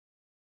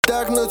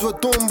diagnosed with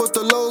dumb, but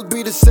the load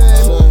be the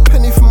same.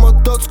 Penny for my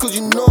dots, cause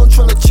you know I'm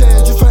tryna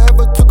change. If I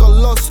ever took a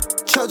loss,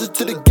 charge it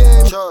to the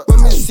game.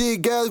 When we see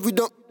guys, we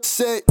don't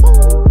say.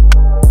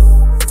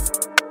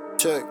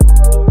 Check.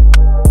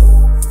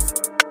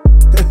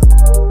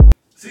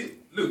 See,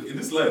 look, in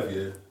this life,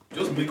 yeah,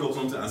 just make up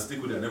something and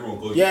stick with it and everyone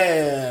calls you.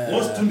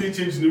 Once Tunde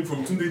changed his name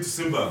from Tunde to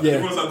Simba,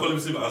 everyone started calling him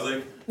Simba. I was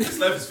like, this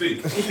life is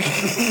fake.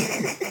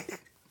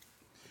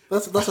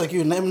 That's like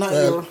you. Name not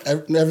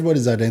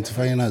everybody's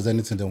identifying as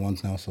anything they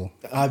want now, so.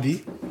 Abby.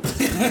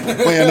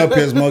 When you're not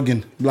Piers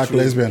Morgan, black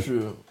lesbian.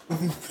 True.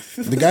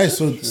 The guy is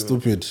so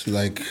stupid,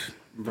 like.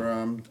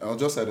 Bro, I'll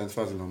just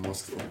identify as Elon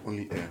Musk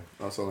only air.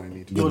 That's all I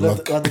need. You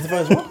identify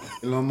as what?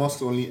 Elon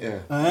Musk only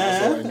air.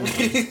 That's all I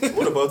need.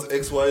 What about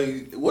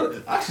XY? What?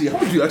 Actually, how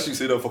would you actually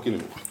say that fucking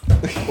name?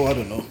 Oh, I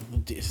don't know.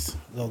 This is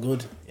all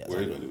good. Yeah, Where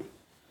are you doing?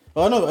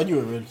 Oh, no, I knew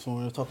it real. So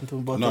we were talking to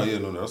him about No,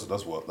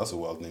 that's a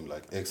wild name,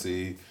 like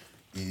XA.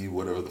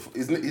 Whatever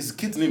his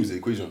kid's name is the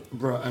equation,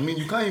 bro. I mean,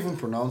 you can't even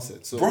pronounce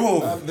it, so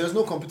bro. There's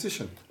no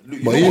competition.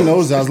 But he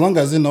knows it. As long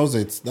as he knows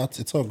it,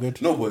 it's all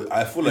good. No, but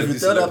I feel like if you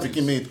tell that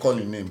picking mate call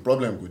him name,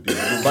 problem with this.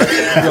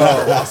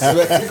 I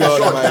swear to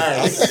God,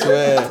 I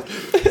swear.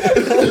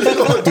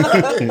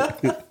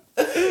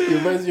 It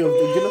reminds me of,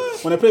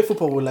 when I play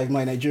football with like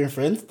my Nigerian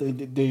friends,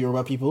 the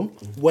Yoruba people,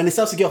 when it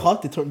starts to get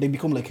hot, they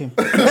become like him.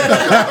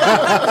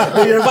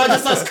 The Yoruba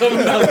just starts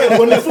coming out.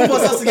 When the football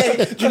starts to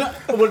get, do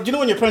you know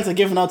when your parents are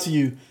giving out to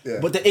you,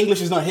 but the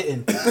English is not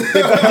hitting?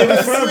 They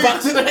refer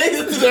back to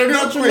their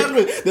natural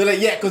language. They're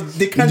like, yeah, because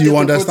they can't. Do you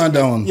understand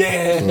that one?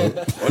 Yeah.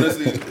 So.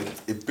 Honestly,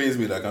 it pains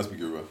me that I can't speak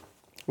Yoruba.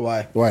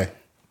 Why?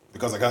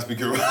 Because I can't speak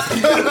Yoruba.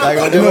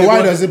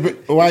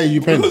 Why are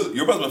you paying? Because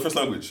Yoruba is my first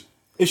language.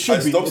 It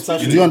should be.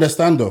 Do you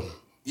understand though?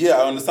 Yeah,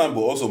 I understand,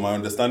 but also my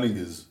understanding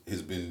has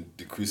been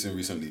decreasing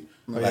recently.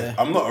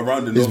 I'm not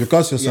around enough. It's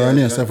because you're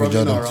surrounding yourself with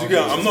Jordan.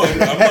 I'm not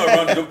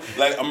around enough.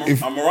 Like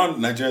I'm around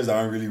Nigerians that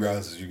aren't really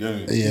razzes. You get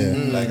me?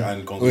 Yeah. Like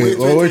and wait,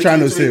 what are you trying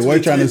to say? What are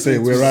you trying to say?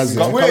 We're razzes.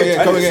 Come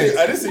again.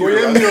 I didn't say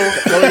you're Come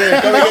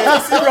again.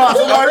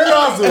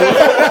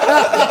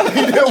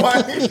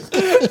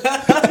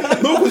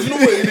 No, because you know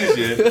what it is,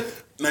 yeah.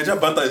 Nigerian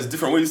banter is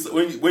different when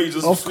you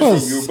just switch from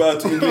Yoruba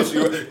to English.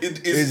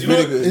 It's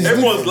really good.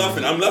 Everyone's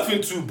laughing. I'm laughing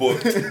too,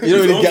 but you don't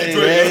really get it.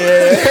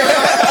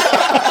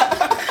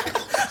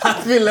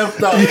 I've been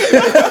left out.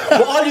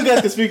 But all you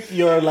guys can speak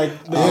your like.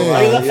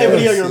 Are you that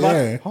family or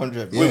Yoruba?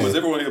 100. Wait, was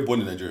everyone here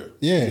born in Nigeria?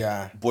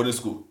 Yeah. Boarding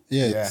school.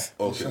 Yeah.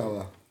 Okay.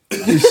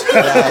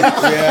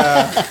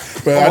 Yeah.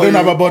 But I don't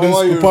have a boarding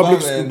school,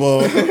 public school,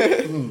 but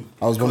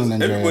I was born in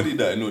Nigeria. Everybody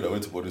that I know that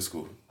went to boarding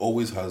school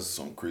always has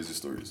some crazy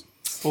stories.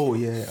 Oh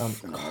yeah.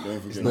 Have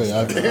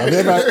you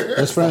ever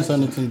experienced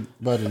anything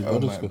bad in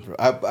boarding school? Bro.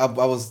 I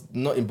was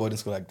not in boarding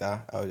school like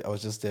that. I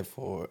was just there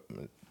for,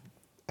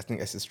 I think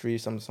SS3,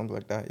 something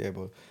like that. Yeah,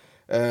 but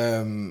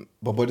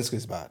boarding school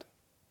is bad.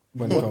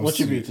 What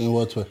you mean? In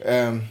what way?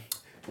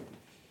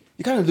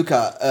 You kind of look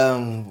at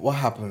what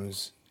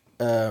happens.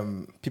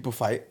 People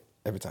fight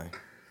every time,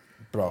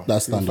 bro.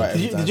 That's standard.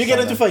 Did you get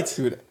into fights?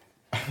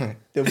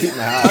 They'll beat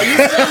my ass.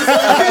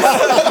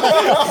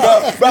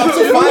 I'm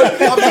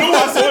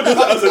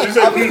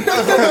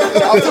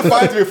too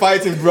fine to be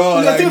fighting, bro.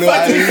 Like, no, I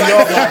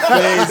love my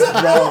face,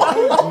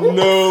 bro.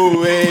 No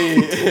way.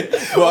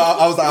 But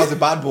I was a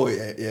bad boy,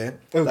 yeah.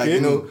 Okay.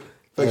 Like,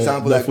 for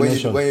example, like when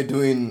you're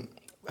doing.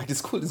 Like the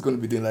school is going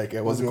to be doing like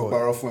what's it called?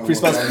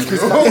 Christmas.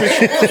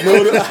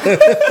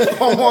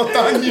 One more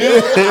time,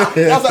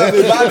 That's why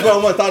the bad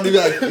one more time.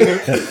 Like,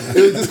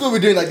 the school will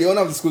be doing like the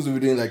owner of the schools will be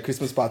doing like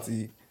Christmas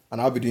party, and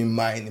I'll be doing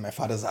mine in my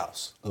father's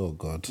house. Oh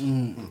God.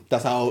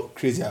 That's how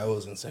crazy I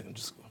was in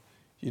secondary school.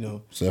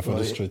 So you're from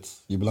the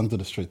streets. You belong to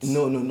the streets.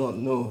 No, not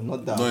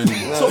that. No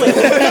anymore. So wait,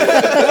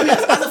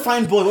 as a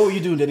fine boy, what were you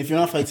doing then if you're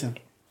not fighting?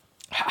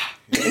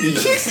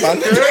 Chicks, man.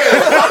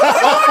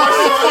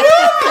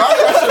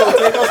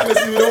 Take us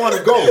places we don't want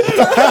to go.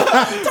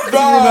 Bro,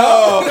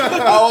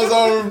 I was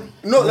on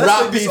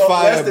rapid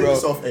fire, bro.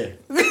 Let's take this off air.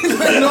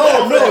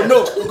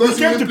 No. Because We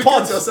came to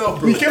pot yourself,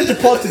 bro. We came to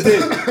pot today.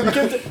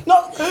 No,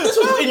 this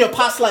was in your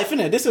past life,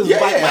 innit? This was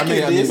back in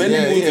the days. Many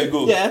moons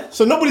ago. Yeah.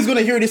 So nobody's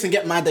gonna hear this and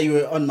get mad that you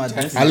were on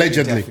madness.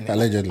 Allegedly.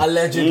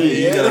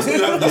 Allegedly. Yeah, that's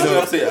what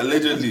I'm saying.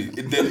 Allegedly.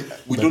 Then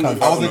we don't know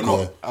if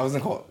I was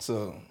in court,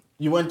 so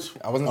You went.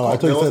 I wasn't. I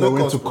thought you said I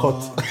went to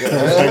court.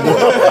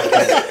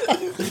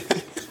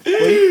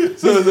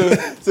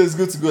 So it's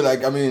good to go.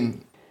 Like, I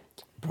mean,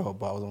 bro,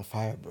 but I was on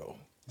fire, bro.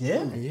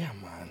 Yeah. Yeah,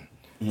 man.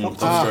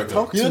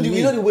 Talk to me.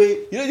 You know the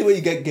way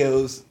you get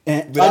girls.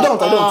 I don't.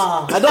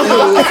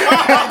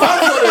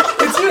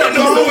 It's you that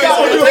know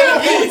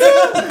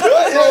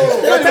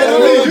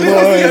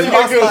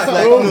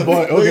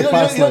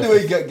the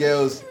way you get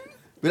girls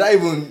without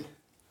even.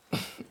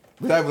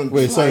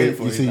 Wait, sorry.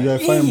 You see, you're a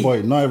fine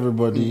boy. Not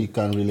everybody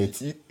can relate.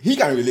 He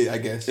can relate, I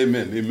guess.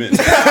 Amen. Wait.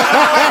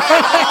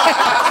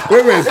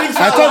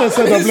 I thought they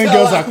said Dublin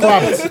girls are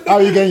clapped. How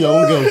are you getting your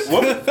own girls?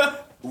 What?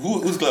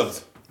 Who's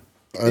clapped?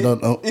 I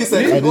don't know. He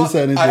said, I didn't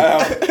say anything.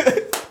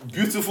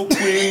 beautiful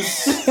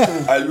queens.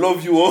 I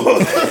love you all.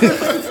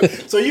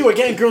 So you were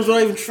getting girls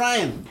without even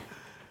trying,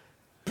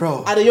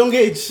 Bro. at a young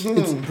age.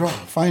 Bro.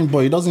 Fine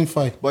boy, he doesn't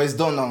fight. But it's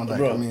done now. Like,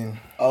 Bro. I mean,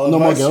 No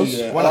more girls?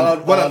 when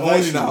I'm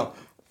only now.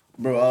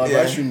 Bro, I'll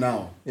advise you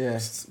now. Yeah.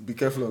 Just be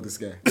careful of this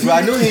guy. Bro,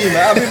 I know him,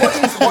 man. I've been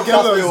watching this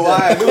podcast for a while.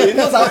 I know he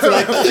knows how to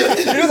like,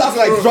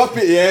 drop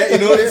it, yeah. You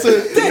know, so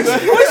I'm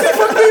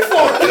telling you,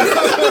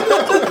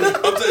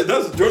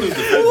 that's Jordan's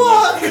defense.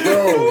 What?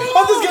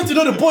 I'm just getting to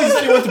know the boys. He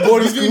said he went to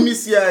boarding He's giving school. me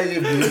CIA,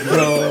 bro.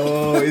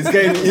 bro, it's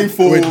getting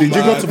info. Wait, did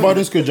you go to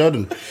boarding school,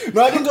 Jordan?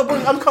 No, I didn't go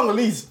boarding. I'm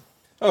Congolese.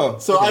 Oh,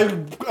 So I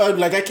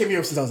came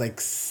here since I was like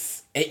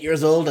 8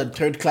 years old, at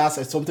 3rd class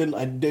or something.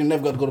 I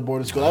never got to go to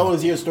boarding school. I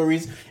always hear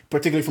stories,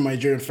 particularly from my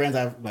Nigerian friends.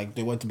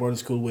 They went to boarding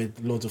school with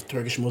loads of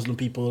Turkish Muslim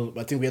people.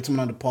 I think we had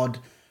someone on the pod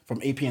from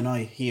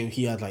APNI.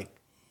 He had like,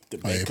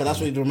 because that's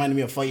what it reminded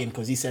me of fighting.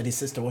 Because he said his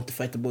sister wanted to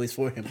fight the boys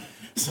for him.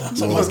 So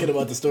I'm asking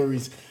about the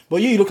stories.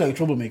 But you look like a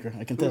troublemaker.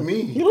 I can tell.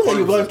 Me? You look like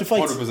you're going to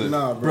fight. 100%.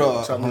 Nah,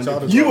 Bro,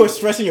 bro. You were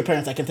stressing your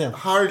parents. I can tell.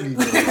 hardly.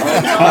 Bro.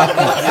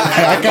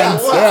 I can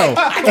tell.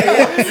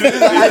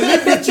 I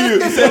live with you.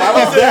 I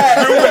was there.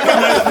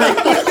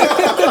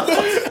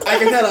 I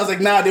can tell. I was like,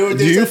 nah. They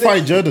Do you said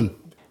fight Jordan?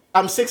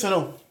 I'm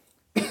 6-0.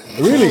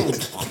 Really?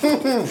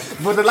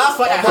 But the last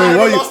fight I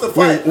Wait,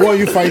 had, what are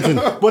you fighting?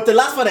 but the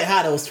last fight I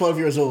had, I was 12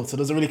 years old, so it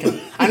doesn't really count.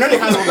 I know they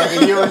had one like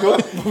a year ago,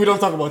 but we don't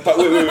talk about that.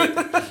 Wait.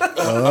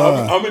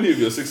 How many of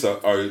your 6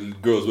 are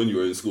girls when you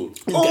were in school?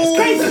 That's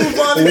crazy. You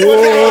know when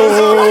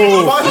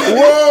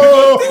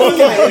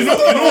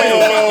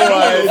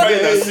you're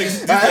fighting at 6,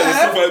 these guys are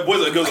still fighting,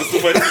 boys and girls are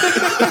still fighting.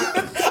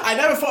 I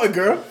never fought a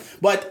girl,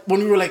 but when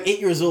we were like 8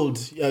 years old,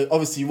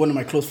 obviously one of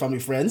my close family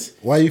friends.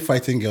 Why are you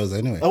fighting girls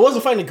anyway? I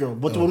wasn't fighting a girl,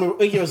 but when we were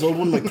 8 years old,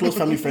 one of my close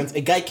family friends,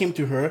 a guy came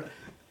to her.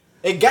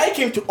 A guy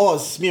came to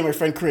us, me and my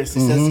friend Chris. He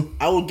says,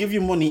 I will give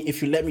you money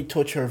if you let me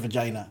touch her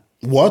vagina.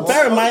 What?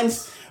 Bear in mind,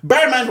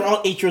 we're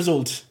all 8 years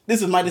old.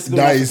 This is my this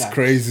That is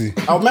crazy.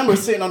 I remember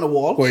sitting on the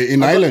wall. Wait,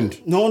 in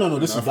Ireland? No,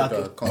 this is black.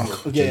 Africa, Congo.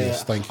 Yeah,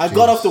 thank you, I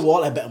got Jesus. off the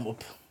wall, I bet him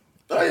up.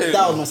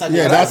 That was my second.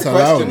 Yeah, that's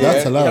allowed.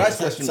 That's allowed.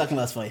 Second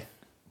last fight.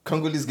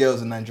 Congolese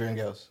girls and Nigerian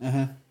girls.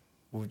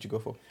 What would you go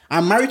for?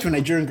 I'm married to a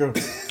Nigerian girl.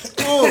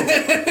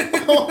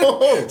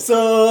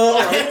 So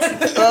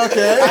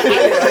Okay.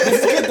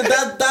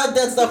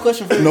 that's that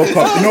question for you. No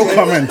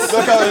comments.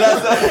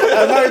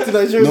 I'm married to a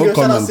Nigerian No girl.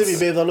 Shout out comments. Simi,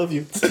 babes. I love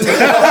you.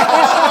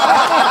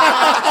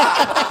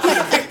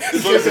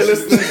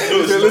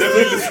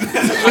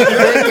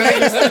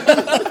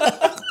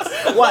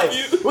 Why?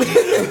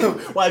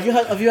 Why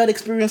have you had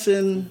experience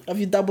in? Have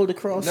you dabbled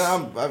across?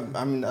 No,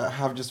 I mean, I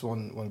have just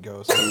one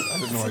girl, so I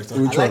don't know what you're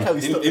talking I like how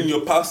we In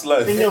your past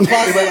life. in your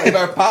past life. in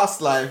my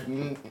past life,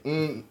 you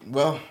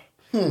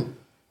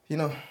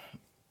know,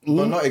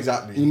 but not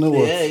exactly. You know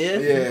what?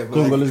 Yeah, but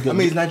Congolese like, girls. I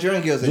mean, it's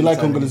Nigerian girls. Do you like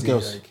anytime, Congolese any day,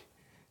 girls? like-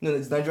 no,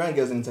 it's Nigerian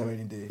girls anytime,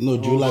 any day. No,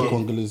 do you like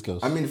Congolese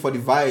girls? I mean, for the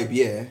vibe,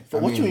 yeah.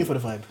 What do you mean for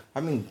the vibe?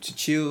 I mean, to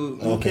chill.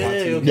 Okay,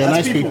 party. okay. They're As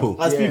nice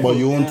people, as people. but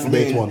you won't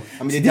date one.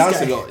 I mean, they This dance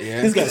guy- a lot,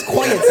 yeah. This guy's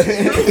quiet.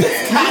 When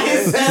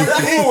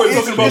we're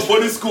talking about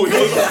boarding school, you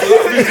know,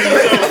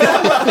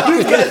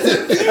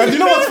 And you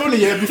know what's funny?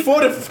 Yeah,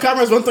 before the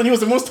cameras went on, he was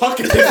the most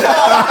talkative. He says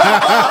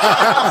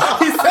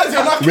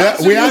you're not.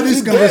 We had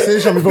this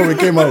conversation before we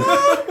came out.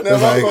 It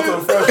was like,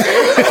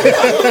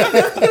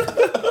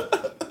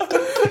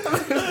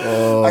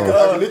 I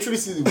can literally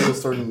see the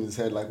wheels turning in his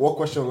head. Like, what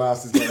question will I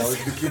ask this guy? I was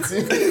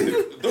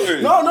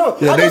thinking. No.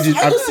 Yeah, I they just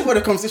just- see where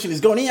the conversation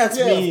is going. He asked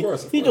Yeah, me. of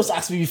course, of He just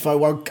asked me if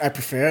what I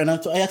prefer, and I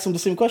asked him the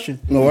same question.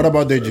 no, what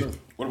about Deji?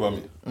 what about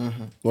me?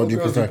 What do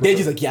you prefer?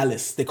 Deji's a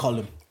gallus. They call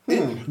him.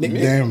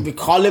 Damn. They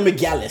call him a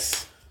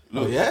gallus.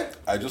 Look, yeah?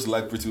 I just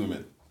like pretty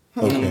women.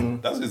 Okay.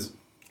 That's it.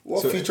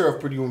 What feature of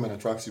pretty women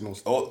attracts you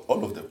most? All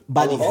of them.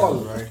 Body. All,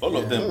 right? All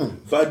of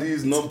them.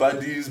 Baddies, not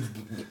baddies.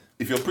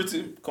 If you're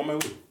pretty, come my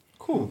way.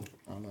 Cool.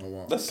 I don't know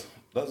what. That's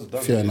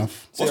Fair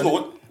enough. What's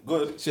go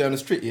ahead. So you're on the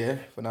street, yeah,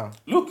 for now.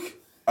 Look,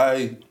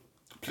 I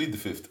plead the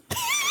fifth.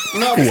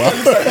 No, he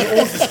owns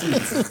the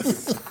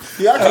streets.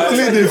 He actually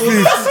Plead the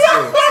fifth.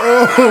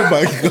 Oh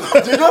my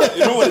god.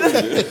 You know what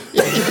it is?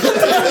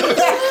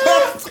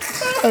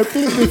 I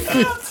plead the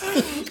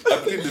fifth. I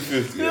plead the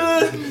fifth,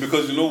 yeah.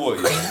 Because you know what?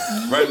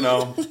 Yeah? Right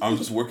now, I'm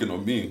just working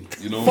on me.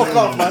 You know. Fuck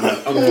off, man.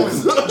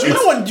 Do you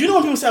know when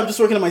people say I'm just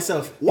working on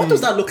myself? What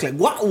does that look like?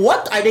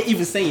 What are they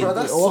even saying? Bro,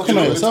 that's Working such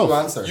on a yourself.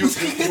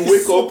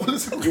 political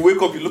answer. You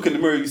wake up, you look in the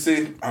mirror, you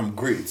say, "I'm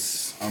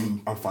great. I'm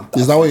fantastic."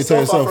 Is that what you tell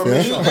yourself,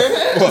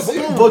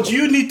 yeah? But do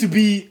you need to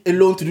be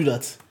alone to do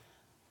that?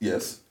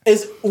 Yes.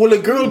 Will a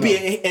girl be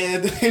a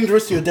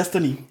hindrance to your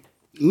destiny?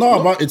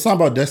 No, it's not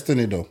about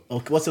destiny though.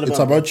 Okay, what's it about? It's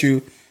about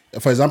you.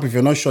 For example, if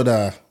you're not sure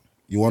that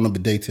you want to be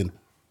dating,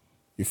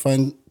 you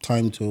find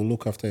time to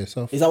look after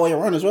yourself. Is that why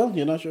you're on as well?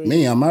 You're not sure?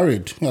 Me, I'm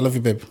married. I love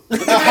you, babe.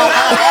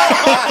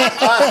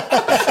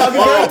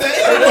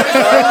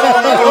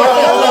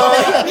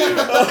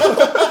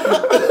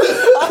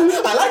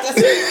 I like that.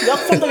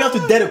 Sometimes you have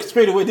to dead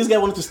straight away. This guy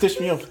wanted to stitch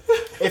me up.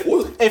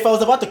 If I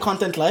was about the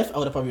content life, I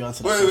would have probably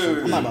answered. Wait.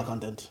 I'm not about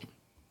content.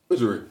 Where's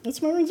your ring? That's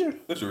my ring's here.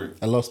 Where's your ring?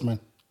 I lost mine.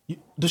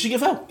 Does she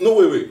give out? No,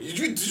 wait. Did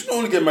you not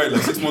only get married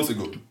like 6 months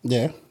ago?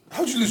 Yeah.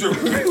 How'd you lose your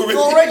ring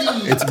already?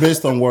 It's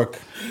based on work,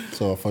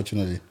 so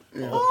unfortunately.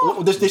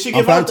 Oh, does she I'm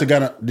give planning out to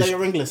get that you're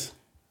ringless?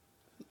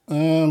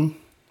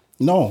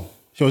 No.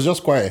 She was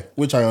just quiet,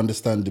 which I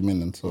understand the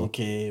meaning. So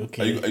Okay.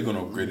 Are you going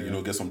to upgrade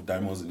it? Get some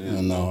diamonds in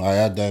it? no, I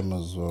had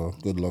diamonds.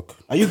 Good luck.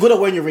 Are you good at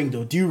wearing your ring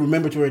though? Do you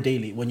remember to wear it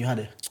daily when you had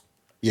it?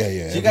 Yeah,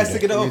 yeah. Do you guys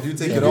take it off? If you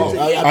take it off.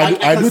 I do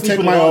can't take sleep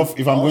mine with it off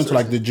if I'm going to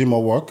like the gym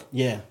or work.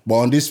 Yeah. But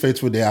on this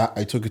faithful day,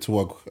 I took it to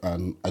work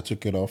and I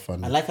took it off.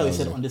 And I like how you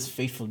said on this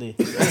faithful day.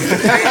 see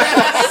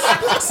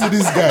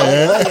this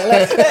guy.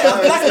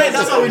 Black men,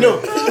 that's how we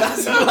know.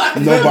 That's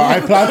No, but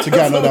I plan to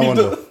get another one.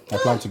 Though. I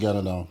plan to get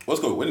another one.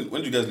 What's good? When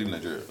did you guys leave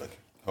Nigeria? Like,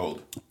 how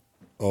old?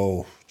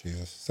 Oh,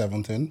 Jesus,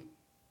 17.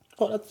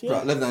 Oh, that's Bro, I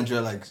yeah. left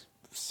Nigeria like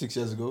 6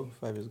 years ago,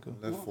 5 years ago.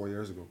 Left 4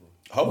 years ago, bro.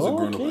 How was it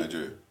growing up in okay.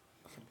 Nigeria?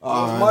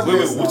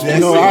 Madness. which Let's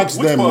No, see. ask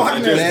Which them. part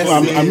of Nigeria?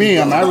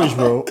 I'm Irish,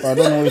 bro. I don't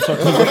know what you're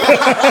talking about.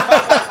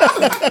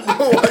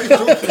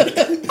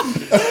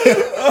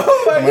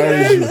 I'm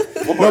Irish.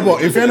 No,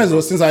 but in fairness,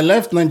 though, since I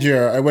left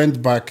Nigeria, I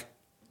went back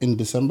in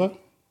December.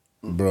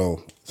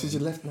 Bro, Since you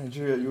left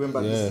Nigeria, you went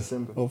back this yeah,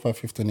 December. over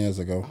 15 years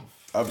ago.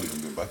 I haven't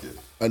even been back yet.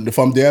 And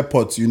from the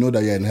airport, you know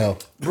that you're in hell.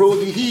 Bro,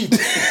 the heat.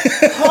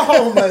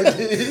 Oh my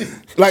days.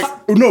 Like,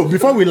 no,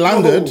 before we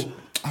landed,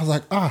 I was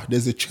like,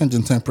 there's a change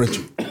in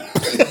temperature.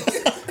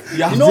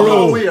 You know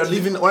how when you're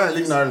leaving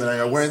Ireland,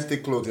 you're wearing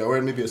thick clothes, you're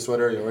wearing maybe a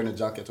sweater, you're wearing a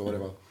jacket or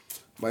whatever.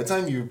 By the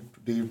time you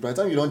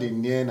don't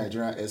near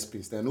Nigerian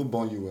airspace, they're not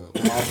born you well.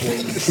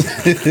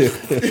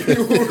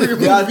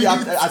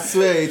 I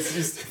swear, it's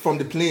just from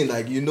the plane,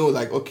 like,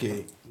 like,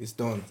 okay, it's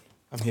done.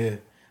 I'm here.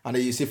 And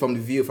then you see from the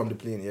view from the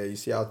plane, you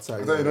see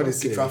outside. They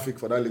see traffic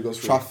for that Lagos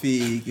road.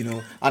 Traffic,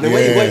 And then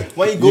Yeah.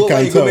 when you go, You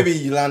can tell. maybe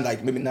you land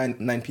like maybe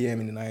 9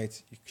 p.m. in the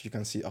night, you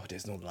can see,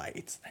 there's no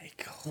lights.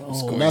 Like,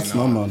 what's going That's on?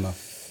 normal now.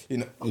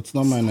 It's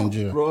normal in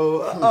Nigeria.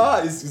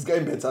 Bro, it's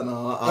getting better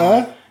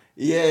now.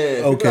 Yeah,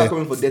 people Okay. are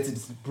coming for dirty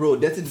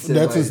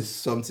December is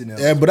something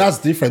else. Yeah, but that's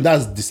different.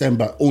 That's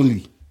December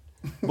only.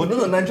 But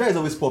no, Nigeria is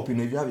always popping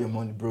if you have your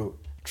money, bro.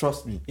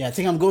 Trust me. Yeah, I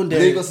think I'm going there.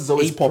 Lagos is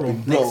always April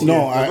popping, next bro. year.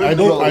 No, I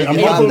don't. I'm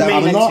April, not. May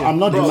I'm next not. year. I'm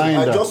not denying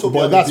I that. just hope you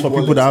But have that's a for big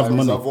people that have wallet,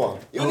 money. reservoir.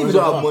 You don't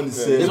even have money, There's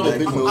sir. no-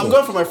 Like, I'm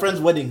going for my friend's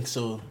wedding,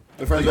 so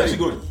Are you actually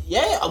going?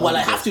 yeah. Well,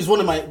 I have to. It's one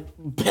of my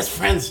best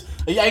friends.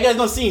 Are you guys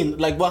not seeing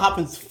like what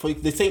happens?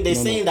 They're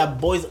saying that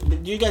boys.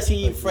 Do you guys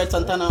see Fred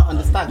Santana on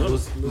the Stag? Oh,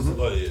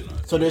 yeah, no.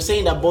 So they're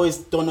saying that boys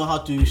don't know how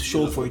to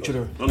show for each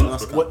other. No.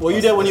 Were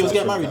you there when he was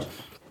getting married?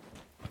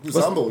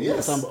 Sambo,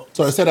 yes. Sambo.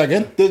 So I said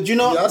again. Did you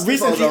know You asked me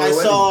if I was recently at I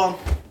a saw?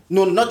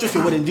 No, not just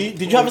your wedding.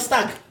 Did you have a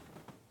stag?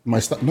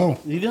 No,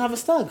 You didn't have a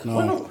stag.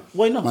 Why not?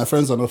 Why not? my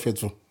friends are not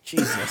faithful.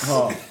 Jesus.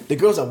 The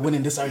girls are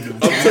winning this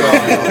argument. No.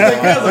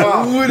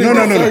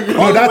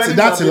 Oh,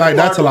 that's a lie.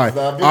 That's a lie.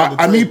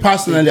 I mean,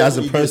 personally, as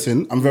a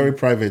person, I'm very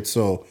private,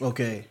 so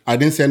Okay. I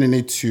didn't see any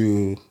need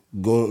to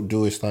go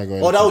do a stag.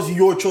 Oh, that was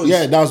your choice.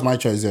 Yeah, that was my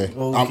choice. Yeah,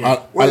 Okay.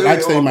 I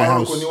like staying in my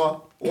house.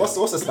 What's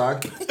a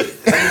stag?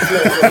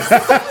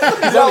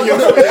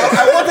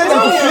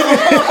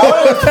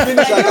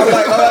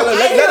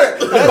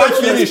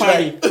 Bachelor's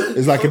party.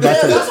 It's like a Yeah,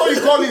 battle. that's what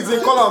you call it. They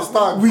call them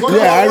stag.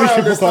 Yeah, Irish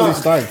people call it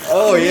stag.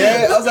 Oh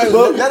yeah, I was like,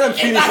 let them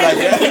finish like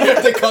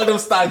that. They call them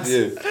stags.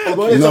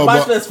 But it's No, a but-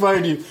 bachelor's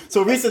party.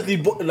 So recently,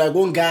 like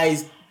one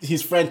guy's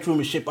his friend threw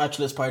him a shit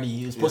bachelor's party.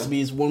 He was supposed to be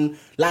his one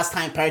last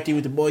time party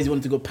with the boys. He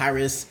wanted to go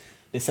Paris.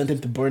 They sent him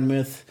to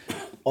Bournemouth.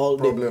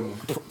 Problem.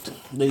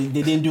 They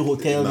didn't do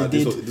hotel. Nah,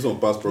 they this one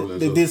past problems.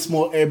 They did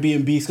small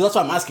Airbnbs. Because that's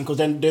what I'm asking. Because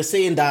then they're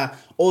saying that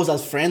us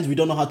as friends, we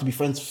don't know how to be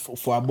friends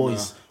for our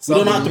boys. We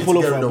don't know how to pull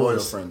up for our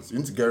boys. friends. You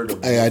need to get rid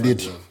of Hey, I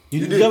did.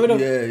 You get rid of?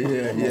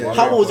 Yeah.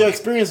 How was your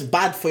experience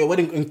bad for your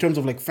wedding in terms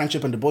of like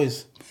friendship and the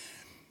boys?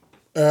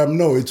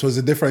 No, it was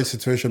a different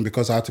situation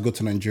because I had to go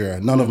to Nigeria.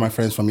 None of my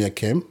friends from here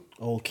came,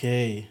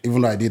 Okay.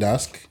 even though I did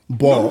ask. None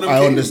But of them I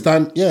came?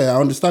 understand. Yeah,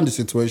 I understand the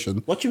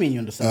situation. What you mean you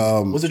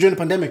understand? Was it during the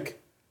pandemic?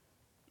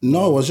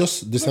 No, it was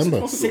just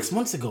December. 6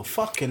 months ago.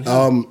 Fucking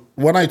hell.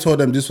 When I told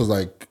them this was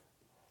like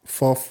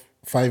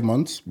 5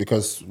 months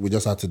because we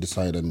just had to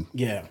decide and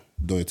Yeah.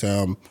 do it.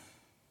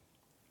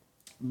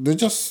 They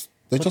just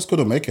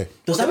couldn't make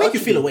it. Does that make you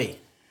feel away?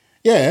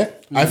 Yeah,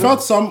 I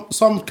felt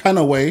some kind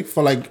of way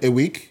for like a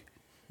week.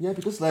 Yeah,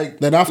 because like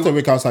Then after a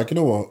week, I was like, you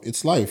know what?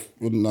 It's life.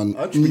 And,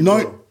 Actually,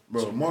 no,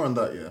 bro, more on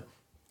that, yeah.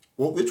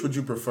 Which would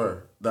you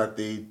prefer? That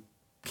they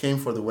came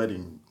for the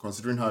wedding,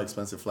 considering how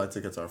expensive flight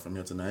tickets are from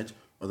here to Niger,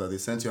 or that they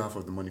sent you half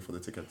of the money for the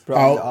ticket? bro,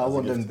 I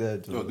want them there.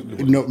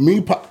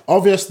 Dude.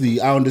 obviously,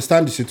 I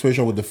understand the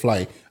situation with the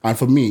fly, and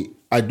for me,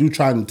 I do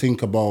try and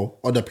think about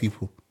other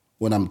people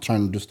when I'm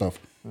trying to do stuff.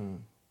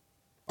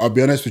 I'll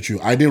be honest with you,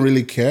 I didn't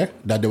really care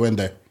that they went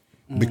there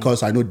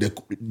because I know they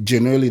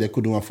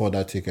couldn't afford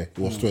that ticket. It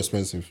was too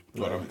expensive.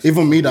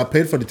 Even me that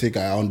paid for the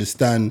ticket, I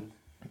understand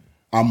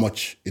how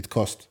much it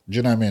cost. Do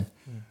you know what I mean?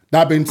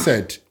 That being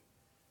said,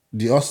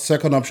 the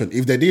second option,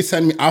 if they did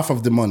send me half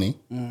of the money,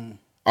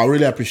 I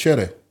really appreciate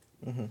it.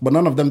 But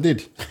none of them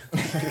did.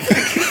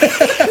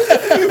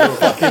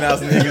 Fucking ass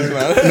niggas,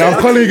 man. Now I'm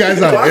calling you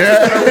guys out.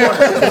 Yeah.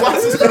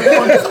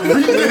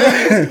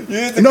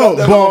 No,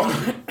 but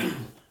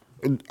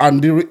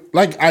and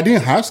I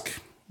didn't ask,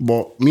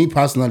 but me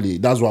personally,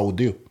 that's what I would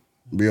do.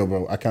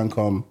 Bro, I can't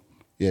come.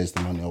 Yeah, it's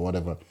the money or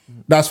whatever.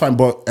 That's fine.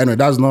 But anyway,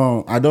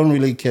 I don't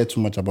really care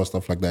too much about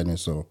stuff like that. Anyway,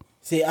 so.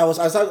 See,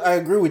 I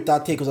agree with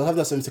that take because I was having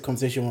that same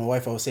conversation with my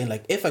wife. I was saying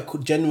like, if I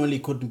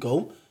couldn't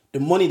go, the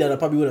money that I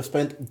probably would have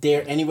spent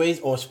there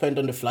anyways or spent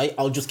on the flight,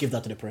 I'll just give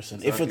that to the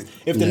person. Exactly.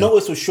 If the note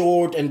was so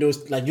short and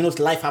there's like,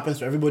 life happens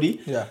to everybody.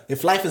 Yeah.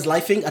 If life is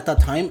lifing at that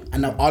time,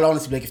 and all I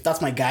want to be like, if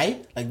that's my guy,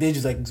 like they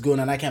just like it's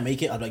going and I can't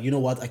make it, I'm like, you know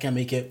what, I can't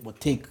make it,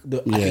 but take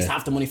at least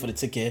half the money for the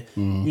ticket.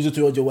 Use it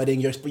towards your wedding.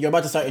 You're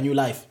about to start a new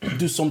life.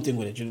 Do something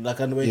with it. That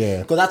kind of way.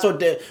 Yeah. Because that's what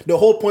the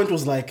whole point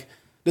was like.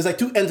 There's like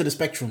two ends of the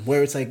spectrum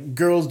where it's like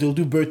girls, they'll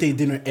do birthday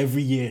dinner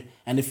every year,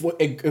 and if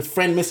a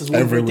friend misses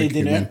one birthday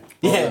dinner,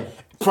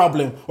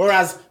 problem.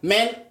 Whereas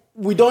men,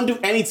 we don't do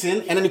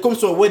anything, and then it comes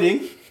to a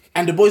wedding,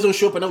 and the boys don't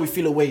show up, and then we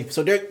feel away.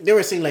 So they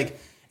were saying like,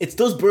 it's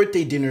those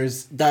birthday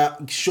dinners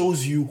that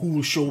shows you who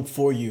will show up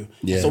for you.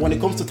 Yeah. So when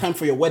it comes to time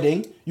for your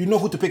wedding, you know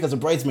who to pick as a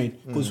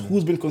bridesmaid because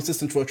who's been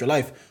consistent throughout your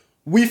life.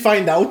 We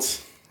find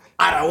out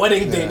at a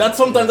wedding day. There has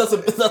to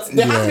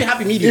be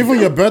happy medium. Even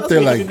your birthday,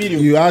 like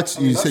you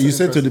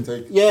said to the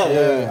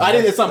I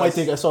didn't. It's not my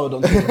take. I saw it.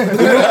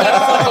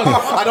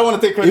 I don't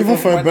want to take credit. Even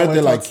for a birthday,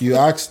 like you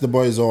ask the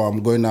boys, "Oh,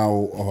 I'm going out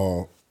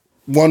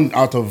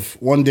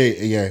one day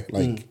a year.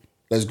 Like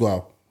let's go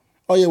out."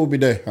 Oh yeah, we'll be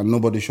there, and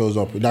nobody shows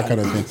up. That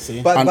kind of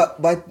thing.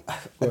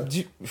 But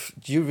do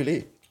you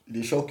relate?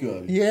 They shock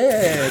you.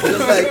 Yeah.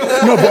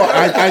 No, but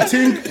I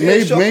think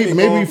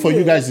maybe for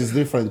you guys it's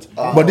different.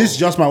 But this is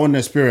just my own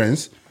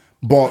experience.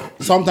 But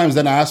sometimes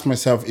then I ask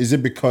myself, is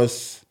it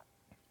because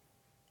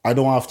I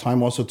don't have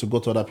time also to go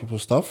to other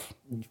people's stuff?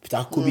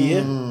 That could be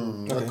it.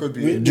 That could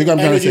be it. Do you get what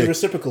I'm trying to say?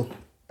 Reciprocal.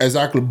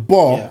 Exactly.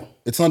 But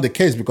it's not the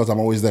case because I'm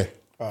always there.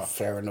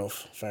 Fair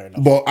enough.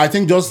 But I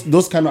think just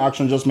those kind of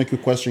actions just make you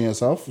question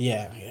yourself.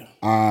 Yeah.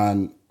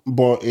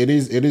 But it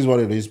is what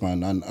it is,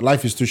 man. And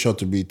life is too short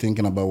to be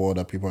thinking about what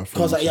other people are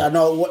feeling.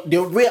 Because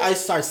the way I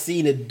start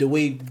seeing it, the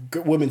way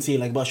women see it,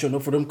 like about showing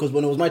up for them. Because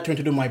when it was my turn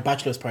to do my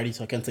bachelor's party,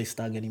 so I can't say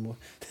stag anymore.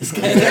 This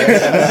guy,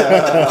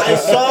 I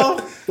saw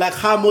like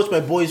how much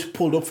my boys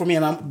pulled up for me,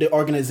 and the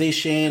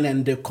organization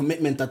and the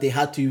commitment that they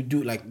had to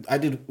do. Like I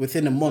did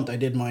within a month, I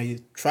did my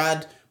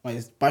trad,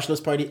 my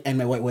bachelor's party, and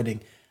my white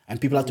wedding, and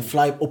people had to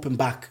fly up and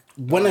back.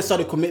 When I saw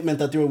the commitment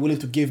that they were willing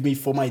to give me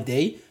for my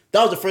day.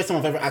 That was the first time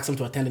I've ever asked them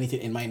to attend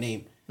anything in my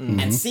name.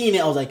 And seeing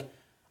it, I was like,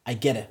 I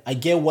get it. I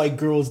get why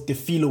girls, they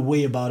feel a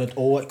way about it.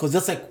 Or because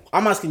that's like,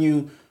 I'm asking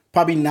you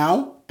probably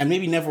now and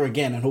maybe never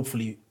again. And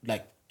hopefully,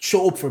 like,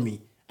 show up for me.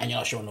 And you're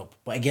not showing up.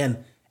 But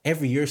again,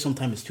 every year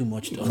sometimes it's too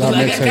much. Though. That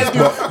makes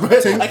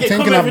sense. I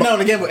can come every now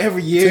and again, but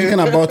every year.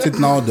 Thinking about it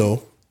now,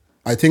 though,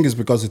 I think it's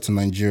because it's in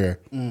Nigeria.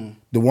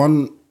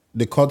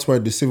 The courts were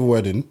the civil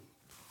wedding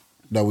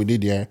that we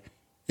did here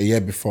a year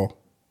before.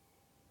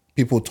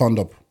 People turned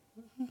up.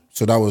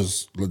 So that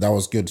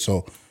was good.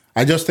 So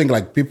I just think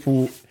like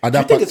people at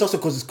that I think it's also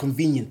because it's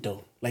convenient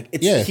though. Like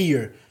it's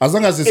here. As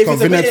long as it's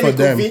convenient for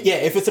them. Yeah,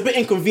 if it's a bit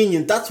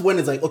inconvenient, that's when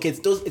it's like, okay,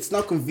 it's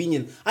not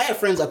convenient. I had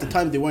friends at the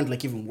time, they weren't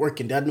like even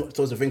working. They had no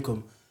source of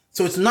income.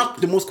 So it's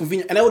not the most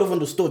convenient. And I would have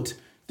understood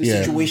the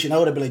situation. I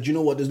would have been like, you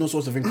know what, there's no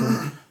source of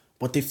income.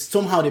 But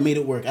somehow they made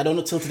it work. I don't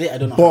know till today, I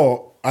don't know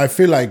But I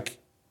feel like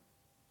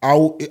I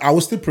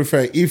would still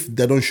prefer if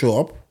they don't show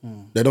up,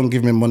 they don't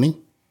give me money,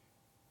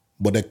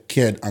 but they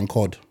cared and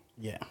called.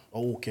 Yeah.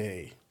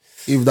 Okay.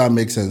 If that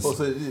makes sense. Oh,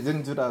 so you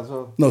didn't do that as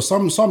well? No,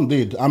 some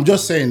did. I'm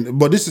just saying,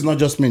 but this is not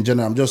just me in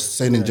general. I'm just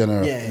saying in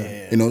general.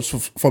 Yeah. You know, so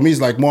for me, it's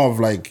like more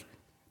of like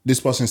this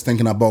person's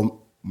thinking about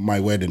my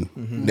wedding.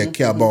 They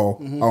care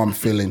about how I'm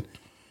feeling.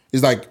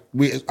 It's like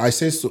I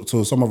say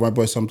to some of my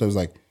boys sometimes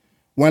like,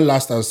 when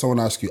last time someone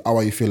asked you, how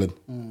are you feeling?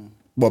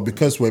 But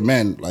because we're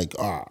men, like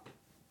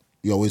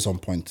you're always on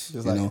point. Just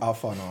you like know?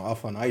 alpha now.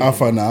 Alpha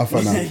now.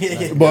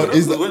 But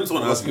it's when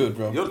someone asks you, good,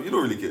 bro. You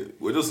don't really care.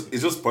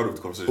 It's just part of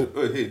the conversation.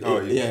 Oh, hey, how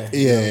are you? Yeah.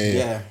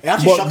 It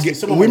actually shocks me.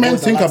 Some of my women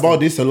boys think have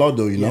about this a lot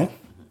though, you know,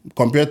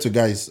 compared to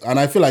guys. And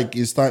I feel like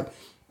it's time.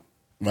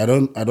 I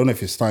don't know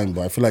if it's time,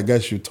 but I feel like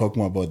guys should talk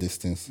more about these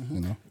things, you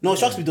know. No, it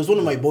shocks me. There's one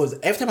of my boys.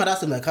 Every time I'd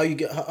ask him like, how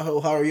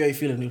are you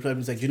feeling?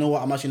 He's like, you know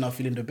what? I'm actually not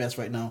feeling the best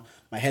right now.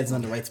 My head's not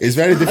in the right space. It's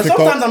very difficult. And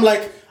sometimes I'm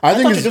like, I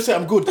think you just say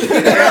I'm good.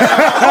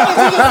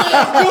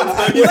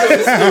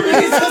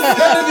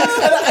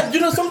 You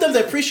know, sometimes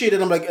I appreciate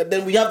it. I'm like,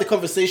 then we have the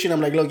conversation.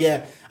 I'm like, look,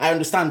 yeah, I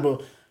understand,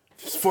 bro.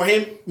 For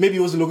him, maybe he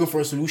wasn't looking for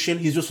a solution.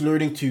 He's just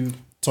learning to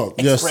talk,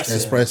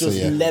 express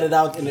it, let it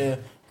out in a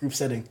group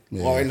setting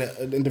or in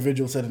an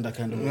individual setting, that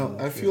kind of way. No,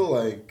 I feel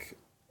like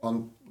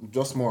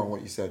just more on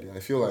what you said. I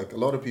feel like a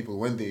lot of people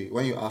when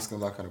you ask them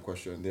that kind of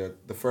question,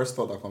 the first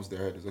thought that comes to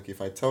their head is, okay, if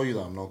I tell you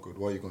that I'm not good,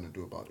 what are you going to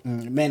do about it?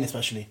 Men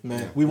especially.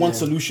 We want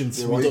solutions.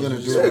 Yeah, what are you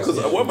going to do? Because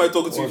what am I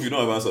talking to you if you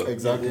don't have an answer?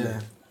 Exactly.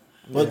 Yeah.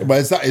 But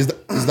is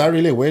that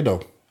really a way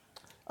though?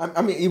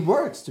 I mean, it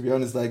works, to be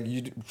honest. Like,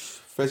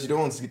 first, you don't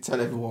want to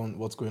tell everyone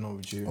what's going on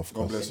with you. Of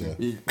course, bless you.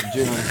 yeah.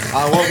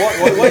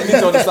 What you need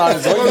to understand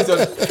is,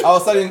 I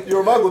was studying...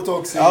 Your bag will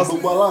talk. Yeah.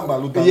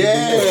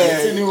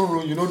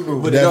 You don't know.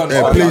 But they don't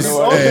know. Please,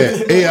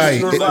 AI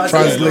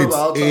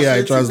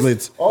translate.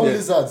 translate. All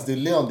lizards, they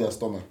lay on their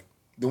stomach.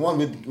 The one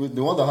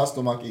that has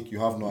stomach ache, you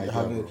have no idea.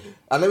 Bro.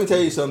 And let me tell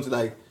you something,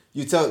 like,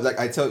 he's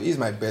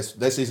my best,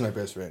 let's say he's my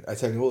best friend. I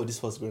tell him, oh,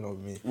 this was going on with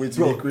me. Wait,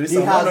 bro, Chris, he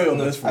I'm has not your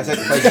no, best friend. I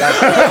said, for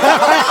example.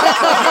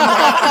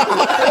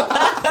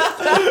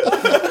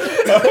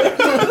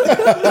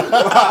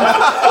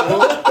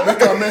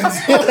 Make amends.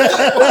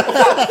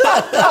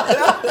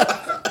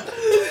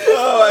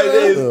 Oh my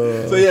days.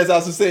 So yes, I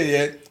was to say,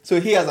 yeah. So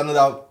he has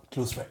another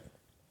close friend.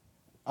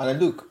 And I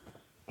look,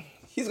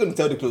 he's gonna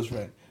tell the close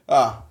friend,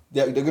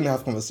 they're gonna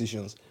have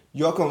conversations.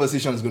 Your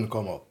conversation is gonna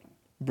come up,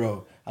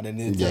 bro. And then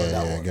they tell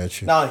that one. I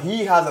get you. Now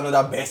he has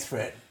another best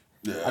friend.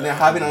 Yeah. And then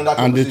having another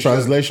conversation. And the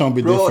translation will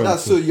be bro, different.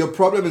 That's so your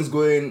problem is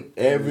going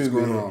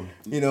everywhere. going on?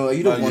 You know,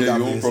 you don't want that your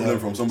for own yourself. problem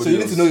from somebody So you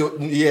need else. to know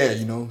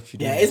you know.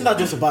 Yeah, it's not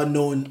just about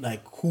knowing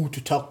like who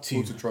to talk to,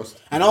 Who to trust.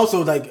 and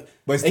also like.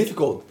 But it's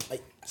difficult.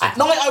 I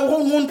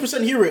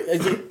 1% hear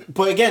it,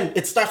 but again,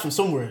 it starts from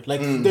somewhere.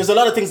 Like, there's a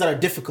lot of things that are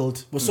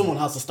difficult, but someone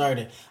has to start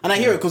it. And I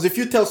hear it because if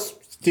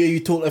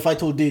I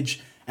told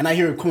Deji, and I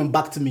hear it coming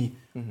back to me,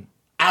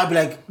 I'll be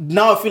like,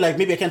 now I feel like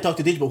maybe I can't talk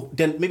to Deji, but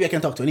then maybe I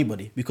can't talk to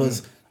anybody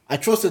because I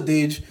trusted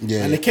Deji,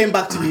 and it came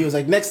back to me. It was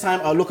like, next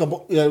time I'll look at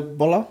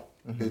Bola.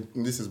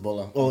 This is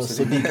Bola. Oh,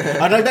 Sodique.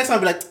 And next time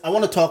I'll be like, I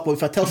want to talk, but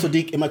if I tell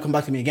Sodique, it might come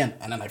back to me again,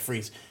 and then I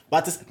freeze.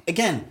 But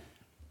again,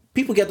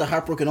 people get the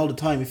heartbroken all the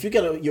time. If you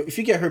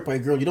get hurt by a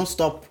girl, you don't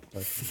stop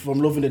from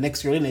loving the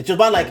next girl, innit? It's just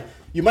about like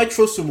you might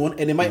trust someone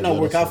and it might not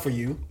work out for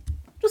you. You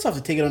just have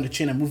to take it on the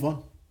chin and move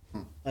on.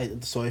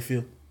 That's how I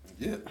feel.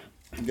 Yeah.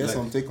 Get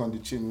some take on the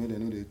chin when they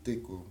know they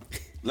take.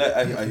 Like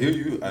I hear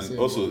you, and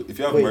also if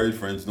you have married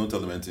friends, don't tell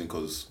them anything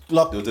because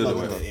they'll tell the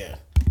wife. Yeah.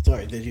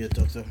 Sorry, did you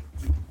talk to?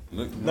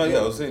 No, yeah,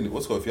 I was saying,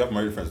 what's called if you have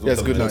married friends, don't Yeah,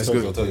 tell it's good them now. It's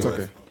anything, good. they'll It's tell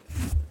your okay.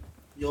 wife.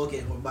 You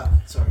okay? We're back.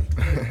 Sorry.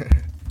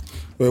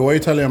 Wait, what are you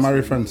telling your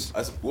married friends?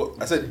 I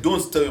said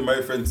don't tell your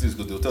married friends this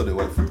because they'll tell their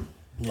wife.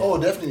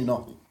 Oh, definitely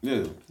not.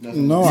 Yeah.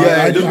 No,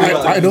 Yeah, I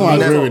don't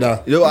agree with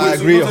that. Yo, I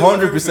agree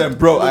 100%,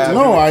 bro.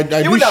 No, I do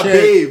Even that share.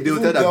 babe, they will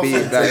tell that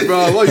babe, like,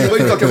 bro, what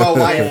you talking about?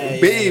 Wife,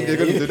 Yeah, babe, they're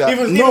gonna do that.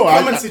 Even No,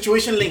 common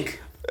situation link.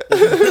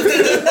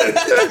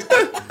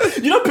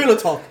 You know pillow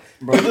talk.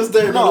 Bro, You're just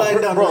there, lying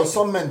down. bro, like-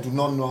 some men do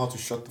not know how to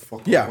shut the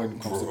fuck Yeah. up when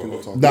it comes to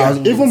pillow talk.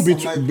 That even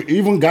Some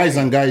even guys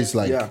and guys,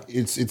 like Yeah.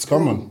 it's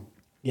common.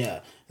 Yeah,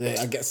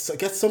 I guess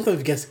sometimes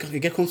you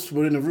get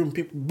comfortable in the room.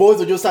 Boys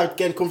will just start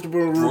getting comfortable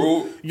in the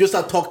room. Bro. You just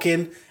start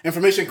talking.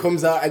 Information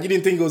comes out, and you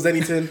didn't think it was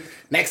anything.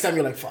 Next time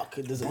you're like, "Fuck!"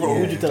 Who'd you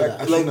tell I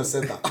that? shouldn't have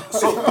said that.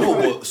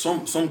 But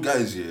some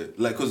guys, yeah,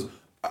 like, cause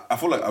I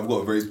feel like I've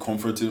got a very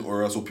comforting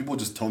aura, so people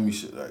just tell me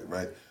shit, like,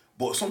 right?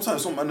 But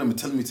sometimes some man will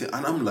tell me,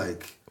 and I'm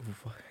like,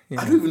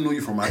 I don't even know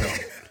you from Adam.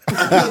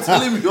 And you're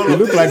telling me all You of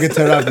look this. like a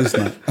therapist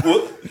now.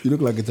 What? You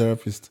look like a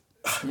therapist.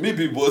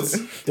 Maybe, but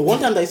The one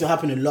time that used to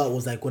happen a lot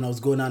was like when I was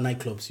going out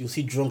nightclubs. You'll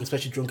see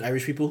especially drunk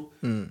Irish people.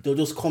 They'll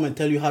just come and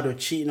tell you how they're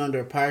cheating on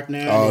their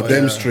partner. Oh,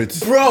 them streets.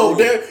 Bro,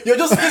 you're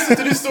just listening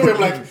to this story. I'm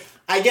like,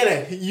 I get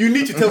it. You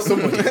need to tell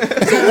somebody.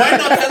 So why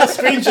not tell a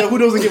stranger who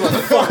doesn't give a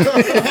fuck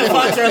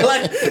about your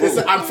life? It's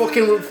like, I'm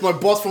fucking with my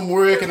boss from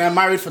work and I'm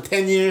married for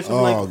 10 years. I'm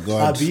like,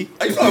 God. Abby.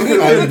 I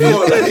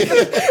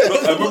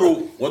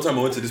remember one time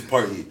I went to this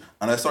party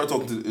and I started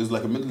talking to, it was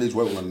like a middle-aged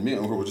white woman. Me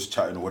and her were just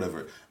chatting or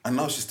whatever. And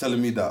now she's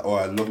telling me that,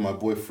 I love my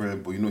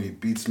boyfriend, but you know, he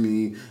beats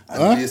me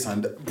and this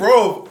and that.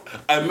 Bro,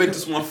 I met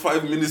this one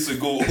 5 minutes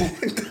ago.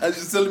 And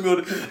she's telling me all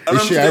the, and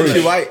Is she Irish?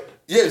 She white.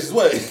 Yeah, she's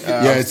white.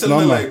 Yeah, it's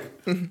normal.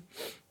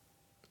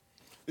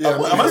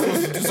 Am I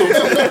supposed to do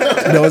something?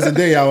 There was a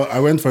day I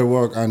went for a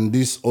walk and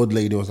this old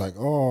lady was like,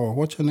 "Oh,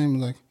 what's your name?" I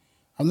was like,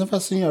 "I've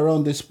never seen you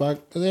around this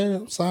park."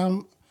 There,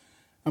 Sam.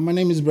 And my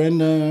name is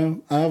Brenda.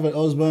 I have a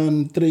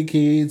husband, 3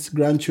 kids,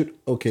 grandchildren.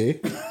 Okay.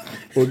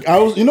 I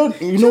was, you know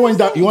when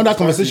that you want that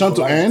conversation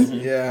to end.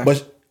 Yeah.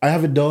 But I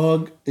have a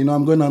dog.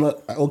 I'm going on.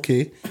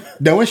 Okay.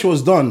 Then when she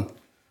was done,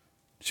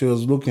 she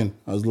was looking.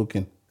 I was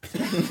looking.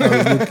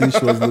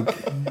 She was looking.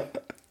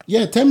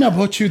 Yeah, tell me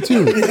about you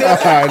too.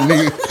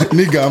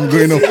 Nigga, I'm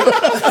going up.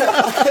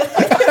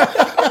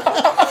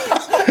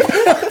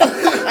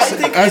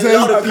 I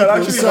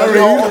said, sorry.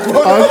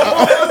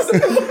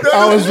 I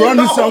was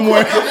running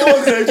somewhere.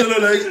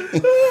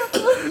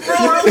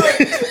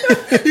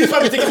 He's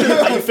probably thinking,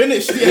 "Are you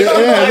finished?" Yeah,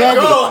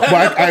 exactly.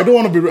 But I don't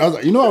want to be.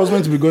 I was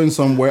meant to be going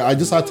somewhere. I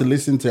just had to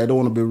listen to it. I don't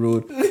want to be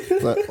rude.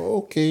 Like,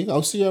 okay,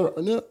 I'll see you.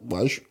 Yeah,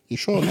 well, you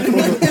sure? No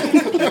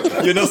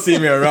problem. You don't see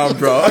me around,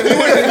 bro.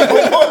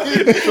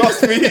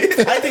 Trust me.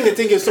 I think the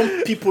thing is,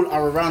 some people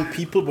are around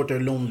people, but they're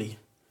lonely.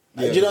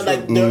 Like,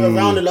 like they're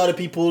around a lot of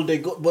people.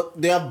 But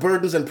they have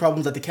burdens and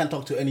problems that they can't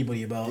talk to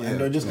anybody about, and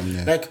they're just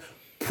like,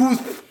 who's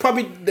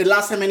probably the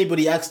last time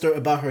anybody asked her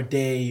about her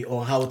day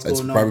or how it's going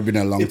on. Probably been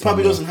a long time. It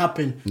probably doesn't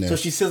happen. Yeah. So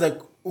she says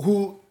like,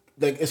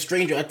 like a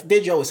stranger.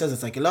 Deji always says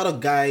it's like a lot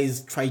of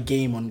guys try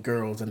game on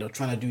girls and they're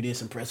trying to do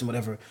this, impress and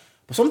whatever.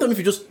 But sometimes if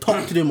you just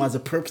talk to them as a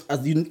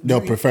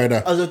they'll prefer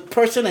that as a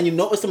person, and you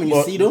notice them when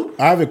you see them.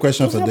 I have a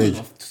question for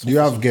Deji. Do you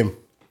have game?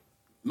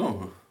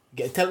 No.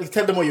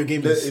 Tell them what your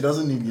game is. He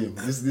doesn't need game.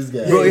 This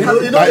guy. Bro, he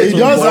He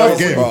does have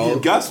game. You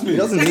gas me. He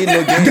doesn't need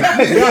no game.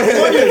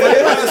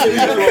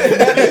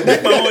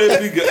 Make my own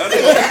big guy.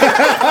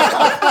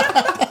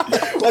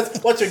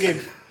 What's your game?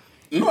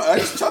 No, I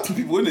just chat to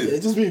people, innit?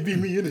 It's just me, be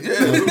me, innit? Yeah,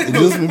 look,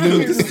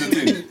 this is the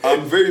thing.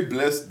 I'm very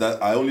blessed that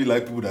I only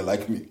like people that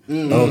like me.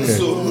 Okay.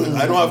 So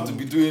I don't have to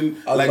be doing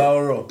like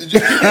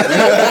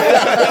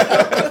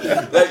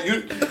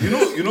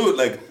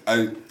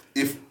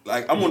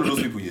like I'm one of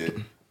those people, yeah.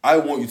 I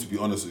want you to be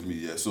honest with me,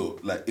 yeah. So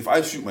like if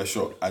I shoot my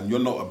shot and you're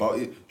not about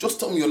it, just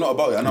tell me you're not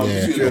about it, and I'll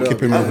give you a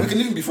keep it and moving. we can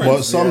even be friends.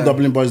 But some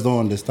Dublin boys don't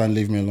understand.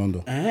 Leave me alone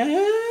though.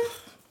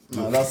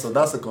 No, that's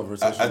a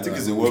conversation. I think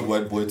it's a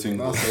worldwide boy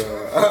thing. Anyways,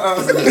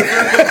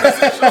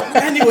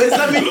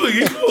 let me. Look,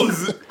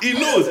 he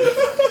knows,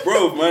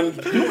 bro, man.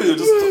 You know when you're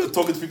just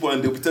talking to people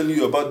and they'll be telling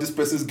you about this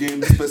person's game,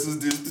 this person's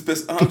this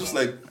person, and I'm just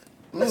like.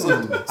 Has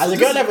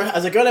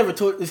a girl ever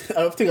told?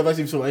 I think I've asked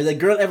you before. Has a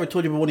girl ever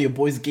told you about one of your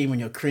boys' game when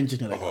you're cringing?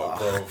 You're like,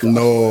 bro.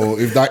 No,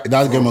 if that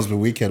game must be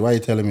wicked. Why are you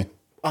telling me?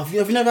 have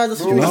you never had this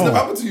situation? It's never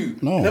happened to you.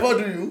 No. Never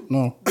do you?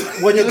 No.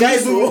 When your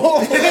guys move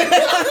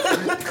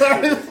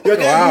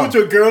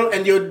to a girl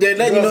and you're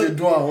letting you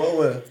know. What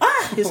way?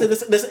 You said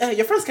this,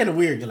 your friend's kind of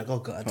weird. You're like, oh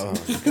god.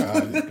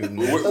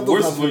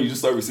 Worse is when you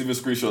just start receiving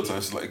screenshots and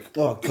it's like,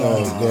 Oh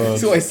god. God.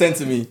 See what he sent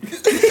to me. Wait.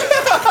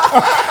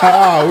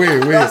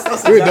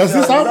 Does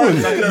this happen?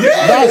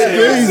 Yeah, That's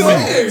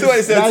crazy. See what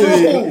he sent to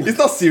me. It's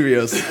not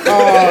serious.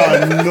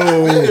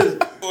 No.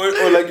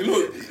 or like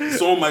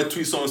someone might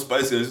tweet something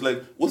spicy and it's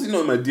like, what's he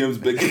not in my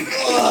DMs begging?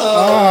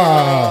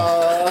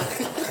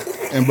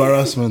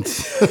 Embarrassment.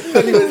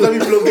 Anyways, let me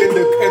plug in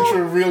the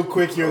intro real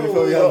quick here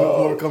before we have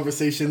more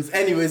conversations.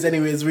 Anyways,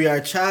 we are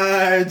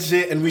Charge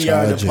It, and we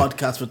are the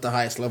podcast with the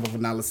highest level of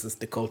analysis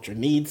the culture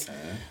needs.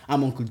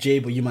 I'm Uncle Jay,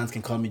 but you mans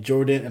can call me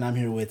Jordan, and I'm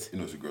here with... You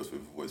know, it's a girl's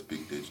favorite voice,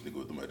 big Deji, nigga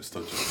with the mighty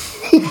touch.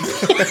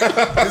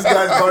 This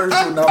guy's very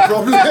soon now.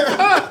 Problem.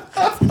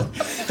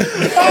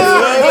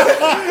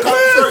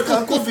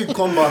 Can Kofi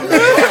come back? This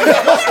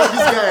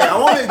guy, I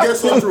want to get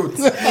sore throat.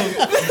 Now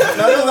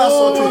that's that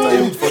sore throat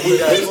I need for you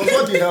guys.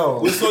 What the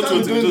hell? With sore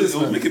throat, it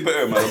will make it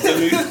better, man. I'm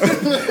telling you.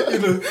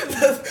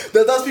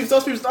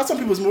 That's some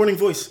people's morning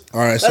voice.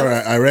 All right, sorry,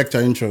 I wrecked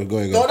your intro. Go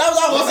again. No, that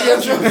was the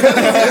intro.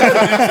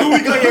 Who we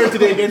got here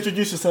today?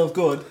 Introduce yourself.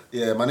 Go on.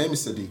 Yeah, my name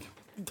is Sodique.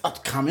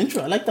 Calm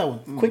intro. I like that one.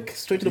 Quick,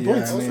 straight to the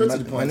point.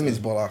 My name is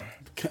Bola.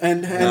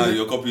 And Nah,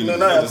 you're copying me.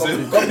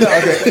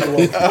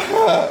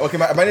 Okay,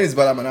 my name is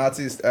Bola. I'm an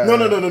artist.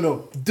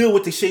 No. Do it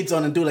with the shades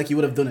on and do like you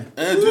would have done it.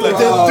 Do like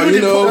Do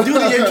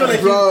the intro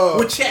like you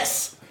with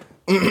chess.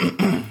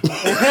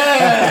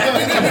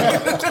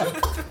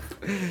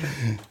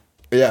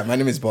 Yeah, my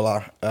name is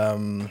Bola.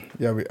 I'm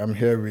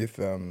here with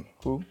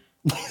who?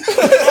 You know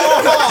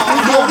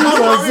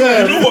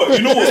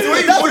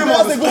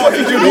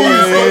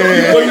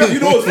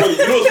what's funny?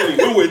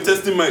 When we're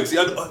testing mics,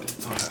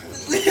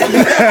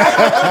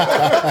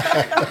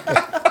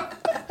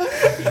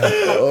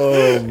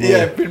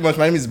 Yeah, pretty much.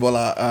 My name is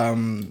Bola.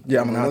 I'm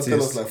an artist.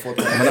 Tell us like 4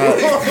 times.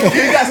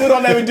 You guys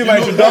don't let me do my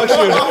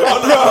introduction.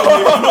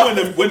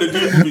 when they're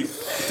doing movie.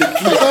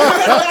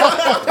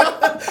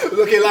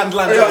 Okay, land.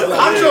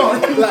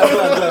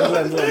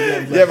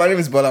 Yeah, my name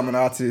is Bola. I'm an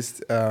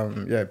artist.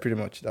 Yeah, pretty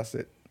much. That's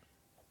it.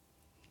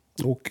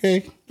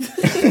 Okay.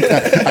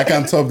 I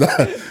can't top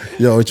that.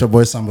 Yo, it's your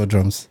boy Sambo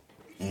Drumz.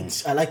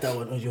 I like that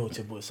one. Oh, yo, it's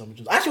your boy. Some.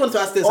 I actually want to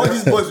ask this. All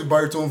these boys with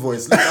baritone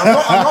voice. Like,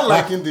 I'm not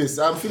liking this.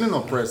 I'm feeling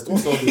oppressed.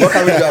 What's all this? What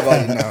can we do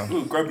about it now?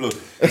 Grab blood.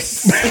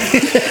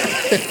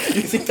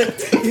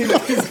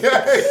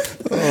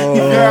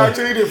 Yeah,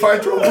 actually they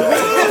fight trouble.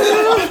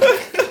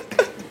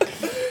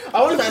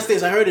 I wanted to ask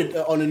this. I heard it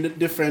on a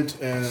different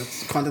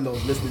content I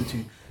was listening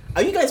to.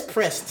 Are you guys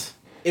pressed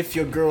if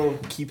your girl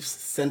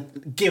keeps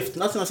gift,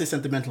 not to say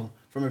sentimental,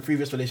 from a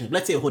previous relationship?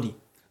 Let's say a hoodie.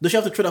 Does she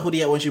have to throw that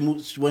hoodie out when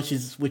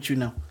she's with you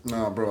now?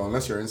 Nah, bro.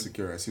 Unless you're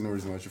insecure, I see no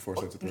reason why you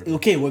force her to throw it.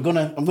 Okay, I'm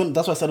gonna.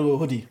 That's why I started with a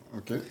hoodie.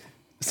 Okay.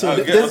 So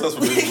That's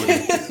from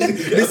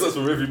everybody. That's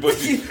from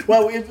everybody.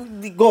 Well,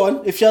 go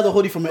on. If she has a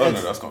hoodie from an Oh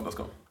ex, no, that's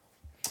calm.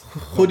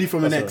 hoodie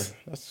from an ex.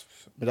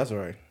 That's all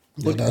right.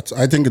 Yeah,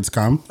 I think it's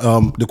calm.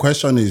 The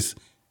question is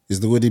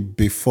the hoodie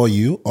before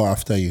you or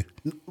after you?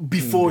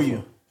 Before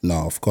you.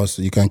 No, of course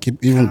you can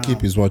keep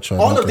his watch on.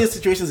 All of these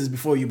situations is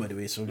before you, by the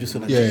way. So just so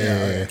that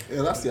Yeah.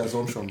 Yeah, that's the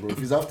assumption, bro. If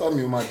he's after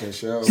me, man can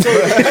share.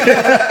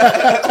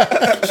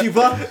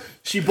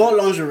 she bought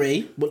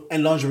lingerie,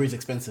 and lingerie is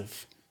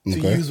expensive to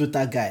use with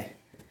that guy.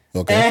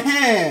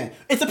 Okay.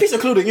 It's a piece of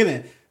clothing, isn't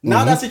it?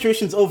 Now that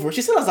situation's over,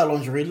 she still has that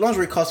lingerie.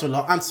 Lingerie costs a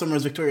lot. Aunt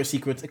Summers, Victoria's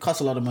Secret, it costs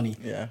a lot of money.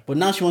 Yeah. But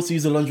now she wants to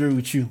use the lingerie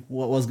with you.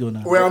 What's going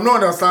on? Wait, I'm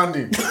not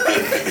understanding.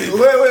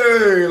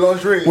 wait,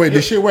 lingerie. Wait,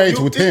 did she wear it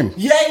with him?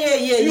 Yeah.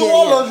 You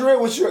want lingerie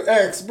with your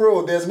ex,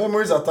 bro. There's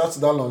memories attached to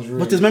that lingerie.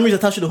 But there's memories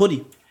attached to the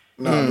hoodie.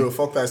 Nah, bro,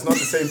 fuck that. It's not the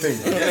same thing.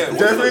 Yeah,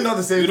 Definitely not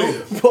the same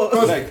thing.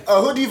 But, Like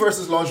A hoodie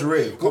versus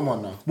lingerie. Come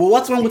on now. but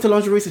what's wrong with the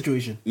lingerie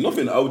situation?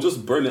 nothing. I would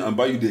just burn it and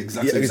buy you the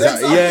exact Yeah, same.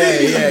 exactly.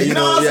 size. Yeah, you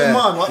know, as a yeah.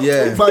 man, what?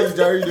 Yeah. Buy you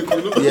Jerry, you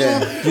could-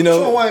 Yeah, you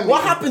know.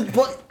 What happened?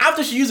 But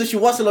after she used it, she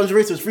washed the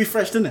lingerie, so it's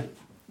refreshed, didn't it?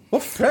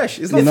 What fresh?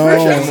 It's not No,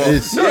 fresh anymore.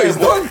 it's- No, it's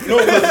not. No,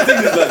 but the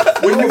thing is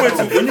like when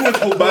you went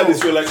to go buy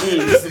this, you're like,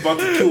 this is about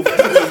to kill.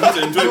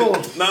 To enjoy No,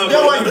 it. Nah, get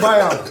bro. why you buy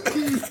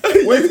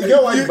them. Wait,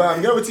 get why you buy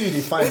them. Get what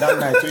you find that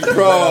night. So you can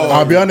buy them.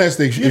 I'll be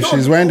honest. If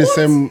she's wearing the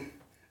same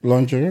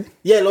lingerie,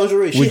 Yeah,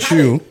 lingerie. With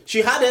you,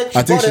 She had it. She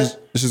I think bought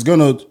she's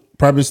gonna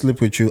probably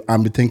sleep with you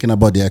and be thinking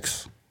about the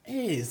ex.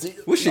 Is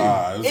it? Was she?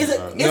 Is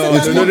it?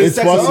 It's Isn't that it's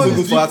Sex possible. is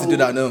good for her to do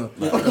that.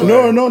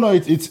 No. No.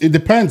 It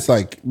depends.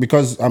 Like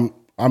because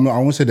I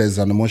won't say there's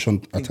an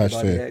emotion attached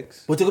to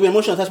it. But there could be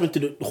emotional attachment to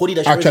the hoodie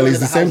that she Actually,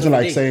 wears it's the around same thing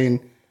house like every day.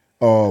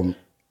 saying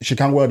she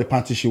can't wear the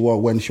panties she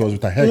wore when she was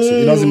with her ex.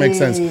 It doesn't make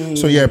sense.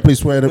 So yeah,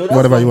 please wear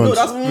whatever you want.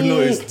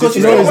 Because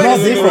she's No, it's wearing not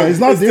the- different. It's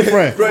not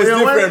different. Bro, it's When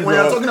you're- different, when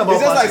bro. you're talking about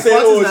it's just like parties,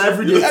 saying, parties are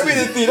everyday thing.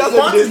 everyday thing. That's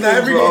Parties everyday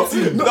are thing, bro.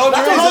 everyday thing. No,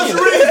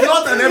 Lingerie is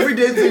not an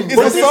everyday thing.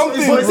 It's a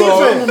something, it's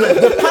bro.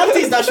 different. The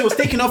panties that she was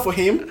taking off for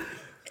him,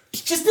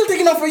 she's still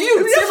taking off for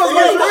you. Same as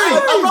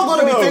lingerie. I'm not going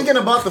to be thinking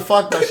about the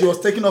fact that she was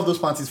taking off those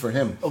panties for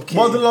him. Okay.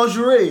 But the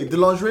lingerie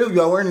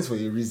you are wearing is for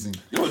a reason.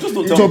 Yo, just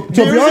don't tell To me. be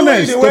The reason why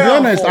honest, they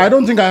wear them for- I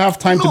don't think I have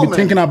time to No, be man.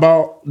 thinking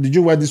about did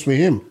you wear this with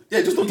him.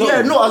 Yeah, just don't tell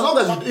Yeah, me. no, as long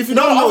as if you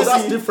don't know, that's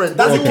obviously, different.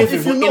 that's But okay.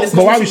 if you know, Innocent.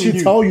 But why would Situation she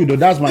you tell you though?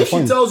 That's my if she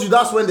point. tells you,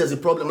 that's when there's a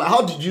problem. Like,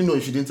 how did you know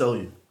if she didn't tell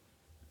you?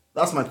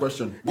 That's my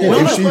question. Yeah, Well,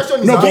 if my she- question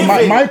is no, how-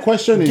 but my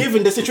question is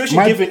Given the situation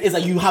my- given is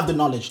that you have the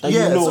knowledge that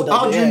Yeah, you know so that.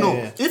 how do you yeah, know?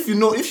 yeah. If you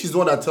know, if she's the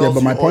one that tells you. Yeah,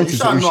 but my or point you is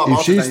shall if- know if about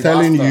it she's and you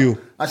telling asked her, you-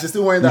 and she's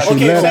still wearing that. should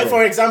Okay, let say her-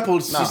 for example,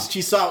 Nah.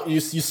 she saw you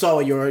saw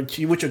you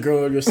with your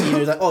girl, you're seeing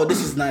her, like, oh,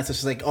 this is nice. And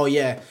she's like, oh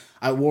yeah,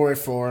 I wore it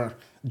for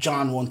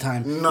John one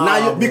time. Nah, now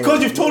you, bro.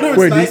 because you've told her it's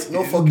Wait, nice.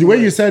 No the fucking way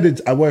way. you said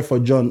it, I work for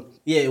John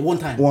Yeah, one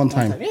time. one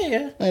time.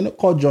 Yeah. I know,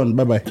 call John.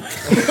 Bye bye.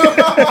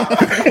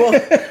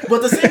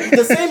 But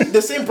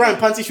the same brand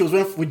panty she was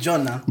wearing with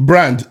John now.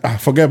 Brand.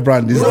 Forget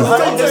brand. This The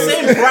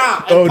same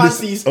bra and Oh, this-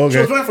 panties okay. she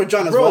was wearing for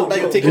John as Bro, well. That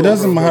you're taking it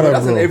doesn't over. matter,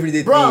 That's an bro.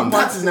 everyday Bro, thing.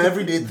 panties is an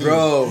everyday thing.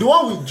 Bro. The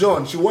one with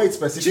John, she wore it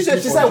specifically.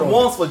 She for said John.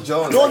 once for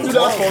John. Don't do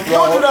that for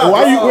Don't do that.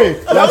 Why you wait?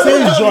 You're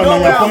saying John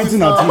and you're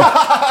pointing at me.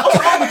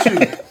 What's wrong with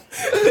you?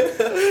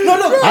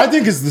 No. I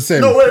think it's the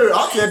same. No, wait. I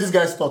have to hear this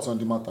guy's thoughts on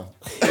the matter.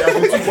 He has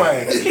been too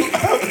quiet.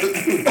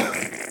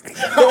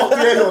 I want to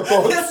hear your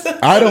thoughts.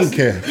 I don't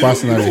care You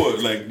personally. know what?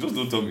 Like, just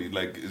don't tell me.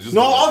 Like, it's just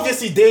No,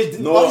 obviously they.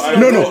 No, obviously I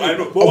No, know, no. I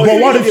know. But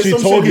what if she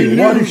told you?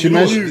 What if she You know,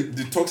 mentioned?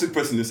 the toxic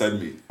person inside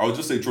me, I'll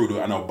just say throw it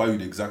and I'll buy you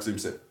the exact same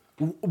set.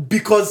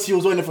 Because she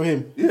was wearing it for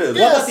him. Yeah,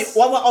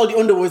 What about all the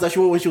underwears that she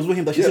wore when she was with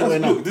him that she's still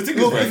wearing now? Look, the thing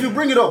Look, is, right, if you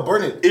bring it up,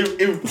 burn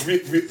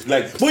it.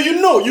 like, But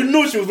you know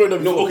she was wearing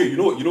them. no, before. okay, you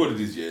know what it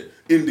is, yeah.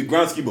 In the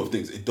grand scheme of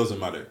things, it doesn't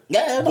matter.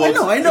 Yeah, But I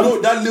know. You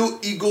know that little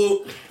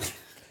ego.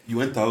 You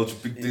went out, you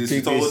picked this.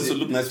 You thought this would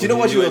look nice. Do you know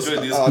what she was?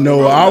 enjoyed this.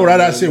 No, I would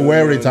rather say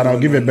wear it and I'll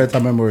give a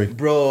better memory.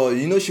 Bro,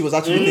 you know she was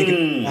actually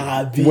thinking.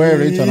 Wear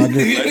it and I'll give.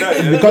 Like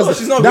that, yeah. Because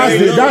she's not that's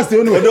wearing it. the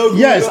only way. No,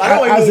 Yes, I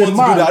don't as even a want to do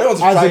man, that. I don't want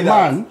to try as a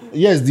man,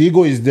 yes, the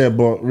ego is there,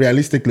 but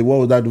realistically, what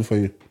would that do for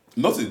you?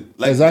 Nothing.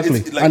 Like, Exactly,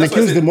 it's- like, and it that's why I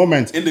kills said, the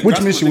moment, in the which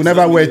grand means she scheme will of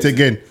never things, wear it doesn't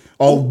again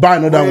or buy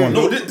another one.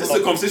 No, this is a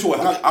conversation we're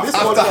having This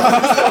after.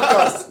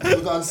 podcast,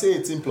 you can say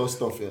 18 plus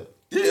stuff here.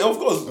 Yeah, of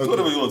course. Do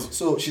whatever you want.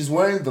 So she's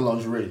wearing the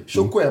lingerie.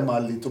 Shoko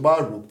Emali,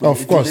 Tobaru.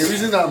 Of course. The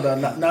reason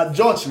that now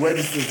John she wear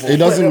this thing for. It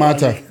doesn't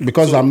matter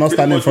because I'm not Pretty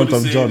standing in much front what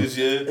of he's John.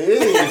 saying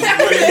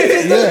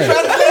is, yeah, Yeah,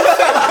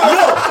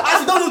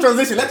 Actually, don't do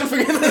translation. Let them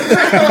forget.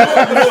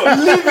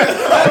 Leave it.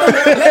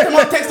 Let them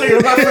not text her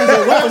your friends.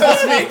 What was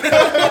this mean?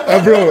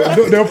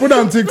 bro, they'll put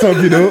on TikTok,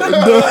 you know.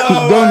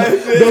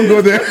 Don't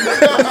go there.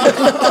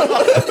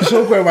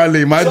 Show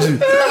Kwemale,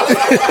 imagine.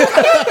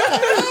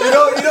 You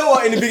know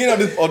what? In the beginning of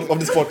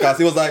this podcast,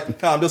 he was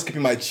like, "I'm just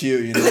keeping my chill,"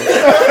 you know.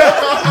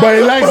 But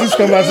he likes this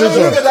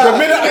conversation. The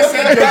minute I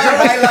said your girl,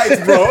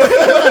 highlights, bro.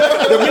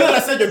 the minute I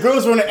said your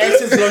girl's wearing an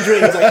ex's lingerie,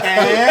 he was like,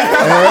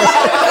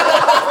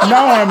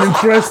 Now I'm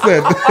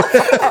interested.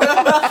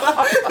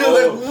 He was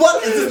like,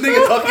 what is this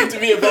nigga talking to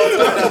me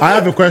about? I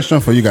have a question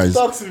for you guys.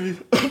 Talk to me.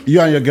 You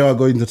and your girl are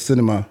going to the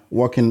cinema,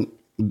 walking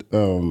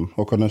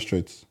O'Connor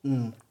Street,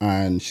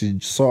 and she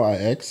saw her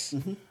ex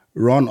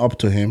run up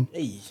to him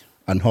Hey.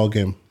 and hug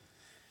him.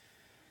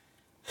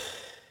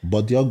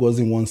 But the hug was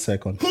in 1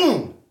 second.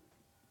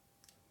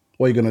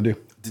 What are you gonna do?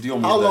 Did he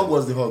almost How die? long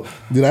was the hug?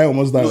 Did I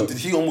almost die? No, did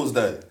he almost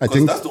die? I 'Cause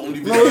think- that's the only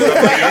reason.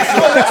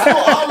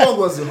 How long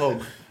was the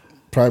hug?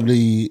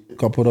 Probably a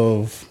couple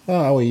of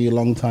how are you?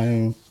 Long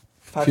time.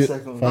 5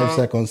 seconds. 5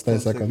 seconds, 10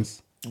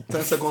 seconds.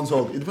 10 seconds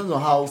hug. It depends on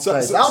how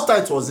tight. How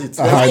tight was it?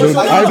 I don't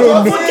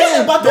know.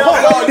 Forget about the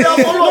hug.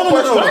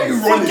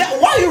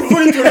 Why are you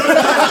running to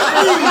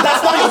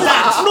That's not your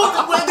dad. No,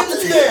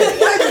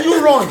 Where did you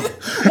run?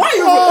 why are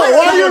you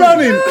Why are you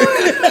running?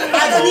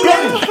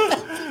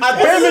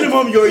 At bare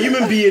minimum, you're a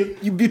human being.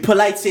 You be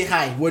polite, say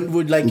hi. When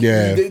would like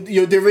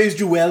they raised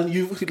you well.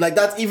 You like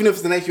that. Even if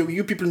it's the next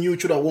you people knew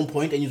each other at one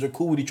point and you were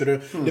cool with each other.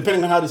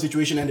 Depending on how the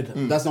situation ended,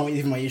 that's not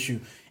even my issue.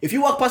 If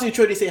you walk past each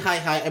other, they say hi.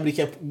 Everybody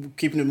kept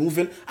keeping it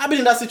moving. I've been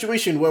in that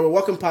situation where we're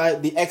walking by,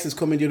 the ex is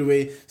coming the other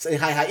way, say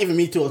hi. Even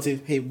me too. I'll say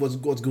hey, what's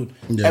good.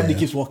 Everybody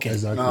keeps walking.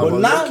 Exactly. But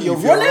now you're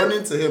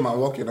running to him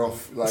and walking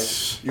off.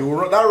 Like you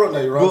run that run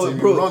that you run to him,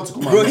 you run to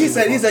come Bro, and he meet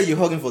said him. you're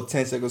hugging for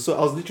 10 seconds. So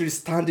I was literally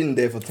standing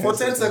there for 10 For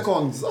seconds. 10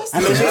 seconds. That's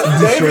and the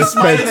they're even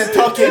smiling and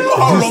talking.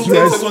 How long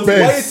 10 seconds? When you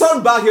Disrespect.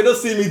 turn back, you don't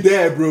see me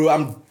there, bro.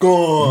 I'm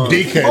gone.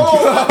 Dickhead.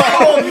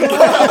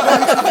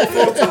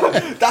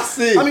 That's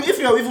it. I mean, if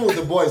you're even with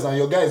the boys and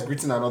your guy is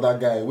greeting another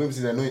guy, if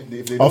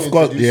they don't Of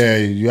course, introduce yeah,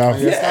 you, you have.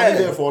 and you're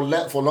standing there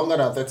for longer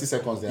than 30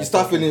 seconds. You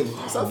start feeling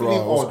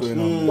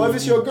odd. What if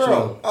it's your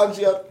girl? And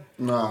she had,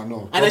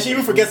 no. And then she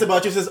even forgets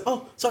about you. Says,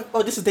 "Oh, sorry.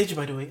 Oh, this is Deji,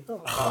 by the way."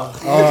 Oh.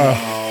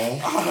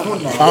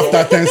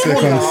 After 10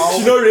 seconds.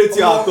 she don't rate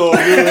you at all. The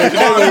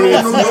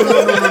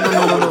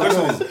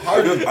question is,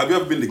 have you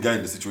ever been the guy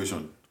in the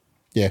situation?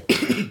 Yeah.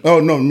 Oh,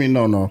 no, me,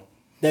 no.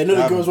 They know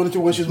the girls wanted to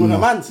when she's with her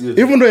man.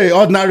 Even though an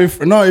ordinary,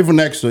 not even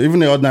next to,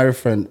 even an ordinary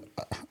friend,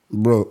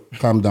 bro,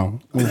 calm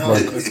down. Move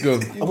back. Let's go.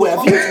 Wait,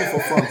 have you?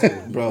 for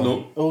front, Bro.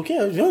 No. Okay.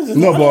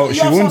 No, but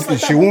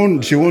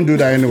she won't do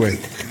that anyway.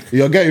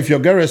 If your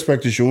girl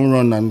respect you, she won't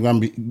run and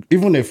be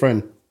even a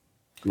friend.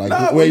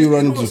 Like where you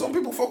run to. Some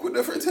people fuck with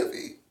their friends heavy.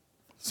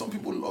 Some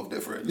people love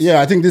their friends. Yeah,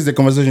 I think this is the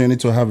conversation you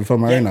need to have before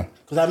Marina.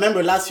 Because I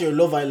remember last year,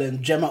 Love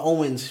Island, Gemma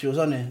Owens, she was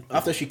on it.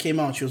 After she came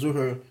out, she was with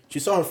her. She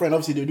saw her friend.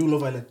 Obviously, they do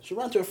Love Island. She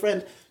ran to her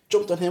friend,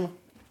 jumped on him,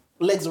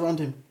 legs around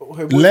him. Her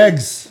boyfriend-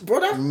 Legs.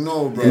 brother.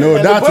 No, bro. No,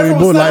 And that's the a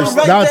boyfriend Igbo was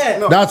lifestyle. standing right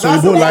there. That's a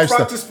That's Igbo the lifestyle.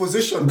 practice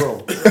position, bro.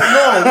 No,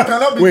 you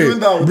cannot be doing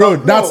that. Bro,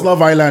 without- that's no.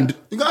 Love Island.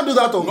 You can't do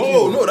that on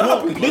No, that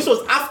happened. This was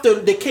after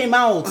they came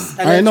out.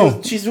 And I then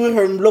know. She's doing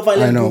her Love I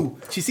Island know. boo.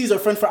 She sees her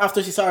friend for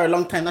after she saw her a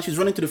long time. Now she's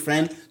running to the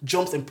friend,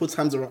 jumps and puts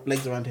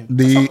legs around him.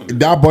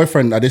 That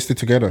boyfriend, are they still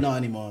together? Not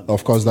anymore.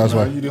 Of course, that's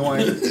why. You didn't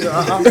want it.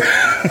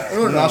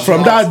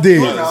 From that day,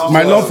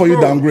 my love for you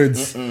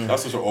downgrades.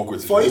 That's such an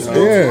awkward For you to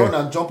situation. be able Yeah. to run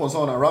and jump on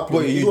someone and rap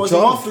Boy, it you was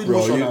jump, not free bro,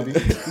 motion, you- Abi.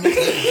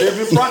 They've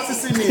been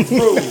practicing it,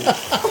 bro.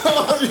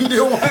 You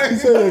didn't want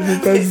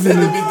it. be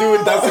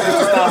doing that.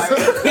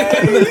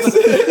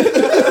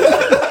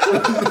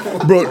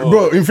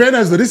 Bro, in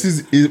fairness,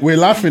 though, we're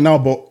laughing now,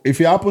 but if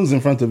it happens in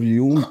front of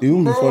you, it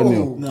won't be funny.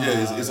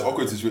 Yeah, it's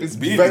awkward situation. It's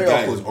Being very the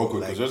guy awkward, is awkward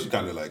like- because you're just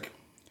kind of like,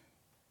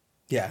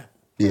 Yeah.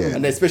 Yeah.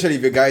 And especially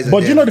if your guys are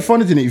But there. you know the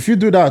funny thing, if you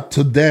do that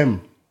to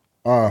them,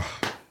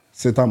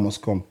 Satan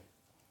must come.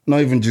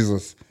 Not even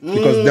Jesus.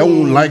 Because they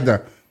won't like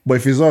that. But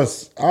if it's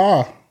us,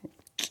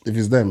 if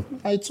it's them,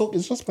 it's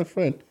just my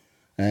friend.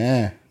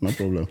 No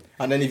problem.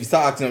 And then if you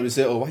start acting up, you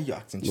say, "Oh, why are you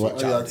acting so Why are you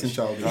childish?" acting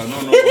childish? no.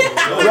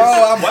 Bro,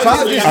 I'm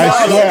childish. I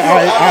swear,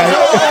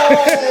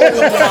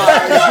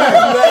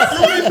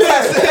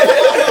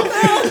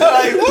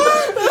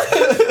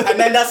 And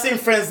then that same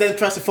friends then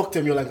tries to fuck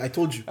them. You're like, I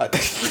told you.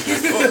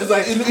 It's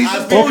like,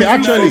 okay,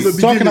 actually,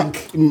 talking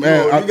You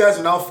guys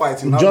will now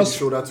fight. You now just- just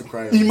shoulder to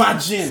cry.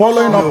 imagine.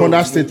 following up on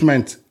that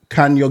statement,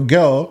 can your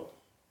girl,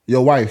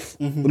 your wife,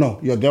 no,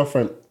 your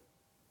girlfriend,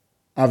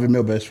 have a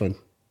male best friend?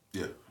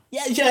 Yeah.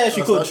 Yeah,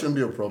 she That could. shouldn't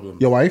be a problem.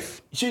 Your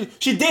wife? She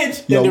did. Then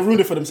Yo. they ruined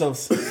it for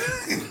themselves.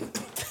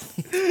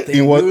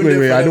 In what? ruined it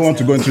Wait, for I don't want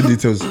to go into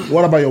details.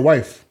 What about your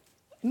wife?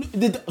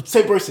 The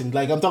same person.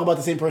 Like I'm talking about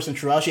the same person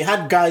throughout. She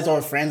had guys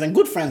or friends and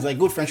good friends. Like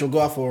good friends, she'll go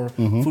out for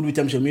food with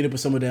them. She'll meet up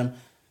with some of them.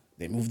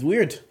 They moved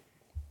weird.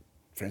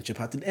 Friendship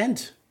had to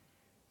end.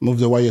 Move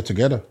the while you're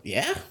together.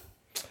 Yeah.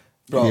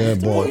 Bro, Yeah,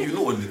 But boy. you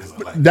know what niggas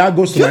are like. That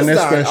goes to my Just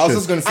next that. question. I was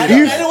just gonna say I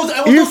that. know, and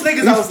it was those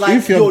niggas. I was like,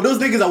 if you're- yo, those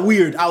niggas are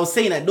weird. I was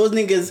saying that those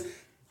niggas,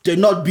 they're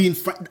not being.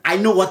 I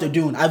know what they're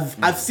doing.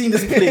 I've seen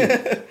this play.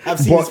 I've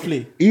seen this But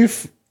play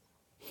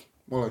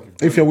More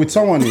like if you're with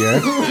someone, yeah,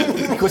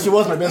 because she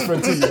was my best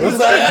friend too. It was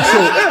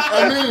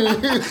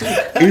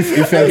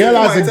if your girl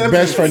has a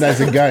best friend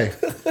as a guy,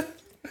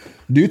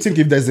 do you think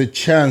if there's a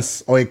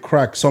chance or a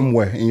crack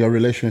somewhere in your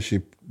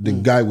relationship, the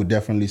guy would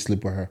definitely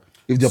sleep with her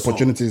if the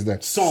opportunity is there?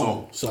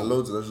 some. there's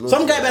loads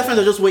Some guy best friends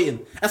are just waiting,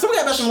 and some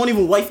guy best friends won't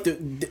even wife to.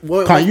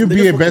 Can you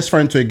be a best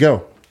friend to a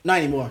girl? Not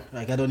anymore.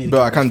 Like I don't need.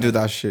 bro, I can't do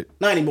that shit.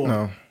 Not anymore.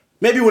 No.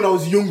 Maybe when I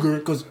was younger,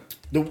 because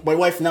my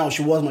wife now,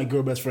 she was my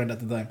girl best friend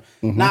at the time.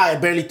 Now I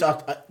barely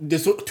talk.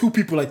 There's two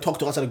people I talk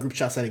to outside of group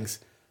chat settings.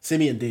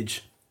 Simi and Deji.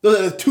 Those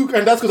are the two,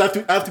 and that's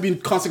because I have to be in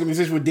constant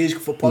conversation with Deji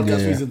for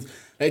podcast reasons.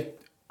 Like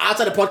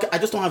outside the podcast, I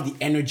just don't have the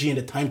energy and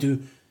the time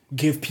to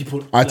give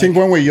people. I think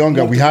when we're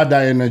younger, we had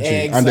that energy,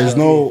 and there's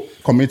Exactly. no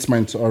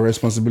commitment or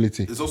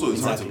responsibility. It's also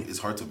it's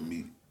hard to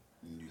meet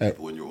new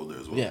people when you're older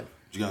as well. Yeah.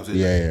 Do you get what I'm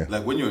saying? Yeah.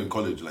 Like when you're in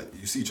college, like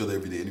you see each other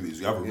every day anyways.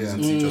 You have a reason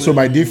to see each other. So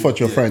by default,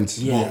 you're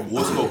friends. But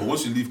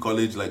once you leave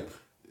college, like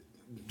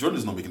Jordan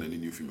is not making any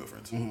new female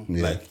friends.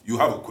 Yeah. Like you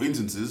have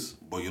acquaintances,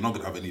 but you're not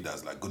gonna have any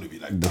that's like gonna be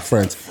like The that's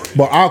friends. for him.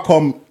 But how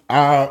come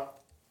how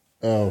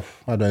do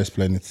I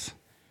explain it?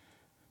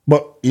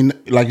 But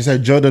like you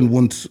said, Jordan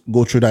won't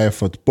go through that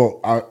effort.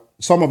 But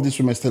some of these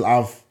women still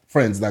have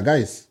friends, they're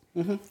guys.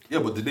 Yeah,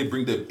 but did they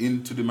bring them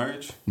into the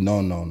marriage?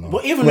 No.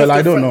 But even well, if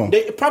I don't know.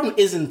 The problem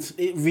isn't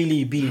it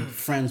really being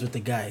friends with the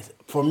guys.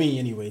 For me,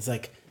 anyways,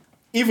 like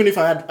even if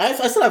I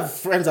still have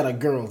friends that are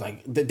girls. Like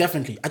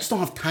definitely, I just don't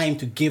have time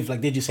to give.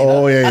 Like they just say,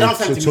 Oh, yeah, I don't have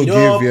time to to meet give,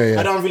 up. yeah.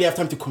 I don't really have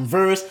time to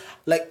converse.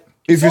 Like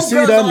If you some see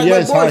girls them, are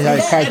yes, my boys, hi,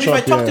 yeah, catch and if I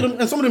up, talk to yeah. them,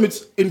 and some of them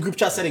it's in group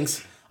chat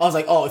settings. I was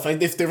like, oh,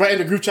 if they write in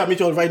the group chat, me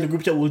too, I'll write in the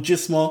group chat. We'll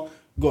just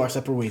go our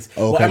separate ways.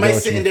 Okay, but am I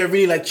got sitting you. there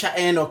really like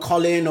chatting or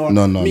calling or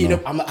No. meeting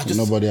up? I just,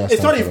 Nobody has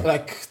it's time not for even that.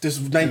 like there's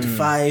 9 to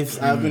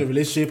 5s. I'm in a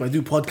relationship. I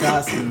do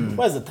podcasts.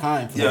 Where's the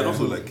time? For Yeah, that? and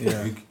also like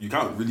you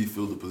can't really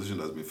fill the position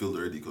that's been filled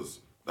already because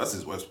that's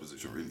his wife's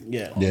position, really.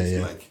 Yeah.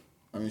 Yeah. Like,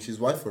 I mean, she's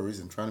wife for a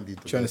reason, trying to be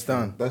the Do you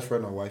understand? best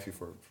friend or wifey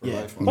for Yeah.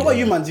 life. What about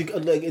you, man?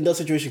 Like in that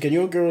situation, can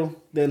your girl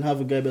then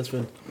have a guy best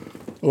friend?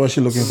 What's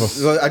she looking for?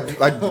 So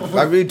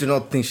I really do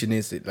not think she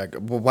needs it. Like,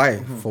 but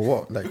why? For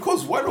what? Like,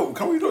 because why not?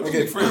 Can we not just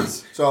be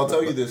friends? So I'll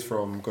tell you this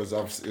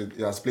because it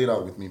has played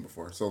out with me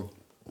before. So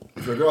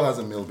if your girl has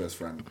a male best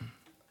friend,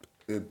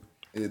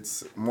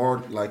 it's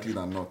more likely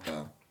than not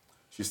that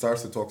she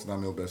starts to talk to that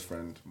male best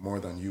friend more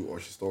than you, or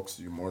she talks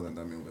to you more than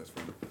that male best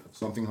friend.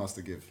 Something has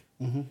to give,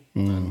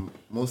 and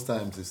most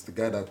times it's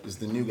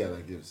the new guy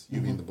that gives.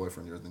 You being the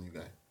boyfriend, you're the new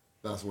guy.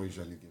 That's what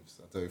usually gives.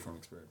 I tell you from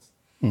experience.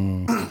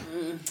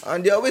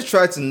 and they always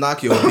try to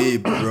knock your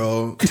babe,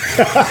 bro. All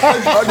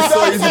this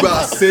so easy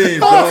about saying,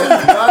 bro.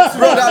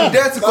 Bro, that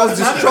there to cause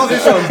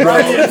destruction, bro.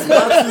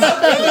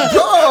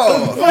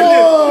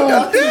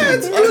 They're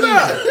there to do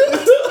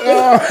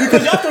that.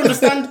 Because you have to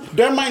understand,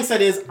 their mindset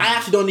is, I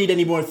actually don't need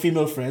any more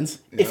female friends.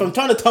 If I'm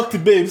trying to talk to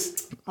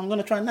babes, I'm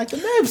gonna try and knock the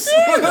babes.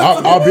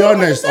 I'll be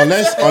honest.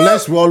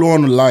 Unless we all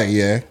want to lie,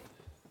 yeah,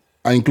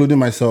 and including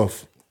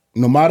myself.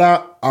 No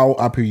matter how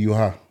happy you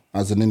are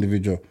as an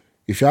individual,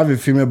 if you have a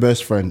female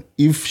best friend,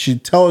 if she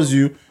tells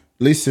you,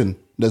 listen,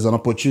 there's an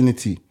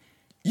opportunity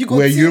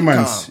where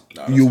humans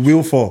you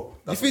will fall.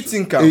 If you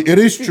think It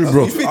is true,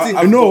 bro. If you think,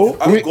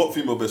 I've got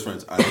female best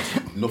friends and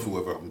nothing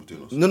will ever happen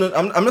between us. no,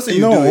 I'm not saying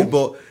you No. do it,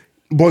 but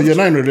But you're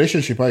not in a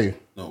relationship, are you?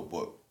 No,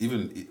 but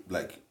even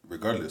like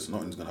regardless,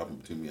 nothing's gonna happen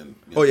between me and.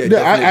 oh yeah, Yeah,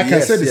 I definitely. can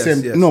Yes, say the yes,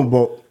 same. yes. No,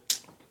 but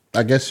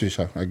I get you,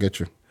 Sha. I get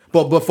you.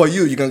 But for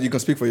you can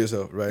speak for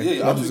yourself, right? Yeah,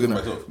 Not I'm just speaking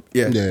gonna- for myself.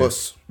 Yeah, Yeah.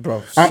 but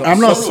bro, I'm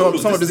not-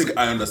 some of this these.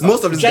 I understand.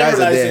 Most of these guys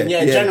are there.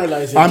 Generalizing,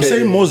 generalizing. I'm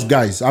saying most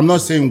guys. I'm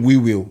not saying we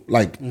will.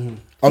 Like,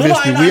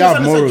 obviously, we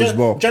have morals,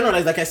 but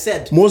generalize, like I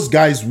said. most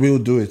guys will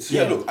do it.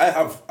 Yeah, look, I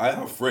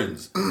have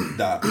friends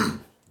that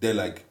they're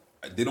like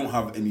they don't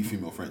have any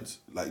female friends.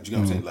 Like, do you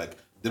know what I'm saying? Like,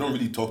 they don't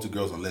really talk to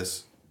girls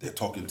unless they're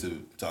talking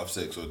to have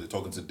sex or they're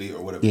talking to date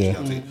or whatever. Yeah. You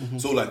know what I'm saying?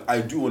 So like, I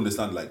do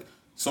understand. Like,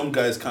 some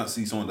guys can't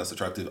see someone that's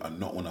attractive and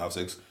not want to have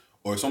sex.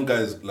 Or some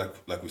guys,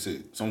 like we say,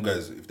 some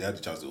guys, if they had the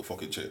chance, they'll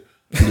fucking check.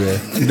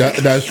 Yeah,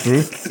 that's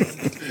true.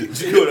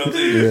 Do you know what I'm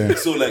saying? Yeah.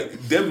 So like,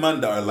 them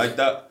man that are like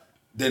that,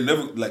 they're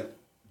never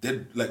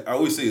they're like I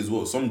always say as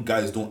well. Some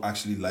guys don't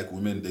actually like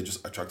women; they're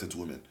just attracted to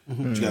women. Do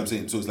you know what I'm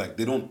saying? So it's like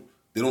they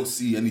don't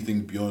see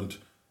anything beyond.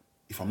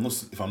 If I'm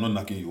not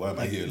knocking you, why am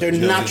I here? Their do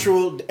you know what I'm saying?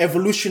 natural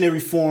evolutionary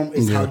form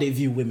is how they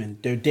view women.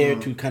 They're there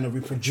to kind of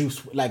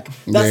reproduce. Like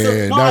that's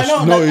Yeah, no, that's- I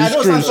know. no, Like, I it's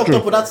know true, it it's sounds fucked true.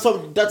 up,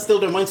 but that's still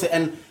their mindset.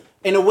 And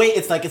in a way,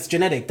 it's like it's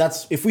genetic.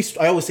 That's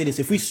I always say this: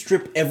 if we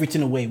strip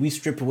everything away, we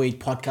strip away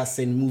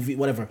podcasting, movie,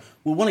 whatever.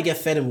 We want to get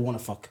fed and we want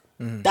to fuck.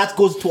 That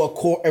goes to our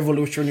core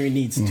evolutionary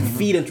needs to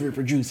feed and to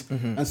reproduce.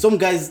 And some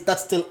guys,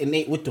 that's still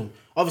innate with them.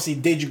 Obviously,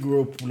 Deji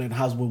grew up in a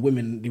house with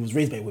women. He was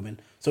raised by women,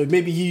 so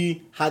maybe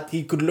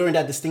he could learn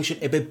that distinction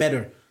a bit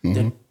better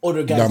than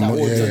other guys That that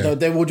yeah. would.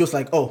 They were just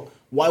like, oh,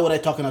 why would I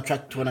talk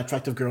to an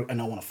attractive girl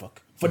and I want to fuck?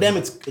 For them,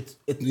 it's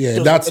Yeah,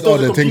 doesn't- that's it all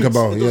doesn't they think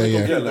compute. about. It doesn't Yeah,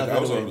 compute Yeah, that like I other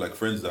also way. have like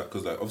friends that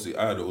because like obviously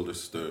I had an older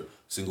sister,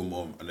 single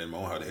mom, and then my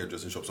mom had a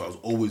hairdressing shop, so I was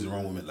always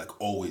around women,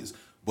 like always.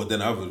 But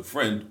then I have a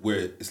friend where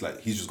it's like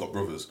he's just got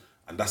brothers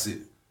and that's it.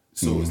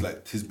 So it's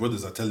like his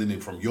brothers are telling him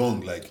from young,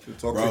 like,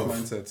 Toxic bruv,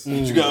 mindsets. do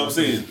you get what I'm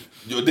saying?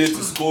 You're there to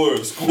score,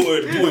 do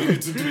what you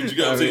need to do. Do you get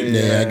what I'm saying?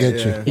 Yeah, I get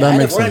you. Yeah, I That had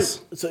makes a friend,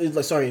 sense. So it's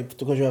like, sorry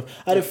to cut you off.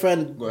 I had a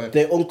friend. Go ahead.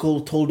 Their uncle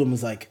told him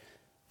was like,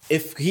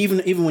 if he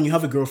even when you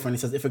have a girlfriend, he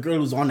says if a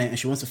girl is on it and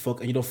she wants to fuck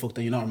and you don't fuck,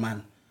 then you're not a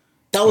man.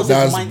 That was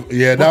That's- his mind.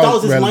 yeah, but that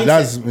was his well, mindset.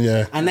 that's-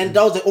 yeah. And then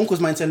that was the uncle's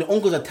mindset. And the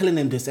uncles are telling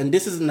him this, and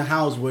this is in the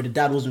house where the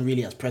dad wasn't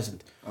really as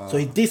present. So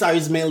these are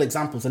his male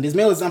examples, and his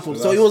male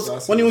examples. So he was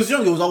that's when he was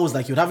young, he was always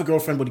like he would have a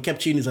girlfriend, but he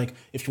kept cheating. He's like,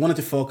 if she wanted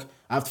to fuck,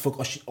 I have to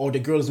fuck, or the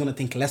girl is gonna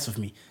think less of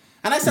me.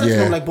 And I said it to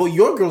Yeah. him like, but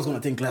your girl's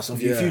gonna think less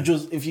of you Yeah.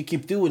 if you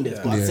keep doing this.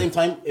 But at the same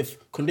time, if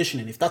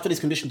that's what he's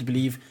conditioned to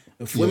believe,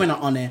 if women are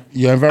on it,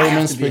 Your I environment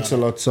have to be speaks a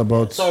on it. lot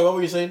about. Sorry, what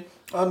were you saying?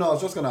 Oh no, I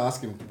was just gonna ask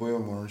him, Boyo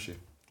Moronshi.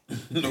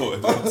 No,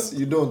 it was.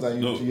 You don't,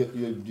 and No.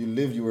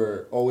 you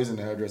were always in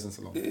the hairdressing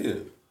salon. Yeah.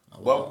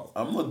 Well,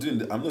 I'm not doing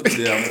that. I'm not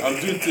doing that. I'm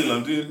doing till.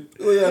 I'm doing.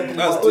 Oh yeah,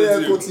 That's oh yeah,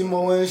 still-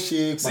 Kotimo when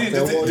shake. See,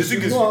 the thing is,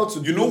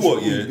 you know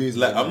what? Yeah,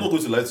 like I'm not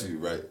going to lie to you,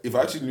 right? If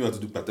I actually knew how to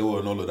do patewo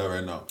and all of that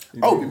right now,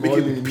 I would be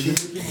making. Do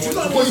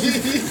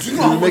you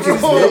know how much?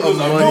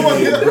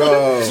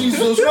 bro.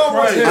 Jesus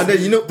Christ! And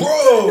then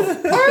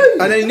Bro,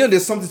 and then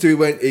there's something to it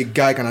when a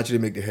guy can actually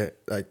make the hair,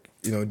 like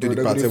do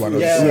the pattern. and all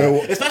Yeah,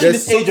 that. especially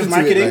There's this age of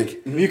something to it,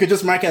 marketing, you could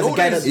just market as a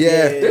guy that's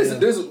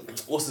there's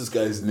what's this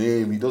guy's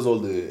name? He does all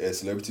the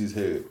celebrities'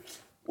 hair.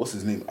 What's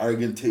his name?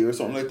 Arrogant Tay or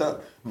something like that.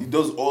 He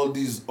does all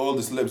the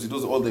celebs. He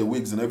does all their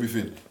wigs and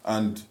everything.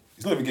 And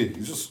he's not even gay.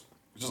 He's just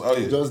out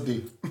here. Just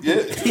did.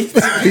 Yeah. He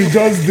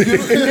just did.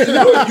 you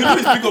know, you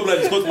pick up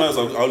like Scott Myers.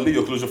 I'll lay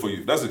your closure for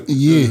you. That's it.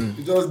 Yeah.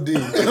 He just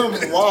did.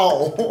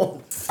 Wow.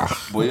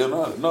 But yeah,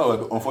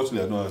 no. Unfortunately,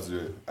 I don't know how to do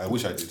it. I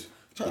wish I did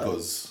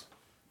because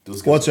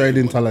those. What's your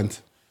hidden talent?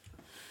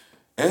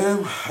 I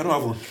don't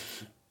have one.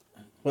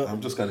 Well-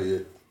 I'm just kind of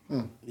here.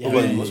 Yeah. What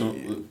about you? What's your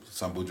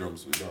Sambo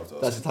drums? We don't have to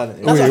ask. That's the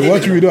talent. That's Wait, not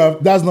what you do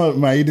have? That's not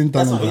my hidden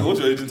talent. Okay, what's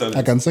your hidden talent?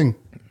 I can sing.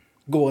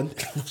 Go on.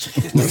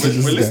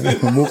 We're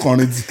listening. Work on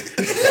it.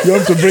 You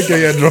have to break your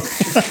eardrum.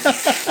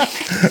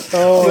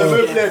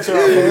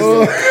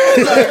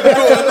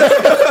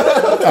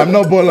 I'm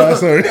not Bola,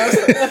 sorry.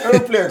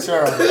 Aeroplane,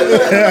 Chara.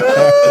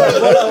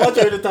 What's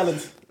your hidden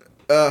talent?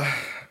 I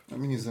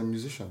mean, he's a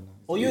musician.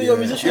 You're a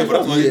musician. Yeah, but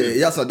that's not hidden.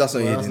 Yeah, that's not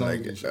Well,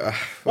 hidden. that's Like, not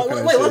what can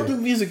I Wait, say? what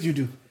music do you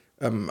do?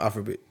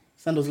 Afrobeat.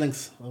 Send those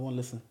links. I want to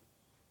listen.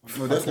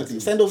 No, definitely.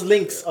 Send those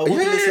links. I want to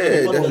Yeah, listen.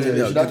 definitely. What was You it?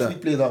 should do actually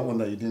that. play that one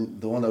that you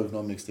didn't, the one that we've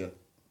not mixed yet.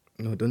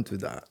 No, don't do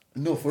that.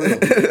 No, for real.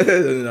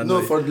 No,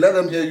 Let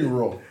them hear you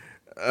raw.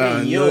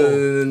 Hey,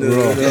 yo.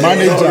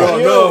 Manager.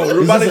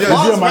 No, Manager. Is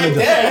he a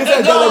manager?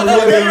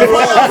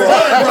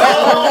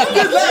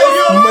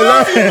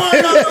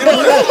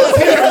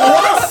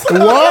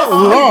 What?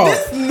 Raw.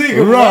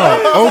 Raw.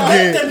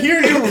 Okay. Let them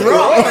hear you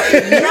raw.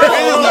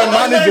 my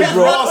manager,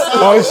 bro.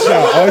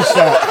 Usher.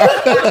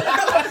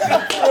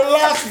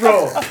 Relax, bro.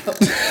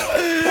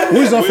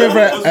 Who's your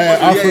favorite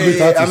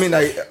Afrobeat artist? I mean,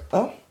 like,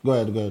 Go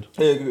ahead.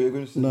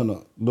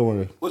 No, don't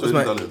worry. What's your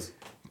hidden talent?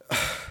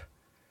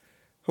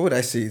 how would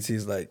I say it?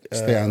 He's like,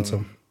 Stay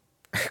handsome.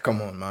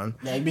 come on, man.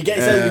 Yeah, we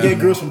get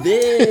girls from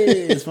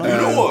this. You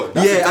know what?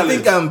 That's Yeah, your I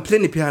think talent. I'm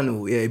playing the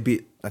piano. Yeah, a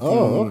bit. I think,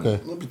 Oh, okay.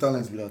 No be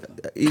talents without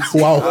that. It's,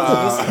 Wow.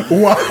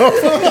 Wow.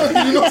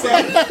 You know,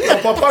 sir, your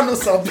papa no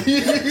sabi.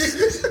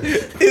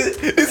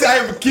 this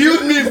guy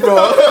killed me, bro.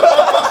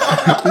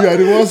 You are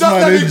the worst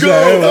manager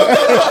ever.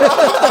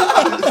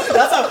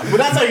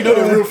 That's how you know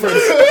the real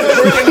friends.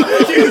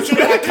 You're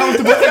truly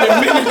accountable in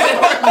a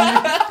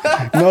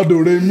minute. Not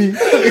do me.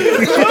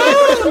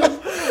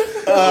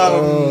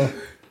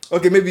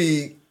 Okay,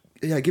 maybe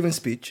giving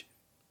speech.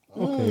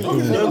 Okay.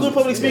 You're a good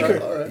public speaker.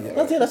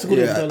 That's a good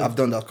Yeah, talent. I've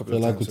done that a couple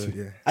of like times. what So,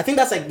 you- yeah. I think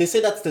that's like they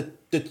say that's the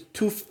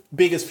two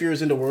biggest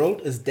fears in the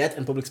world is death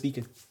and public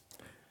speaking.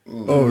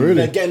 Oh, really?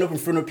 Like getting up in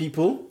front of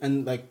people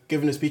and like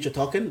giving a speech or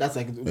talking. That's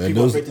like people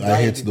those- afraid to I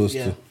die. hate those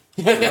two.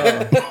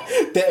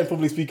 Death and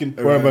public speaking.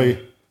 What about you? I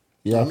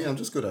Yeah. mean, I'm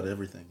just good at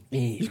everything.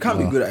 You can't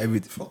be good at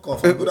everything. Fuck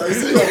off. I'm good at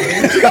everything.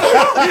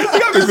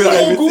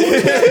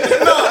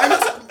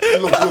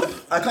 Look,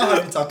 I can't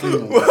have you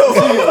tackling me.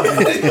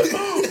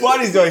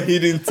 What is your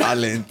hidden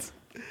talent?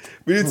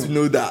 We need to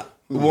know that.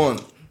 One.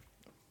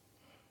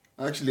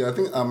 Actually, I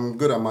think I'm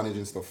good at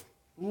managing stuff.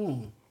 Are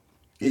you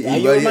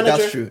Well, a yeah,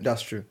 manager?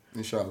 That's true.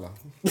 Inshallah.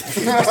 Wait,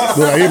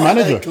 are you a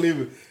manager?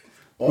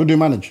 Who do you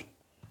manage?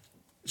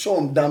 Show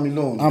him damn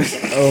alone.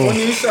 Oh.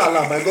 Only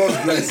inshallah, by God's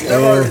grace.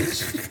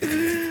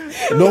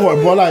 Don't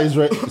worry, Bola is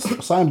ready.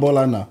 Sign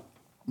Bola now.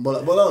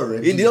 But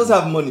already. He doesn't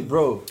have money,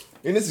 bro.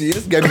 You need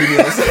to get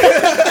millions.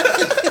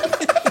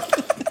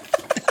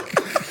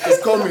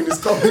 It's coming.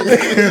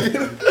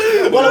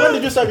 Well, when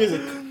did you start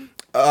music?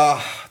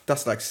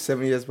 That's like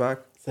 7 years back.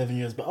 7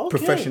 years back. Okay.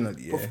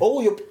 Professionally, yeah.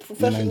 You're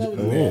professional.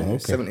 Oh, Yeah,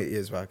 okay. 7-8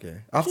 years back, yeah.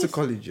 After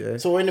college, yeah.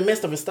 So we're in the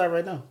midst of a start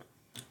right now.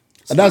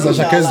 That's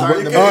Ashake's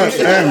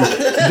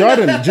brother.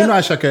 Jordan, do you know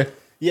Ashake?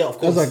 Yeah, of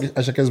course. That's like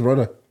Ashake's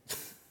brother.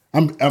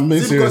 I'm being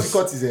Is it because serious. he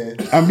cut his hair?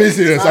 I'm being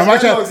serious. I'm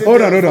actually.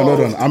 Hold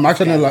on. I'm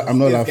actually not. I'm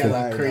not This guy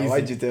laughing. is crazy.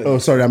 Why'd you tell Oh,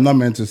 sorry. I'm not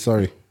meant to.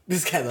 Sorry.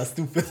 This guys are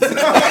stupid.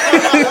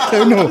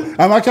 No,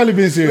 I'm actually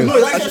being serious. No,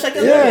 it's actually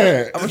Ashake's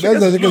Yeah, that's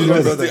Ashake's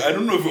brother. I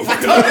don't know if you're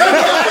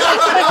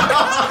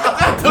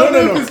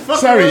No.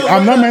 Sorry,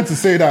 I'm not meant to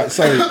say that.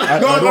 Sorry. I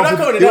don't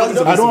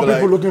want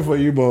people looking for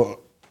you, but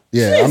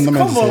yeah, I'm not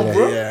meant to Come say on, that.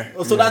 bro. Yeah.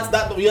 Oh, so that's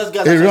that. You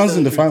guys It runs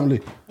in the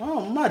family.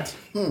 Oh, mad.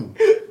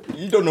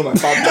 You don't know my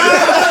family.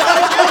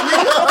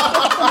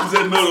 He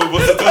said no,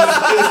 but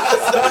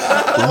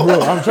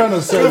Bro, I'm trying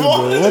to say,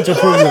 bro. What's your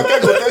problem?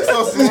 Go text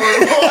us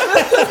tomorrow.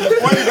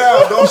 When you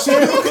die, don't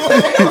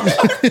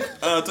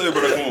I'll tell you,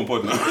 brother, come on,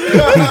 pod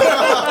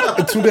now.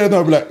 Today,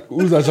 I'll be like,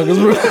 who's Ashake's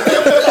brother?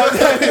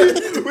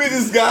 With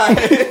this guy.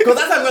 Because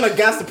that's how I'm gonna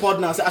gas the pod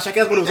now. Say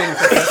Ashake's brother was on the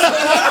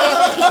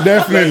podcast.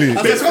 Definitely.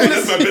 That's my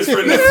best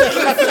friend.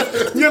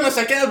 You and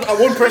Ashake are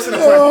one person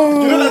apart.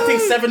 You know that thing,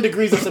 7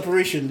 degrees of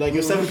separation. Like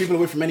you're 7 people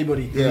away from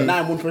anybody. Now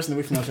I'm one person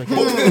away from Ashake.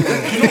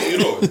 You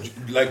know,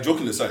 like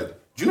joking aside,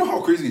 do you know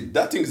how crazy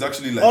that thing is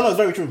actually like? Oh, no, it's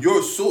very true.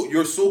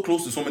 You're so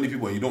close to so many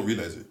people and you don't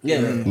realize it. Yeah.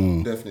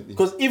 Definitely.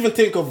 Because even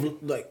think of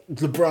like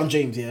LeBron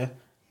James, yeah.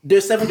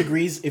 There's 7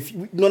 degrees. If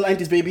no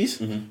 90s babies,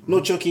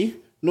 no Chucky,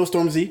 no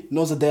Stormzy,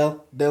 knows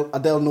Adele.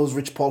 Adele knows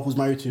Rich Paul, who's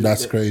married to.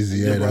 That's crazy.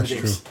 Yeah, LeBron that's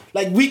James. true.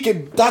 Like we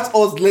could. That's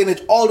us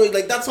lineage all the way.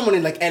 Like that's someone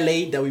in like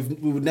LA that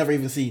we would never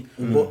even see.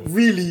 But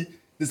really,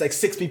 there's like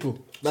 6 people.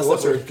 That's So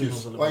what's your like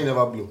excuse? Why you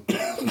never blew?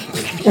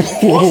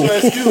 What's my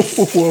excuse?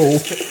 Whoa.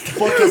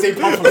 Podcast ain't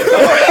popular.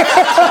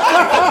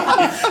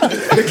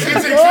 The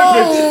kids ain't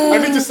tripping. I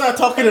need to start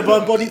talking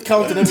about body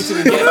count and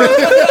everything again.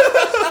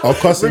 Of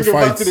course, Bring in it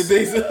back to fights. the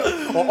days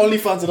or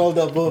OnlyFans and all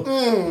that. But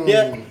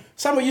yeah,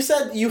 Sambo, you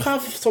said you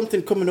have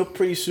something coming up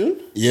pretty soon.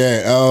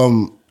 Yeah,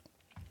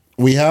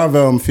 we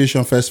have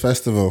Fusion Fest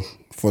Festival.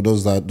 For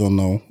those that don't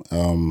know,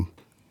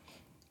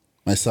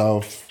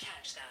 myself,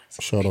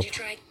 shut up.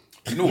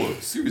 You know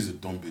what? Siri's a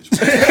dumb bitch.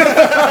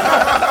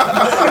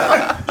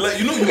 Like,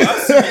 you know, you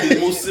ask Siri the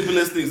most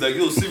simplest things. Like,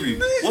 yo, Siri,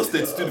 what's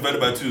 32 divided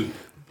by 2?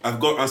 I've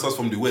got answers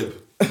from the web.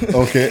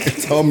 Okay,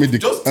 tell me the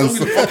Just tell me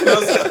answer. the fucking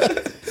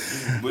answer.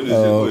 When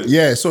is it?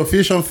 Yeah, so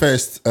Fusion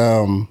Fest,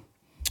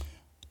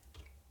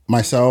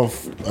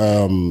 myself,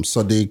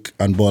 Sodique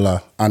and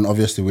Bola, and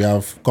obviously we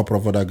have a couple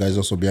of other guys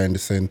also behind the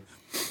scene.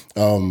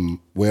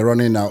 We're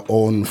running our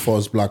own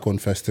first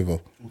black-owned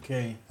festival.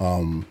 Okay.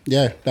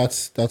 Yeah,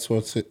 that's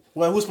what's it.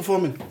 Well, who's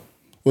performing?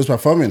 Who's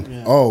performing?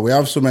 Yeah. Oh, we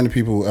have so many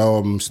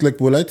people. Slick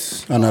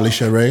Bullets and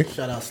Alicia Ray.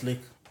 Shout out Slick.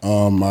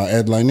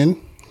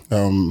 Headlining,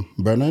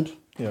 Bernard.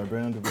 Yeah,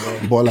 Brandon.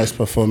 Bola is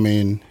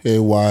performing.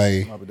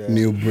 AY, I'll be there.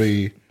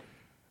 Newbury.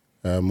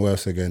 Who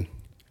else again?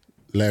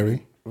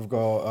 Larry. We've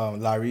got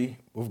Larry.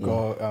 We've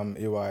got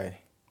AY.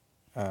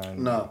 And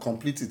Nah,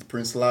 complete it,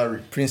 Prince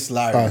Larry. Prince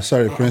Larry.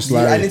 Sorry, Prince Yeah,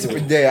 Larry. I need to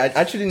put there. I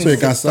actually need So you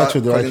to can start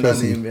with the right calling that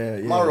person. name,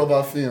 yeah. My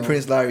rubber film.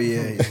 Prince Larry,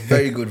 yeah. He's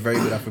very good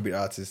Afrobeat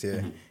artist,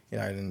 yeah. In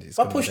Ireland. He's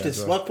What gonna be pushed there this?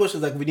 as well. What pushed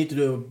is like we need to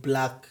do a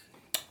black.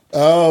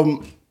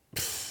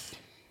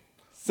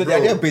 So the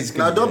idea basically.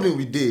 Now Dublin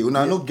we did.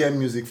 Una no get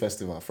music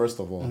festival. First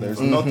of all, there's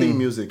nothing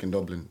music in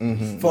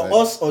Dublin. For Like,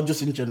 us or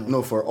just in general?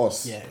 No, for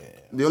us. Yeah.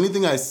 The only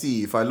thing I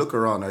see, if I look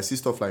around, I see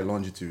stuff like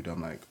longitude.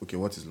 I'm like, okay,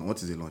 what is a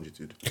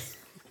longitude?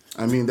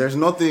 I mean, there's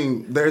no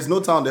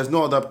town, there's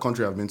no other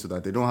country I've been to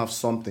that they don't have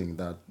something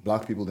that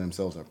black people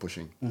themselves are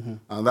pushing,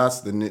 and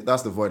that's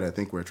the void I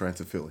think we're trying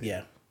to fill.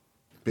 Yeah.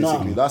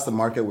 Basically, No. that's the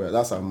market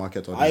that's our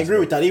market audience. I agree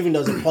with that. Even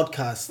though there's a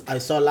podcast, I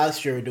saw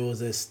last year there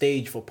was a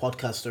stage for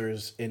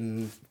podcasters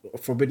in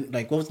Forbidden,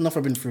 like what was not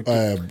Forbidden Fruit?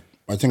 I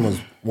think it was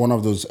one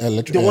of those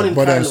electric. The one in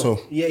but then Carlo.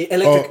 so Yeah,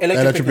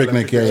 electric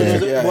picnic. Yeah, So yeah.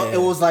 it was, Yeah.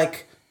 it was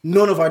like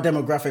none of our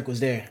demographic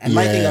was there. And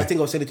my thing, Yeah. I think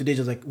I was saying it today,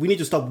 just like we need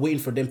to stop waiting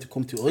for them to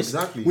come to us.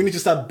 Exactly. We need to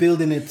start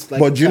building it. Like,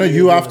 But you know, trying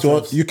you build have to.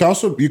 ourselves.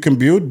 You can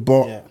build,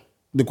 but Yeah.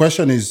 the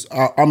question is,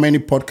 how many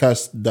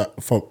podcasts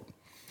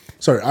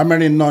how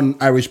many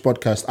non-Irish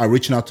podcasts are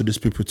reaching out to these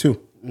people too?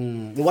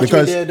 What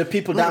because- you mean, the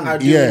people that are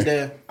doing Yeah,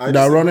 the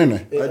they're running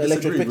it. I electric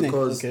disagree picnic.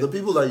 because Okay. the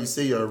people that you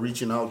say you're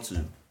reaching out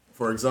to,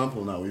 for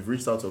example, now we've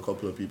reached out to a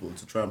couple of people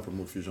to try and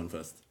promote Fusion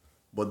Fest,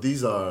 but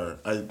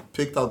I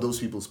picked out those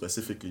people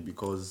specifically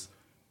because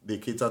they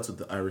cater to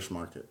the Irish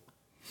market.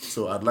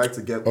 So I'd like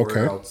to get word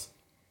Okay. out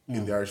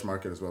in the Irish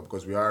market as well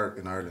because we are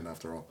in Ireland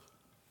after all.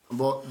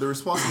 But the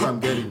responses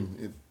I'm getting,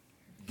 it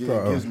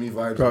gives me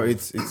vibes. Bro, of,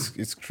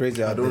 it's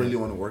crazy out I don't there. really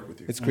want to work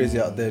with you. It's crazy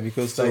out there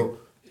because like So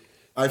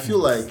I feel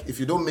like if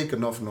you don't make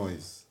enough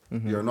noise,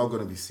 you're not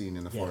going to be seen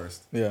in the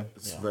forest. yeah.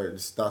 That's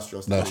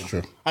just That's the-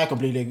 true. I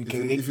completely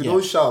agree. If you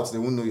don't shout, they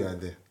won't know you're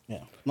there.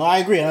 Yeah. No, I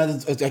agree.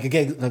 And like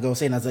again, like I was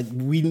saying,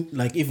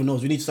 even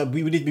knows we need to start.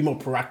 We need to be more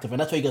proactive, and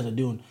that's what you guys are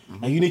doing.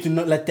 Like you need to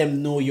not let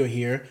them know you're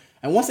here.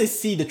 And once they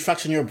see the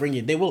traction you're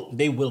bringing, they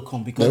will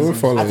come because They will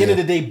follow, at the end of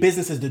yeah. the day,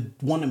 businesses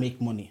that want to make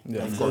money.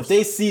 Yeah, so if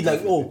they see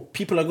like, oh,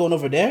 people are going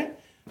over there,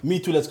 me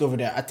too. Let's go over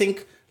there. I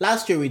think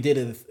last year we did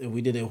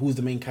a who's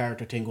the main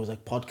character thing. It was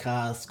like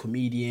podcasts,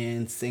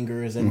 comedians,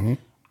 singers, and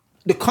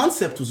the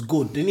concept was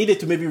good. They needed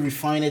to maybe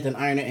refine it and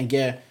iron it and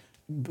get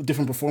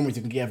different performers.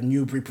 You can have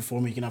Newbury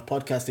performer, you can have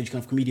podcast stage, you can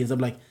have comedians. I'm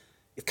like,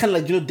 it's kind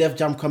of like, Def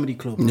Jam Comedy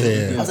Club.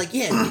 Yeah. I was like,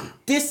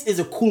 this is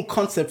a cool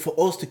concept for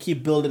us to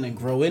keep building and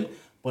growing.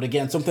 But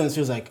again, sometimes it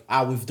feels like,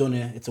 we've done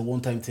it. It's a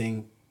one-time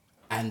thing.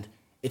 And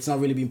it's not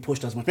really being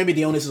pushed as much. Maybe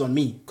the onus is on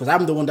me because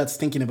I'm the one that's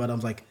thinking about it. I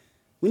was like,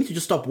 we need to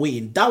just stop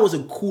waiting. That was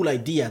a cool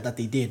idea that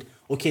they did.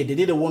 Okay, they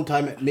did it one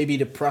time. Maybe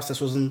the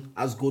process wasn't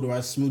as good or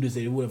as smooth as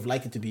they would have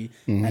liked it to be.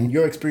 And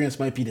your experience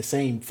might be the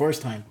same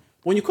first time.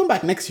 When you come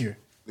back next year,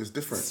 It's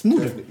different.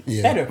 smoother,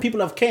 Definitely. better. People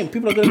have came.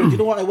 People are going, you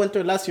know what, I went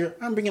there last year.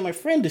 I'm bringing my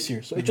friend this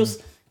year. So it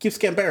just keeps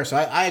getting better. So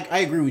I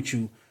agree with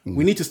you.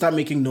 We need to start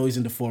making noise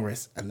in the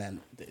forest. And then...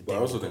 But I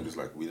also think it's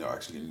like we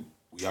actually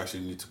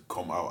need to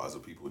come out as a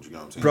people. Do you know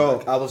what I'm saying? Bro,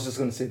 Like, I was just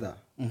gonna say that.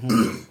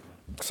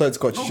 So it's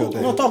got you short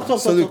there. no, talk.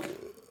 So look,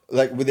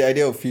 like with the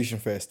idea of Fusion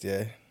Fest,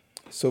 yeah.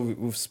 So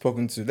we've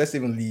spoken to. Let's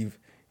even leave,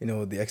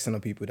 the external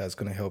people that's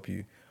gonna help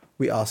you.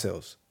 We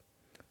ourselves.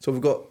 So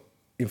we've got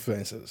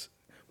influencers.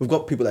 We've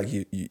got people like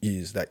you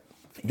use like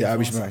the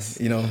Irish man.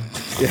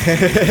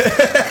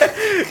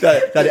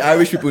 that the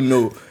Irish people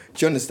know. Do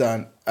you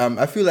understand?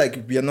 I feel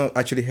like we are not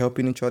actually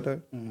helping each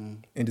other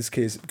in this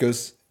case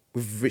because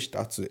we've reached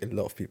out to a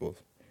lot of people.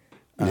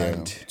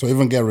 And to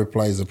even get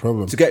reply is a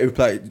problem. to get a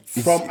reply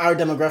From our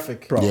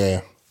demographic. bro,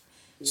 Yeah.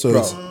 So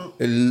bro,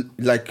 it's,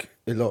 like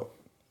a lot.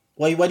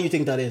 Why do you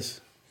think that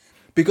is?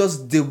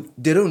 Because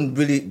they don't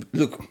really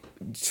look.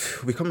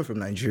 We're coming from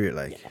Nigeria,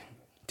 like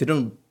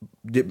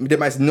they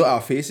might know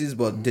our faces,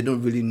 but they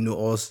don't really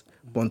know us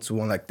one to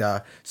one like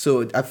that.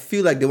 So I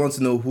feel like they want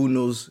to know who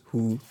knows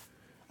who.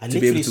 I to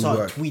be able literally to saw a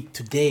work. tweet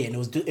today, and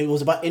it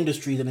was about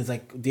industries, and it's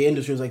like the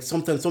industry was like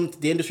sometimes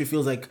the industry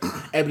feels like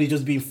everybody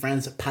just being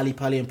friends, pally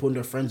and putting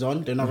their friends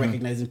on. They're not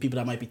recognizing people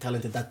that might be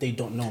talented that they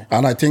don't know.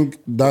 and I think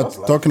that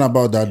talking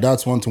about that,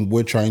 that's one thing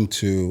we're trying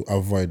to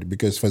avoid.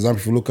 Because, for example,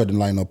 if you look at the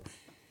lineup,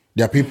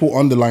 there are people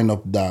on the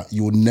lineup that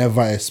you would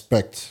never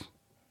expect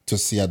to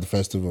see at the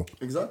festival.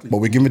 Exactly. But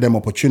we're giving them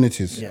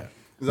opportunities. Yeah.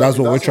 That's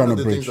what we're trying one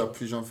to of the bridge. things that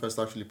Fusion Fest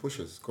actually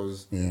pushes.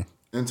 Because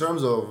in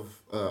terms of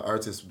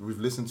artists, we've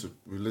listened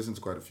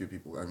to quite a few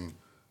people. I mean,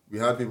 we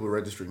had people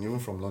registering, even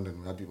from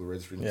London. We had people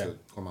registering to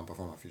come and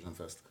perform at Fusion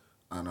Fest,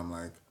 and I'm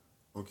like,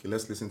 okay,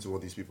 let's listen to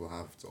what these people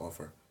have to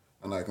offer.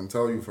 And I can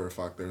tell you for a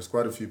fact, there's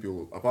quite a few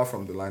people apart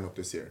from the lineup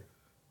this year.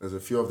 There's a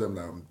few of them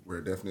that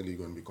we're definitely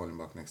going to be calling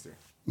back next year.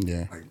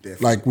 Yeah.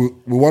 Definitely. Like we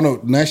want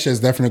to, next year is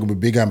definitely going to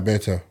be bigger and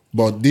better.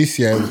 But this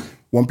year, we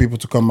want people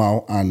to come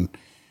out and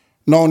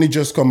not only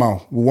just come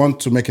out, we want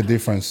to make a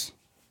difference,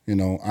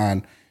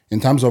 and in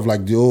terms of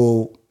like the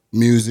whole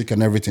music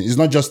and everything, it's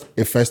not just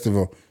a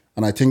festival.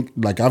 And I think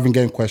like I've been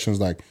getting questions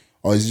like,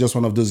 oh, is it just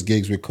one of those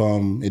gigs we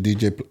come, a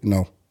DJ?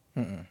 No.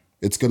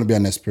 It's going to be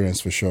an experience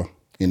for sure.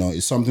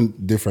 It's something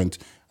different.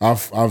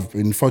 I've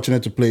been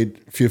fortunate to play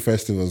a few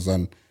festivals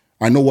and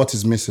I know what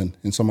is missing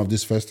in some of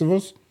these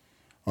festivals.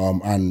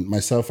 And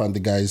myself and the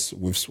guys,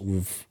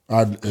 we've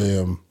had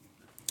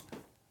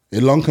a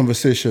long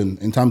conversation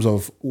in terms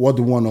of what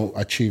we want to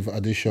achieve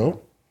at this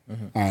show.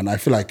 And I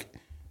feel like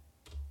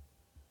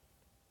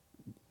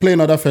playing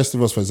other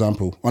festivals, for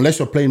example, unless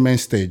you're playing main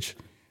stage,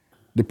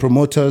 the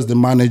promoters, the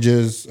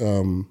managers,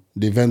 the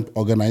event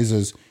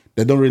organizers,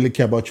 they don't really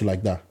care about you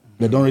like that.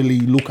 They don't really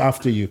look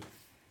after you.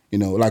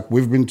 Like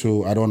we've been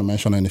to, I don't want to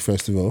mention any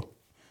festival.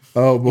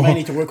 Might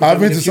need to work with I've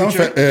them been in to the some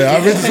future.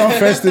 I've been to some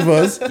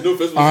festivals,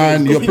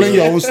 and you're playing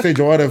your own stage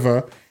or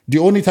whatever. The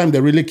only time they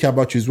really care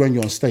about you is when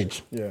you're on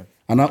stage. Yeah.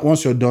 And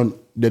once you're done,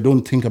 they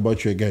don't think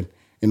about you again.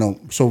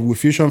 So with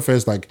Fusion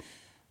Fest, like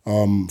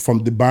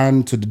from the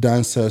band to the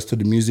dancers to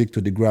the music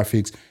to the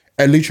graphics,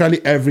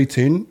 literally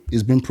everything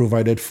is being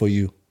provided for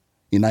you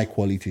in high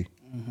quality.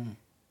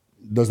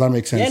 Does that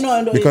make sense? Yeah, no,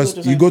 I know because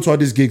what you're you go to all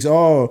these gigs,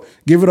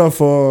 give it up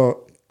for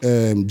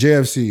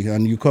JFC,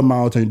 and you come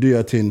out and you do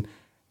your thing,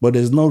 but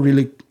there's no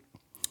really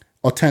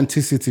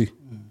authenticity.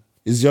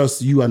 It's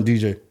just you and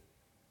DJ,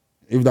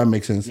 if that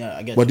makes sense. Yeah,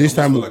 I get but you. this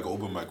time, like an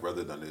open mic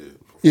rather than a.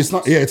 it's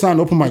not. Yeah, it's not an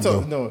open mic So,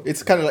 though. no,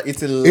 it's kind of like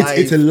it's a live.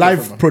 It's a live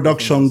performance.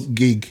 production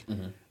gig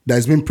that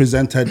has been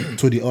presented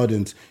to the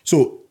audience.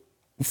 So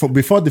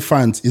before the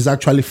fans, is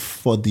actually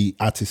for the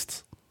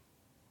artists.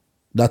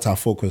 That's our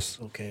focus.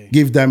 Okay.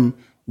 Give them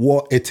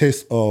what a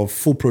taste of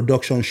full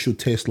production should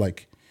taste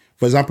like.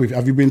 For example,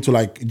 have you been to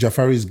like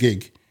Jafari's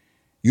gig?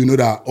 You know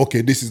that,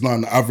 okay, this is not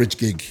an average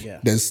gig. Yeah.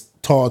 There's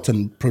thought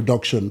and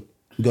production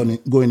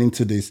going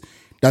into this.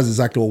 That's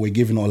exactly what we're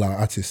giving all our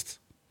artists,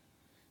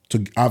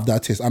 to have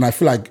that taste. And I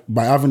feel like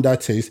by having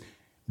that taste,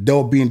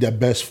 they'll be in their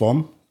best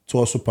form to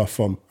also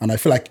perform. And I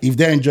feel like if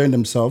they're enjoying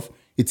themselves,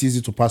 it's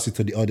easy to pass it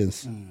to the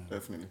audience.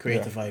 Definitely.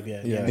 Creative vibe,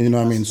 yeah. You know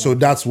what I mean? So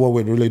that's what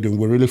we're really doing.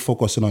 We're really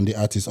focusing on the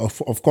artists.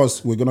 Of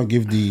course, we're going to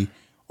give the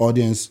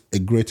audience a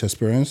great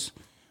experience.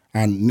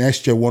 And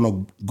next year, we want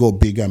to go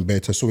bigger and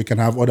better so we can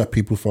have other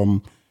people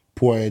from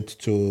poet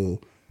to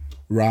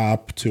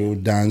rap to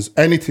dance,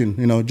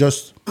 anything,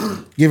 just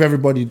give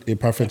everybody a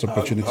perfect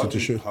opportunity to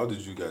show. How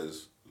did you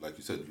guys, like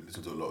you said, you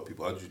listen to a lot of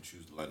people. How did you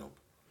choose the lineup?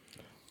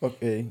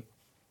 Okay.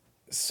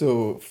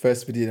 So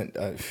first we didn't.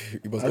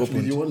 It was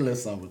open. you want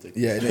less Sambo take?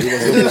 Yeah, no,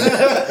 it was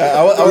open.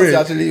 I was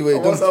actually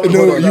wait. Don't,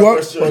 No, you are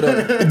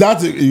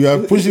that you are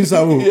pushing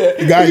some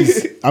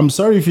guys. I'm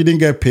sorry if you didn't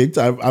get picked.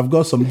 I've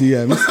got some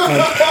DMs.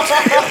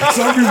 And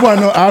some people are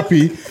not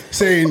happy,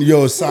 saying,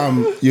 "Yo,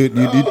 Sam, you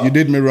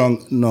did me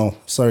wrong." No,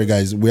 sorry,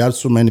 guys. We have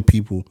so many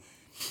people.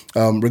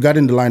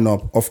 Regarding the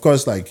lineup, of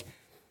course, like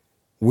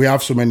we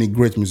have so many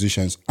great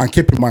musicians, and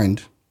keep in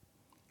mind,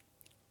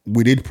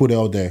 we did put it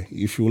out there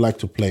if you would like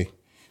to play.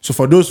 So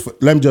for those,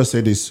 let me just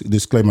say this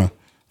disclaimer.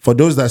 For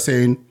those that are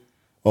saying,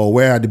 "Oh,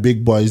 where are the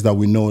big boys that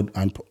we know?"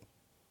 And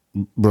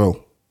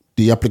bro,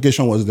 the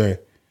application was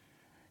there.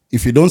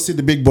 If you don't see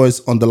the big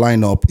boys on the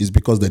lineup, it's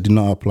because they did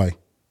not apply.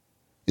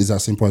 It's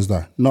as simple as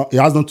that. No,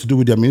 it has nothing to do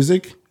with their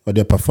music or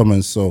their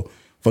performance. So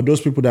for those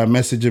people that are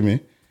messaging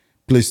me,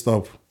 please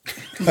stop.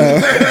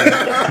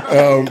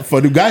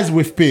 For the guys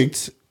we've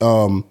picked,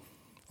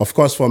 of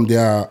course, from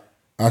their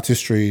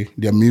artistry,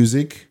 their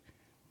music,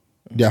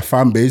 their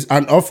fan base,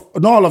 and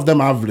not all of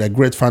them have a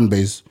great fan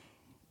base,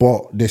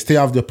 but they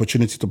still have the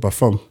opportunity to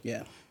perform.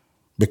 Yeah.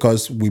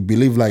 Because we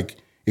believe, like,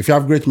 if you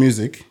have great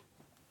music,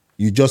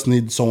 You just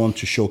need someone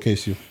to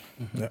showcase you.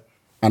 Yeah.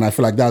 And I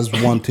feel like that's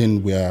one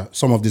thing where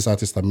some of these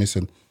artists are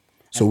missing.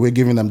 So we're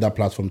giving them that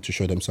platform to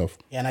show themselves.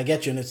 Yeah, and I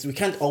get you. And we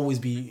can't always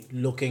be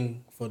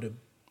looking for the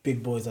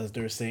big boys, as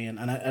they're saying.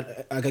 And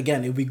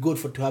again, it would be good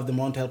to have them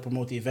on to help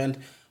promote the event.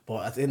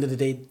 But at the end of the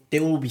day, they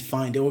will be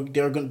fine.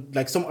 They're going,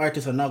 like, some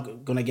artists are now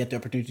going to get the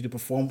opportunity to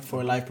perform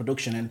for a live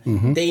production,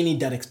 and they need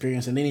that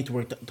experience, and they need to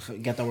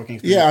get that working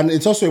experience. Yeah, and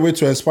it's also a way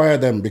to inspire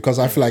them, because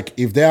I feel like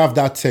if they have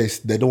that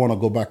taste, they don't want to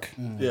go back.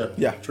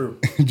 Yeah. True.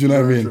 Do you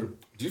know what I mean? True.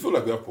 Do you feel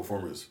like we have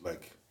performers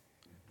like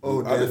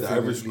Oh, out of the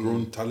average definitely.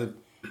 grown talent?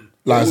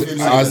 Like,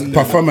 as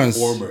performance.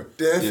 Performer.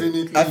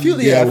 Definitely. I feel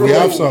Yeah, we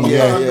have some.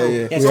 Yeah.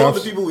 Yeah. We Some have-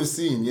 of the people we've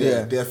seen,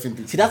 Yeah.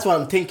 definitely. See, that's what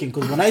I'm thinking,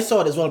 because when I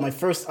saw it as well, my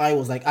first eye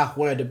was like,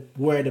 where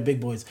are the big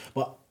boys?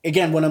 But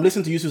again, when I'm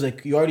listening to you, it's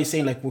like you're already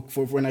saying, like,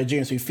 for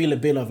Nigerians, so you feel a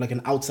bit of like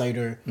an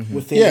outsider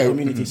within Yeah, the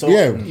community. So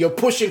yeah. you're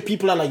pushing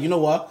people out, like, you know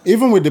what?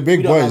 Even with the big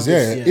We don't boys, have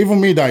this, yeah. yeah. Even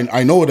me, that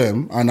I know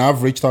them and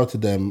I've reached out to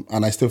them,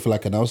 and I still feel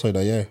like an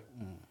outsider, yeah.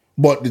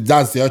 But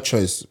that's their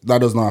choice. That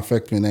does not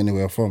affect me in any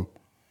way or form.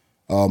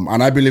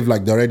 And I believe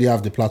like they already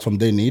have the platform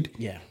they need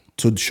Yeah.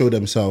 to show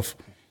themselves.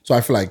 So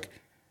I feel like,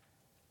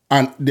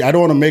 and I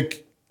don't want to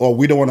make, or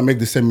we don't want to make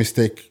the same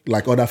mistake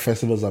like other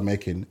festivals are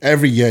making.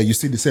 Every year you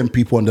see the same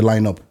people on the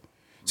lineup.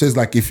 So it's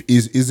like,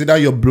 is either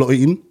you're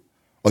blowing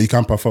or you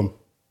can't perform.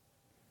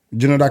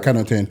 Do you know that kind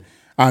of thing?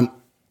 And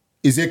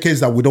is it a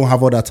case that we don't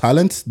have other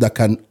talents that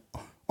can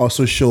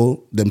also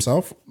show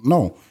themselves?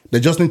 No.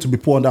 They just need to be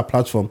put on that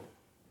platform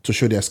to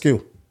show their skill.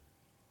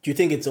 Do you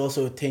think it's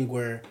also a thing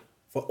where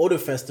for other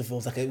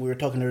festivals, like we were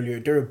talking earlier,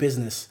 they're a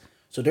business.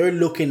 So they're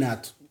looking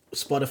at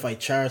Spotify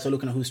charts, or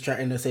looking at who's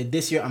charting, and they say,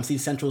 this year I'm seeing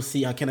Central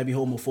C, how can I be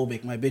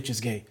homophobic? My bitch is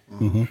gay.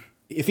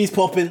 If he's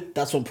popping,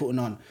 that's what I'm putting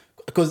on.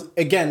 Because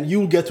again,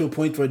 you'll get to a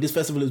point where this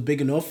festival is big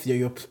enough,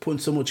 you're putting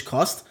so much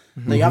cost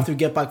that you have to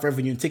get back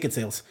revenue and ticket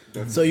sales.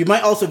 So you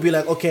might also be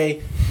like,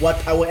 okay,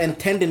 what I was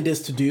intending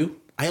this to do,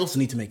 I also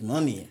need to make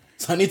money.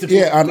 So I need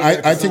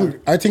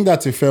to I think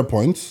that's a fair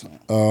point.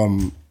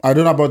 I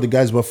don't know about the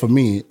guys, but for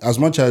me, as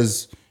much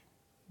as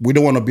we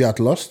don't want to be at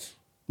loss,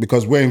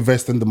 because we're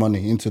investing the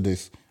money into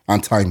this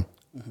and time,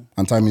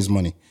 and time is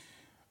money.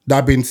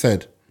 That being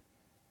said,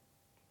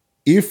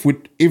 if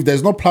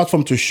there's no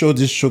platform to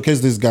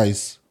showcase these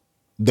guys,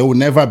 they will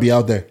never be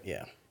out there.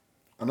 Yeah.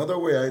 Another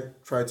way I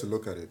try to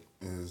look at it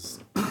is,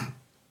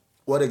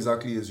 what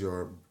exactly is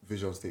your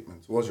visual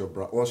statement? What's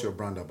your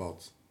brand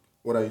about?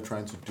 What are you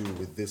trying to do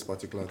with this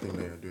particular thing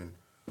that you're doing?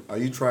 Are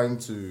you trying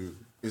to?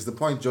 Is the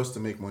point just to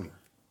make money?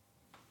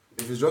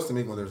 If it's just to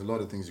make money, there's a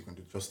lot of things you can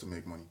do just to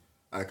make money.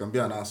 I can be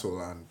an asshole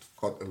and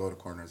cut a lot of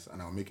corners,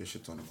 and I'll make a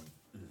shit ton of money.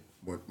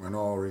 But we're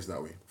not always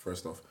that way.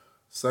 First off,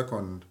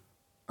 second,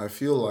 I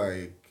feel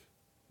like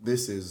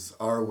this is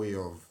our way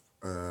of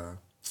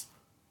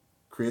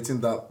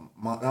creating that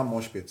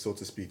mosh pit, so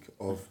to speak,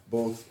 of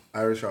both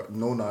Irish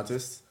known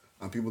artists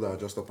and people that are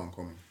just up and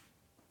coming.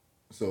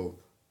 So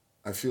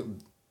I feel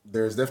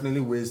there's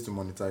definitely ways to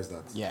monetize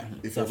that. Yeah,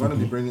 If you're going to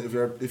be bringing,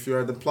 if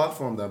you're the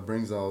platform that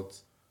brings out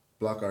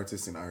black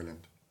artists in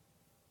Ireland,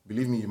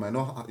 believe me, you might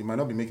not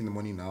be making the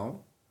money now,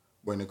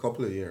 but in a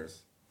couple of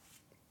years,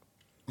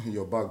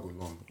 your bag go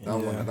long.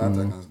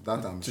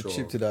 That I'm Too sure.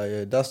 cheap to that,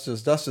 yeah. That's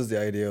just the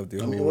idea of the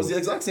whole. It was the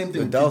exact same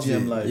thing with that was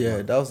PGM the, Live. yeah,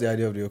 man. that was the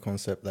idea of the whole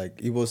concept. Like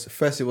it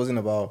wasn't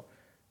about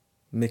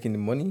making the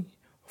money.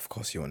 Of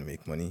course, you want to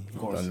make money in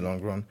the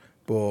long run,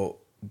 but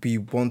we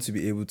want to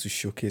be able to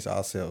showcase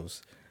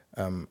ourselves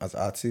as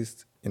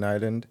artists in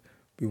Ireland.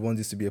 We want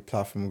this to be a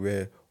platform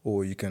where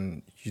you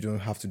don't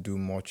have to do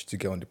much to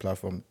get on the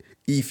platform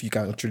if you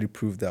can actually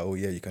prove that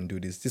you can do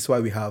this. This is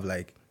why we have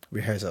like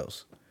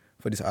rehearsals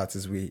for these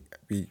artists. We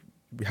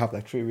have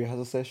like 3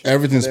 rehearsal sessions.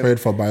 Everything's paid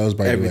for by us,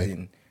 by the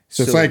way.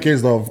 So it's not a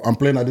case of I'm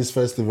playing at this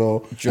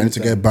festival, I need to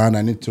get banned,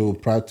 I need to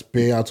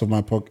pay out of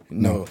my pocket.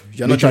 No,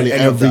 you're not literally doing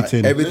any of that.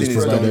 everything. Everything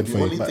is done The for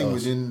only you. thing we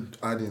didn't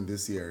add in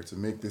this year to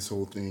make this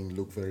whole thing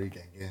look very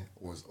gang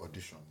was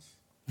auditions.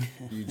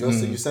 You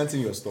just you sent in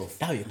your stuff.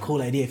 That would be a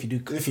cool idea if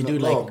you do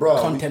no, like bro,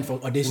 content for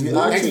auditions.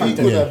 We actually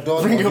could have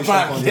done Bring it audition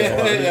back. content.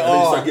 And then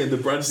you start getting the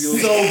brand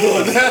deals. So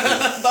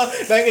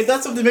good. Like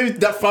that's something maybe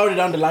that farther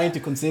down the line to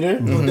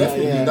consider. No,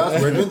 definitely.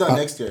 Yeah. We're doing that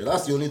next year.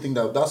 That's the only thing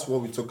that's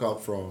what we took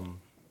out from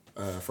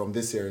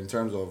this year in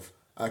terms of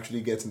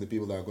actually getting the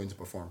people that are going to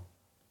perform.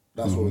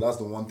 That's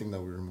the one thing that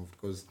we removed,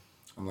 because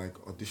I'm like,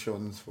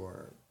 auditions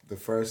for the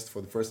first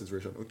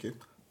iteration. Okay,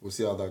 we'll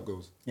see how that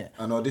goes. Yeah.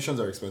 And auditions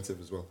are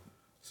expensive as well.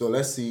 So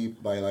let's see,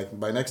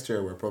 by next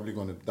year we're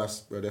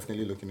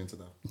definitely looking into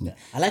that. Yeah.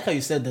 I like how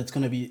you said that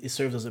it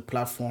serves as a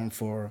platform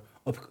for,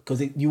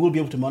 because you will be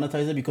able to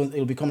monetize it, because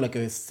it'll become like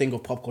a thing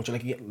of pop culture.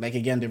 Like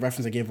again, the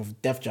reference I gave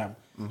of Def Jam.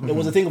 It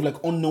was a thing of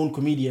like unknown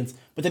comedians,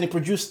 but then it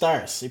produced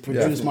stars. It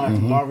produced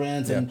Martin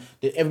Lawrence, and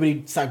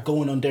everybody started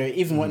going on there,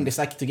 even when they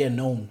started to get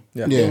known.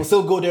 Yeah. They will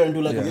still go there and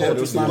do like a they'll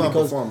poetry still slam, go and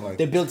because perform, like-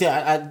 they built it.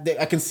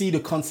 I can see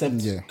the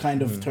concept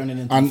kind of turning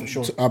into And for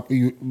sure.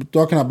 you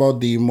talking about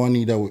the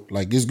money that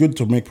like it's good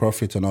to make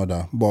profit and all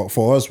that, but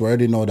for us we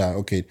already know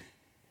that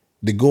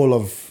the goal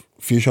of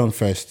Fusion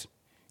Fest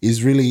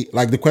is really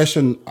like the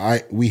question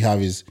we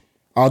have is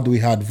how do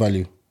we add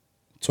value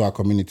to our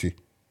community?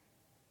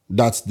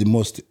 That's the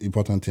most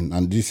important thing,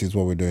 and this is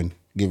what we're doing,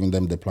 giving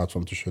them the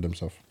platform to show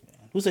themselves.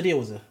 Whose idea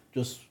was it?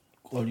 Just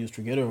all used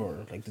together,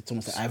 or like did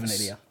someone say I have an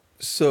idea?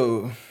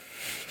 So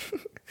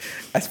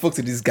I spoke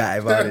to this guy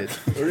about it.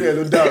 Yeah,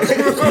 no doubt.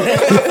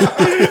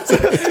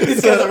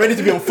 These guys are ready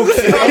to be on focus.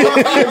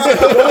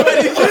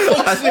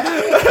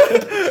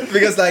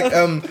 Because like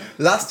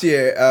last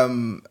year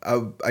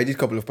I did a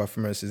couple of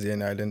performances here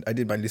in Ireland. I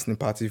did my listening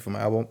party for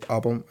my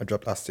album I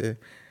dropped last year,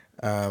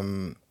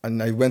 and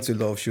I went to a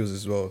lot of shows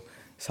as well.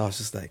 So I was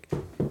just like,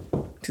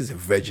 this is a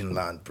virgin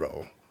land,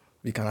 bro.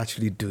 We can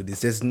actually do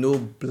this. There's no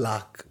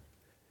black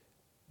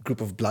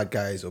group of black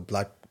guys or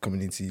black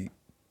community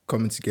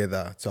coming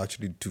together to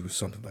actually do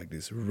something like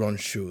this, run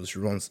shows,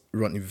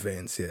 run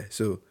events here.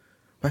 So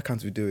why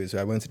can't we do it? So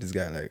I went to this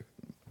guy like,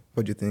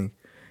 what do you think?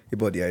 He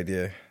bought the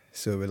idea.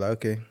 So we're like,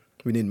 okay,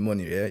 we need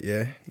money,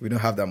 yeah. We don't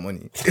have that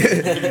money,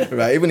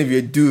 right? Even if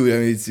you do, I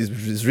mean,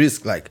 it's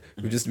risk. Like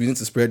we need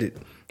to spread it.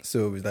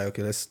 So we're like,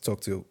 okay, let's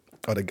talk to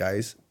other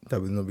guys that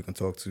we know we can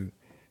talk to.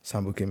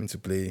 Sambo came into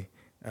play.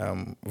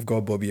 We've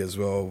got Bobby as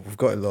well. We've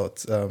got a lot.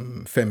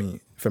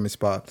 Femi's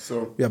part.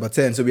 So we have about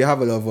 10. So we have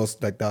a lot of us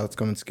like that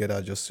coming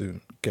together just to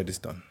get this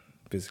done,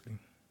 basically.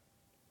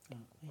 I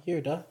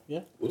hear that,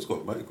 yeah. What's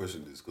got my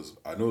question is because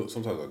I know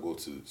sometimes I go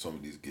to some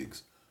of these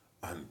gigs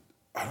and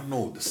I don't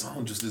know, the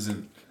sound just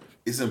isn't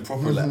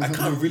proper. Like I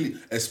can't really,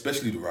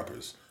 especially the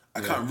rappers,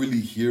 I can't really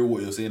hear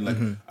what you're saying. Like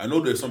I know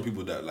there's some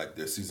people that like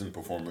they're seasoned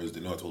performers, they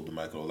know how to hold the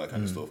mic and all that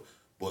kind of stuff.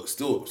 But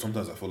still,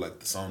 sometimes I feel like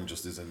the sound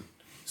just isn't.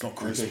 It's not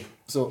crisp. okay.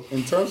 So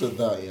in terms of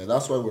that, yeah,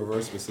 that's why we're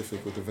very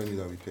specific with the venue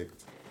that we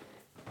picked.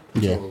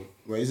 Yeah. So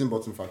we're using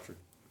Bottom Factory.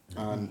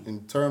 And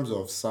in terms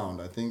of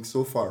sound, I think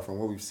so far from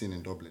what we've seen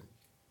in Dublin,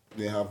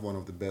 they have one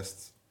of the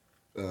best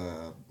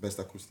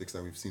acoustics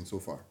that we've seen so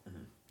far.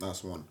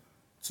 That's one.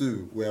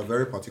 Two, we are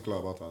very particular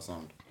about our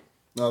sound.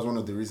 That's one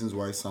of the reasons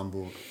why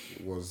Sambo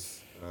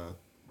was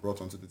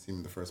brought onto the team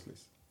in the first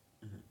place.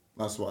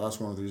 That's one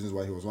of the reasons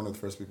why he was one of the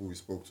first people we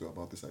spoke to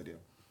about this idea.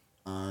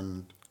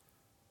 And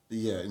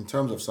yeah, in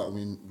terms of sound,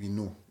 we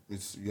know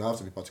you have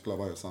to be particular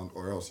about your sound,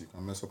 or else you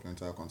can mess up your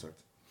entire concert.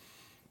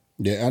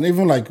 Yeah, and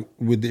even like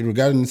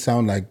regarding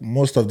sound, like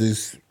most of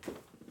these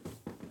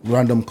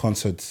random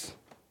concerts,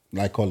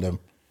 like I call them,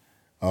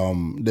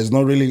 there's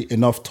not really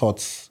enough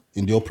thoughts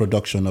in the whole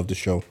production of the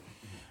show.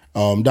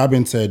 That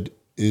being said,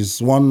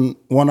 is one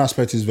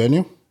aspect is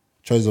venue,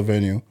 choice of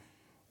venue.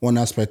 One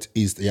aspect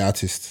is the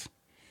artist.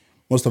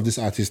 Most of these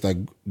artists are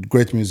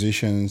great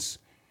musicians,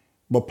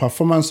 but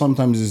performance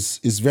sometimes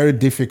is very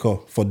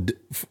difficult for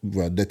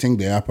the thing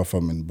they are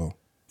performing. But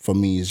for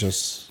me, it's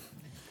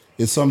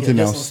something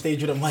Just on else.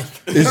 stage with a mic.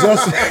 It's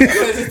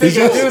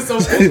just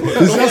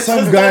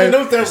some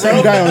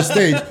guy on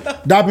stage.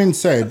 That being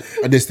said,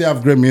 they still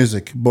have great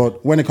music,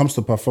 but when it comes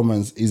to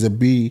performance, there's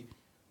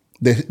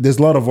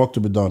a lot of work to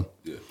be done.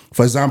 Yeah.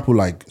 For example,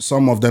 like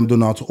some of them don't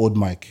know how to hold the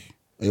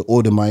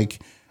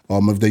mic.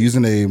 If they're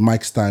using a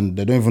mic stand,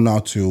 they don't even know how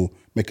to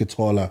make it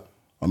taller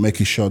or make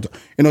it shorter.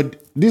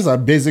 These are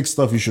basic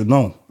stuff you should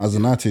know as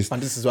an artist.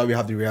 And this is why we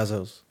have the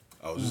rehearsals.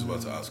 I was just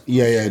about to ask.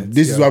 Yeah.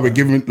 This is why we're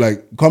giving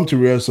come to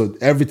rehearsal.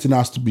 Everything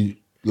has to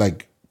be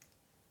like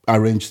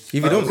arranged.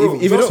 If you don't,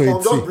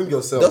 Just bring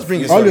yourself. Just bring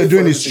yourself. All you're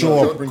doing is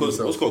show up. Because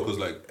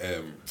like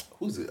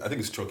who's it? I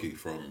think it's Chucky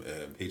from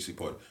HC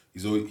Pod.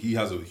 He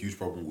has a huge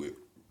problem with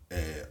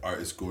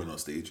artists going on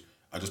stage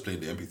and just playing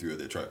the MP3 of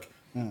their track.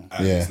 And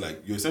it's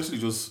like you're essentially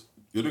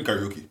you're doing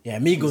karaoke. Yeah,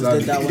 Migos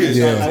did that one.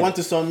 Yeah. I went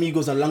to saw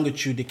Migos at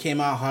Longitude. They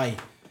came out high.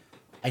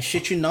 I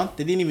shit you not,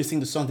 they didn't even sing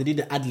the song. They did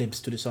the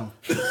ad-libs to the song.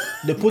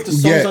 They put the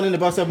songs on in the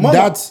back. Said, Mama.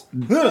 I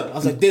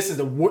was like, this is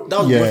that was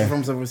the worst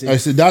performance I've ever seen. I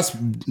see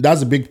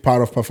that's a big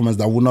part of performance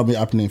that would not be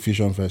happening in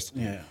Fusion Fest.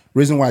 Yeah.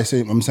 Reason why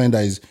I'm saying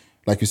that is,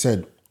 like you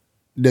said,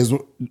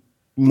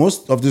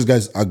 most of these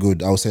guys are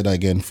good. I'll say that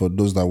again for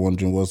those that are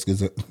wondering what's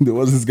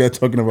this guy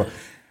talking about.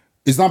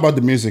 It's not about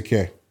the music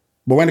here.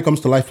 But when it comes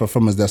to live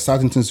performance, there are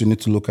certain things you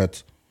need to look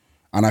at.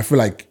 And I feel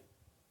like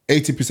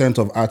 80%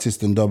 of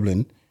artists in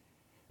Dublin,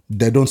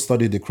 they don't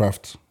study the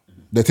craft.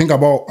 They think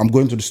about, I'm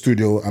going to the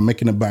studio, I'm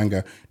making a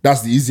banger.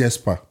 That's the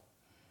easiest part.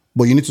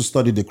 But you need to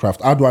study the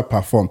craft. How do I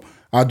perform?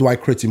 How do I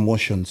create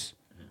emotions?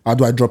 How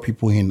do I draw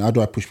people in? How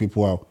do I push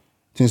people out?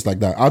 Things like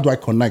that. How do I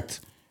connect?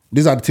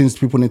 These are the things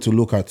people need to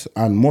look at.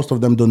 And most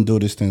of them don't do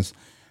these things.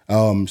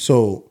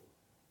 So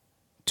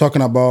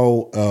talking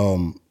about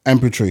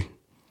MP3,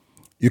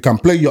 you can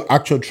play your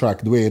actual track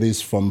the way it is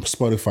from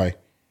Spotify.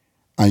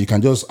 And you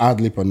can just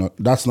ad lib or not.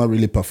 That's not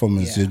really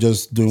performance. You're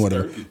just doing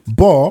whatever.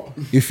 But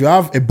if you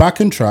have a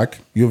backing track,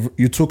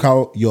 you took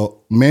out your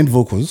main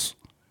vocals,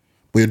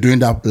 but you're doing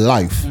that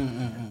live.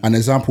 An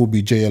example would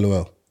be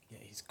JLOL. Yeah,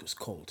 he's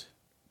cold.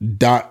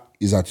 That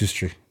is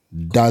artistry.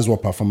 That's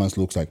what performance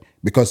looks like.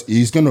 Because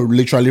he's going to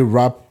literally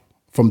rap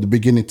from the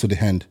beginning to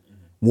the end,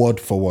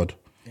 word for word.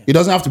 It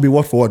doesn't have to be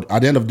word for word.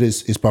 At the end of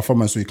this, it's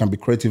performance, so you can be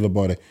creative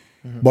about it.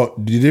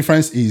 But the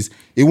difference is,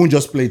 it won't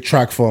just play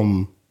track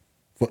from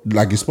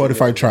like a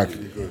Spotify track,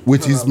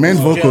 with his main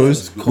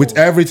vocals, with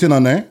everything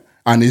on there,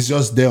 and it's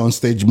just there on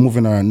stage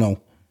moving around. No,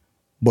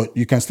 but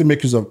you can still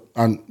make use of.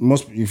 And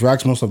if you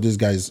ask most of these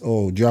guys,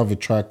 oh, do you have a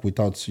track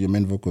without your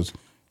main vocals?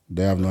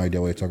 They have no idea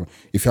what you're talking about.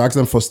 If you ask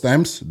them for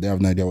stems, they have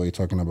no idea what you're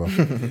talking about.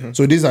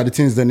 So these are the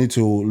things they need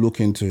to look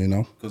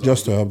into,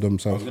 just to help I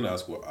themselves. was gonna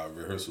ask what our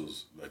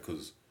rehearsals like,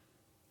 because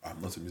I'm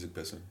not a music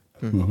person.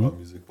 I don't know about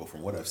music, but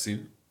from what I've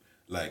seen,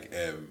 like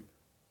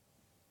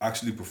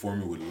actually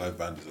performing with a live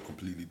band is a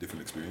completely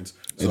different experience.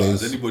 So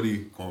has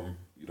anybody come?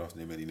 You don't have to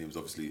name any names,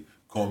 obviously.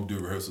 Come do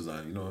rehearsals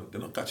and they're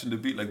not catching the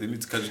beat like they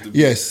need to catch the beat.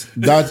 Yes,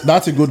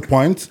 that's a good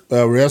point.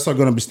 Rehearsals are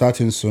going to be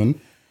starting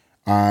soon,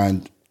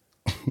 and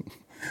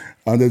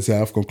then say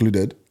I've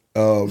concluded.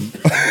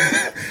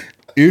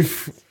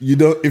 If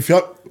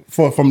you're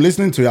from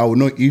listening to it, I will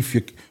know if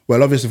you.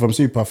 Well, obviously from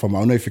seeing you perform, I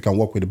will know if you can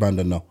work with the band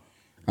or not.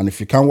 And if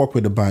you can't work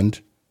with the band,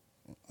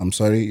 I'm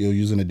sorry, you're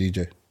using a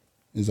DJ.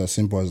 It's as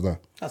simple as that.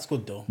 That's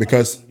good though.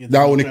 Because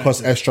that only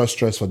causes extra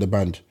stress for the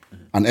band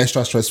and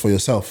extra stress for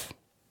yourself,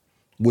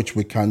 which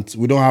we can't.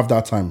 We don't have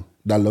that time,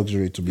 that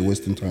luxury to be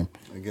wasting time.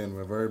 Again,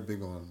 we're very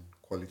big on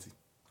quality.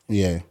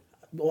 Yeah.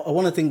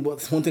 One thing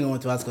I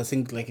want to ask, I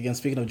think, like again,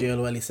 speaking of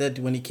JLOL, he said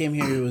when he came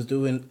here, he was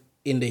doing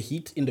in the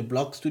heat, in the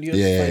block studios.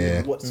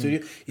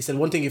 Studio? He said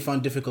one thing he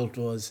found difficult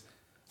was,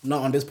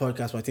 not on this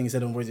podcast, but I think he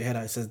said on Words Your Head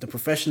Out, it says the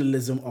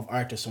professionalism of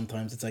artists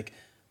sometimes. It's like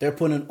they're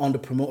putting on the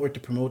promoter to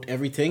promote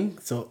everything.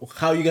 So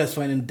how are you guys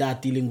finding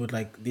that dealing with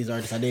like these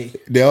artists? Are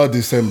they're all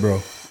the same,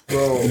 bro.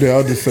 They're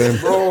all the same.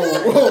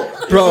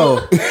 Bro.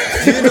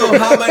 Do you know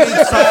how many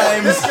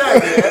times?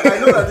 I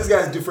know that this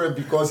guy is different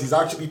because he's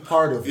actually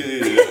part of it.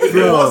 If he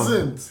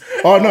wasn't.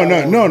 Oh, no.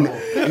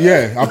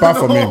 Yeah, apart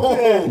from him.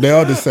 They're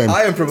all the same.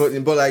 I am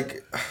promoting, but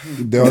like...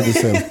 They're all the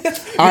same.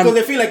 Because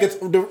they feel like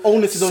the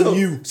onus is on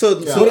you.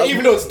 So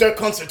even though it's their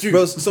concert too.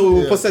 Bro, so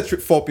we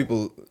posted 4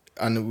 people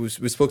and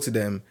we spoke to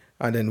them,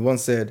 and then one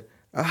said,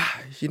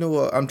 you know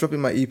what? I'm dropping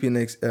my EP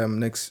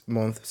next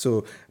month,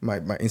 so my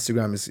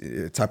Instagram is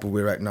a type of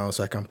way right now,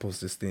 so I can't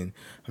post this thing.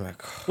 I'm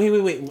like,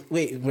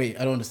 wait,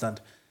 I don't understand.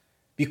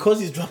 Because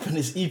he's dropping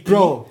his EP,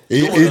 bro,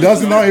 he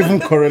does not even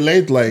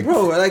correlate, like,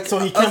 bro, like, so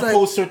he can't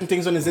post certain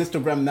things on his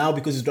Instagram now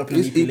because he's dropping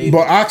his EP later.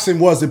 But ask him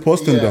what's he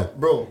posting though,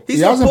 bro. He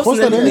hasn't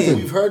posted anything.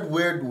 We've heard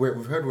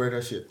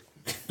weirder shit.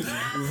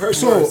 We've heard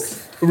so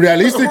worse.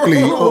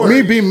 Realistically,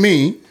 me being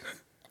me,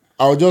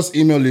 I'll just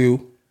email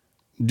you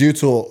due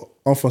to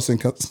unforeseen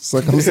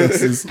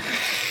circumstances.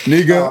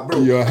 Nigga,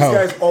 bro, your help.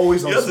 This guy's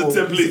always on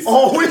smoke. He's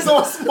always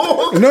on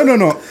smoke.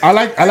 No. I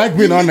like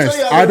being honest.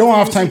 I don't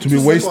have time to be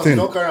wasting.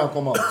 Don't carry on,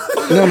 come out.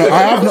 No.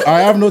 I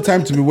have no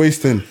time to be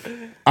wasting.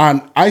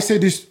 And I say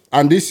this,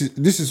 and this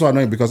is so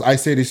annoying because I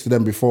say this to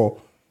them before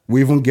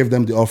we even gave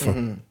them the offer.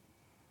 Mm-hmm.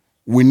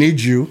 We need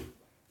you.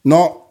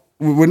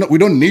 We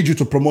don't need you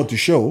to promote the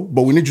show,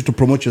 but we need you to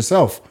promote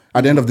yourself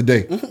at the end of the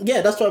day.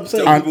 Yeah, that's what I'm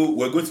saying. Tell people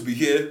we're going to be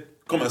here.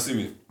 Come and see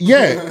me.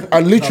 Yeah,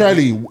 and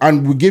literally,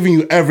 and we're giving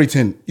you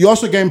everything. You're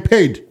also getting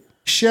paid.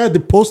 Share the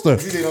poster.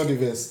 They don't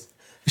invest.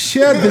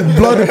 Share the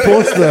bloody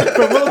poster.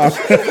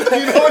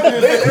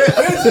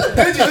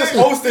 Deji just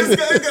hosting.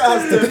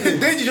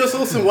 Deji just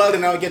hosting Wild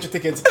and now get your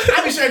tickets.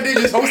 I'll be sure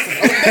Deji's hosting.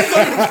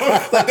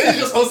 Deji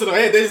just hosting.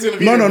 Hey, Deji's gonna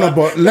be. No.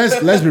 But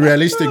let's be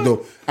realistic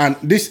though. And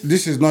this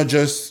is not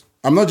just.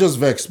 I'm not just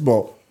vexed,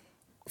 but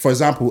for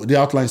example, the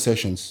outline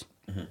sessions.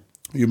 Mm-hmm.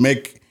 You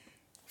make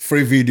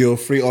free video,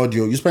 free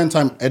audio. You spend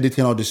time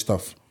editing all this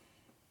stuff.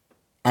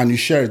 And you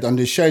share it. And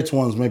they share it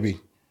once maybe.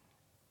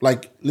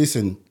 Like,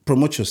 listen,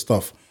 promote your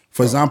stuff.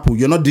 For example,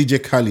 you're not DJ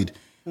Khaled.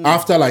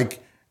 After like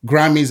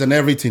Grammys and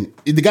everything,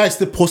 the guy is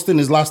still posting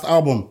his last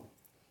album.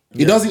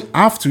 He doesn't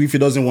have to if he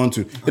doesn't want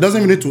to. He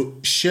doesn't even need to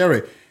share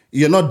it.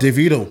 You're not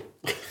Davido.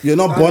 You're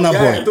not Burna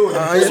Boy. So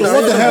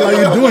what the hell are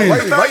you doing?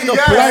 Why you not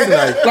posting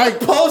like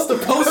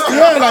post.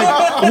 Yeah, like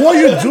what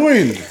are you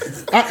doing?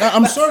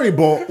 I'm sorry,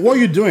 but what are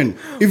you doing?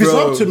 If it's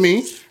up to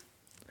me,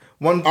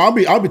 I'll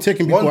be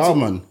taking people out,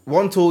 man.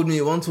 One told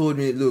me,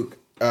 look,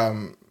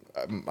 I'm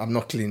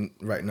not clean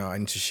right now. I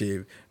need to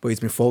shave, but it's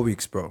been 4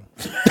 weeks, bro.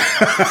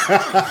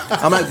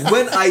 I'm like,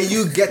 when are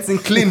you getting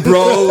clean,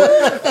 bro?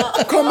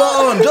 Come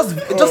on, just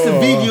a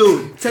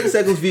video, 10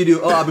 seconds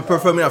video. Oh, I'll be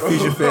performing at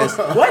Fusion Fest.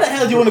 Why the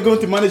hell do you want to go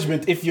into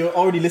management if you're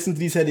already listening to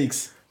these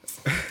headaches?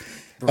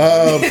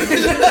 That's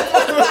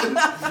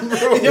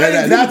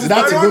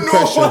a good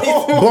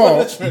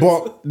question.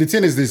 But the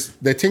thing is this: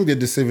 they think they're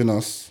deceiving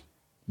us.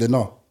 They're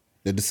not.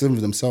 They're deceiving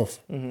themselves.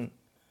 Mm-hmm.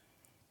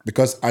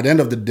 Because at the end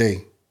of the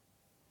day,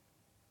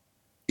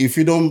 if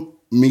you don't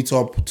meet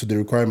up to the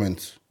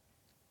requirements,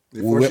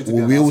 we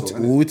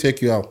will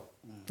take you out.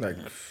 Like,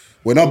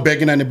 we're not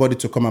begging anybody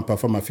to come and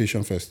perform at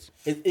Fusion Fest.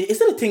 Is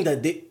it a thing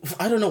that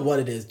I don't know what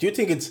it is. Do you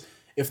think it's,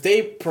 if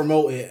they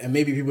promote it and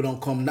maybe people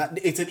don't come,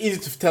 it's easy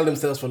to tell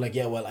themselves for like,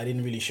 yeah, well, I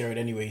didn't really share it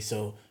anyway,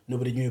 so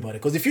nobody knew about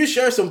it. Because if you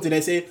share something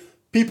and say,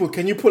 people,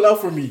 can you pull out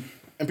for me?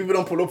 And people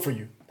don't pull up for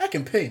you. That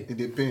can pain. It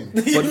did pain.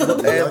 So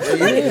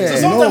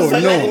sometimes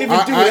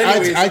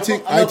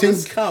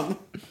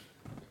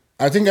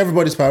I think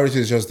everybody's priority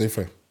is just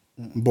different.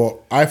 But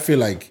I feel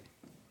like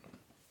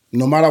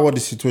no matter what the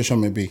situation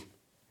may be,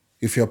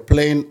 if you're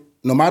playing,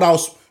 no matter how,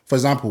 for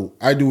example,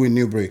 I do with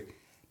Newbury,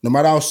 no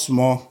matter how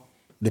small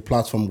the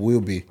platform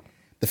will be,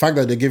 the fact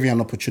that they give you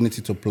an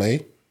opportunity to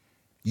play,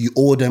 you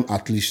owe them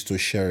at least to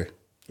share it.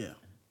 Yeah.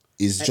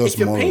 It's And just if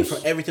you're more. paying for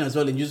everything as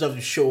well, and you just have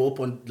to show up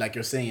on, like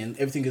you're saying, and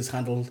everything is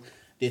handled.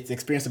 It's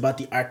experience about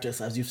the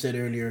artist, as you've said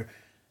earlier.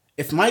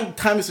 If my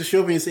time is to show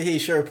up and you say, hey,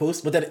 share a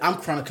post, but then I'm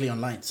chronically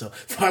online, so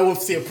I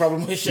won't see a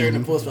problem with sharing a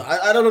post. But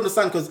I don't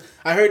understand, because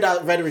I heard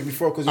that rhetoric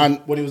before, because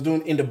when he was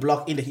doing in the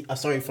block,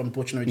 sorry from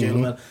butchering or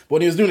JLML, but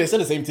when he was doing it, he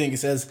said the same thing. He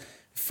says,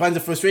 finds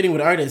it frustrating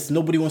with artists,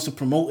 nobody wants to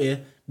promote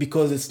it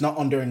because it's not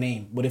on their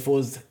name. But if it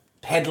was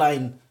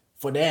headline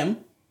for them,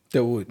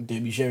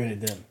 they'd be sharing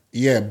it then.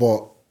 Yeah,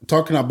 but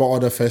talking about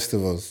other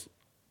festivals,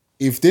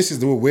 if this is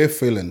the way we're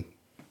feeling,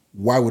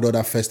 why would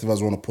other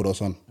festivals want to put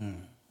us on?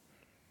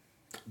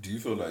 Do you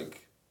feel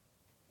like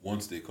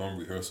once they come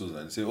rehearsals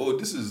and say, "Oh,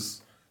 this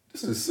is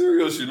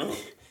serious," you know,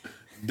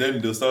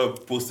 then they'll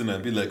start posting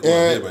and be like, "Oh,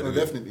 yeah, by the way."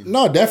 Definitely.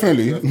 No,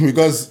 definitely,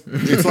 because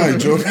it's not a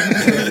joke.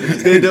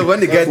 When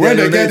they get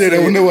there, they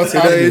will know what's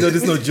happening.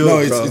 It's no joke.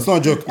 No, bro. it's not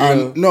a joke.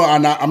 And no,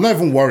 and I'm not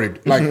even worried.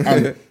 Like,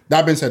 and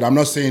that being said, I'm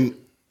not saying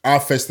our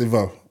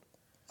festival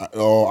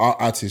or our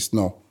artists.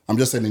 No, I'm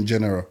just saying in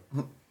general.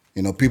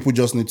 You know, people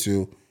just need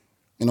to,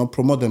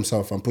 promote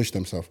themselves and push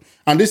themselves.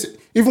 And this,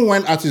 even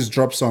when artists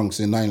drop songs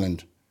in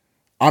Ireland,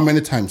 how many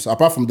times,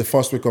 apart from the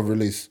first week of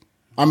release,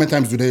 how many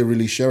times do they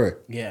really share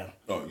it? Yeah.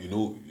 Oh, you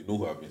know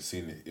who I've been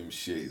seeing him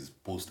share his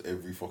post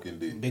every fucking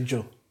day. Big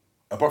Joe.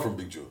 Apart from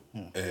Big Joe,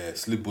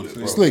 Slick Bullet,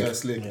 bro. Slick. Yeah,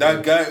 Slick.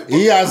 That guy,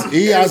 He has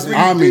every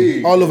army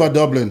day. all over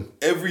Dublin.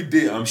 Every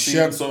day I'm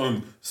Share- seeing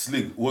some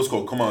Slick. What's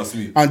called Come On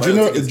Sleep. And do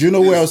you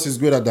know who else is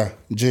good at that?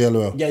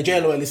 JLOL. Yeah,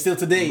 JLOL is still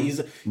today. He's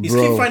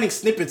Bro. keep finding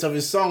snippets of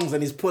his songs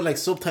and he's putting like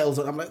subtitles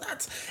on. I'm like,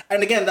 that's,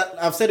 and again, that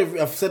I've said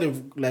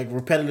it like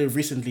repetitive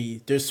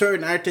recently. There's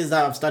certain artists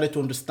that have started to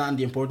understand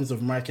the importance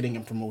of marketing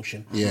and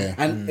promotion. Yeah.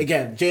 And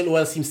again,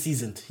 JLOL seems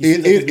seasoned. He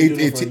seems like he's been doing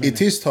it for a It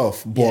minute. is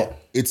tough, but Yeah.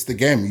 it's the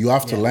game. You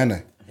have to Yeah. learn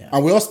it. Yeah.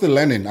 And we're all still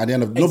learning at the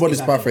end of nobody's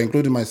exactly. perfect,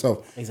 including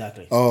myself.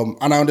 Exactly.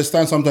 And I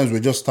understand sometimes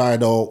we're just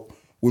tired or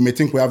we may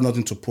think we have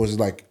nothing to post. It's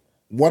like,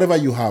 whatever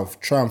you have,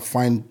 try and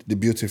find the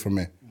beauty from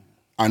it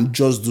and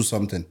just do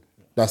something.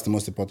 That's the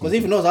most important. Because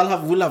even us,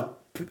 we'll have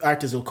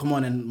artists who'll come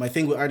on, and my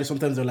thing with artists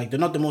sometimes they're like, they're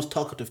not the most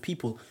talkative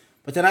people.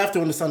 But then I have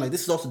to understand, like,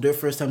 this is also their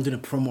first time doing a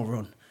promo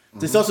run.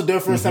 This is also their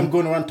first time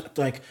going around,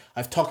 like,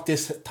 I've talked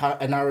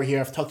an hour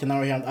here, I've talked an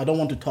hour here, I don't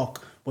want to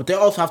talk. But they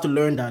also have to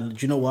learn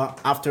that, you know what,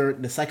 after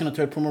the second or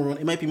third promo run,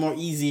 it might be more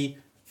easy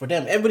for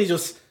them. Everybody's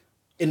just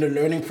in the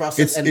learning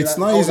process. It's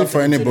not easy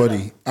for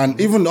anybody.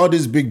 And even all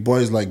these big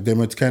boys like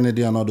Dermot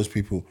Kennedy and all those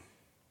people,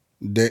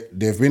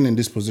 they've been in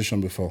this position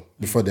before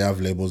they have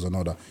labels and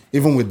all that.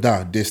 Even with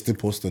that, they're still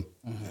posting.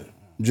 Do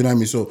you know what I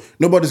mean? So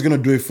nobody's going to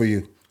do it for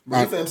you.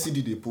 But if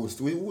MCD they post,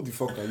 who the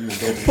fuck are you?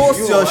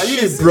 Post your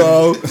shit,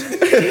 bro.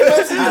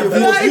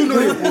 You know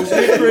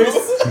they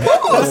post.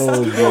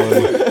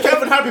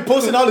 Kevin Hart be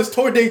posting all his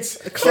tour dates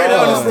straight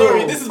out on his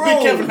story. This is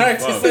big Kevin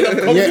Hart. He said, I'm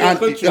coming to Yeah, your and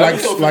country. I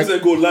saw people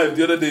go live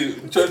the other day,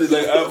 trying to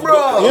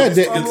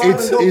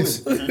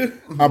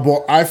like,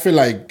 But I feel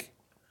like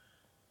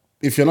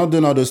if you're not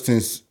doing all those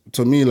things,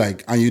 to me,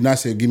 like, and you not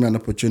say, give me an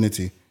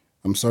opportunity,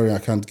 I'm sorry, I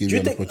can't give Do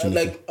you you an think,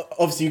 opportunity. like,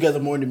 obviously you guys are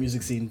more in the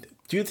music scene.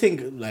 Do you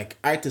think, like,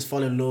 artists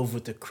fall in love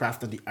with the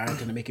craft and the art and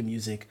they're making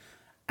music,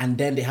 and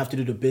then they have to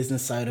do the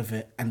business side of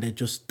it, and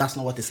that's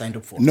not what they signed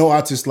up for? No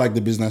artist like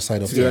the business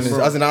side of To be honest, things.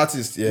 as an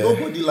artist, yeah.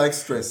 Nobody likes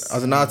stress.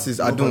 As an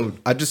artist, I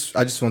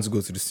just want to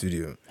go to the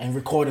studio. And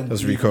recording.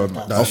 Just record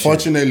that.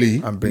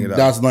 Unfortunately, And bring it out.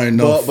 that's not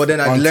enough. But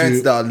then I until-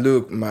 learned that,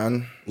 look,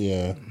 man,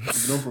 Yeah.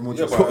 You don't promote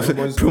Yeah, yourself. but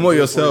Everybody's promote doing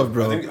yourself, it.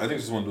 bro. I think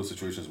it's one of those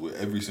situations where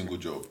every single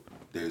job,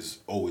 there's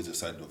always a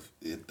side of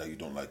it that you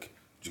don't like.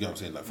 Do you get what I'm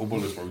saying? Like,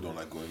 footballers probably don't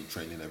like going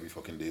training every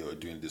fucking day or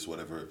doing this,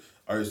 whatever.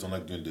 Artists don't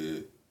like doing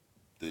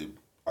the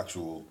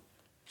actual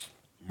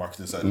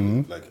marketing side of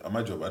it. Like, at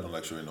my job, I don't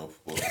like showing off.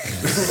 But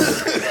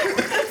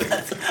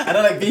I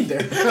don't like being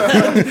there.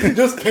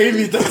 Just pay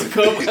me, doesn't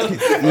come.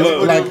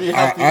 Like,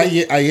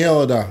 I hear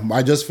all that.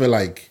 I just feel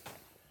like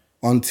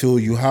until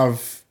you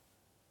have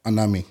an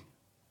army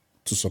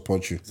to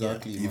support you.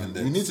 Exactly. Even Man.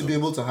 then, You need to so- be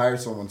able to hire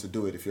someone to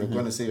do it. If you're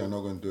going to say you're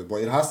not going to do it, but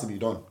it has to be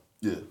done.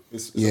 yeah.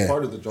 It's Yeah. a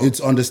part of the job. It's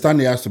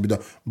understanding it has to be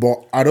done.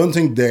 But I don't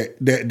think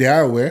they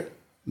are aware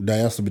that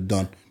it has to be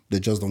done. They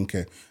just don't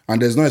care.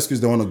 And there's no excuse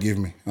they want to give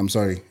me. I'm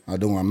sorry. I'm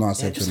not Yeah,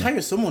 accepting just it.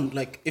 hire someone.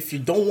 Like, if you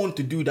don't want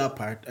to do that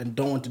part and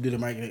don't want to do the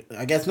marketing,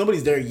 I guess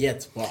nobody's there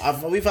yet.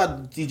 But we've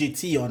had DJ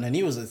T on, and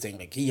he was saying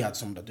like he had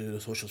someone to do the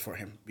socials for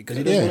him because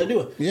he doesn't Yeah, want to do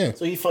it. yeah.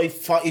 So he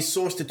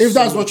sourced it. If that's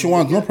someone. what you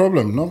want, no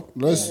problem. No,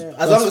 let's. As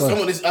that's long as fine.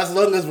 someone is, as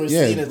long as we're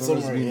Yeah. seeing it As long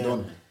as somewhere. it's being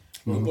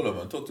Yeah. done. Bola,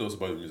 man, talk to us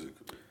about your music.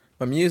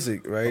 my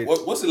music, right?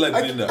 What's it like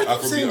being the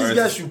I'm saying Afrobeat these guys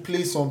artist? should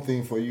play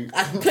something for you.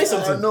 Play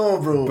something. No,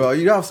 bro. Bro,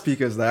 you don't have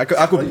speakers. Like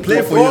I could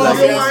play for you. Oh, Like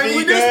yeah, man, we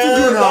need to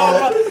do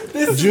now.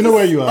 Do you know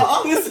where you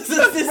are? This is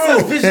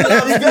visual.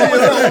 I'm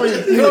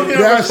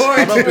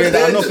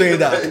not playing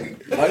that.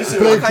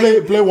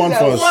 Play one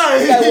first.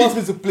 This guy wants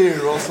me to play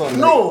a raw song.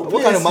 No,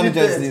 What kind of manager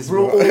is this,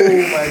 bro? Oh my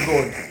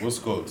god. What's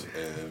it called?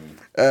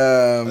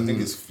 I think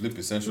it's Flip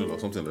Essential or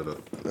something like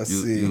that. Let's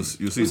You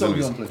see. song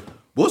Anyways. you wanna play?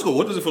 But what's called?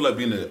 What does it feel like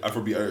being an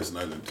Afrobeat artist in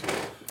Ireland?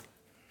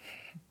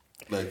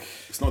 Like,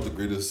 it's not the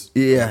greatest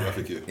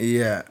demographic here.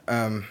 Yeah.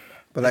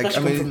 But like,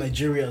 Especially from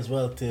Nigeria as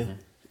well, too.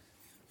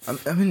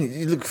 I mean,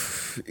 you look,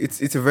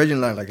 it's a virgin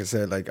line, like I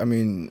said. Like, I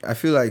mean, I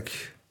feel like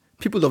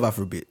people love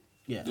Afrobeat.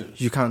 Yeah.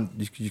 You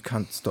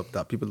can't stop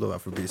that. People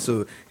love Afrobeat.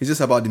 So it's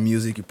just about the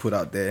music you put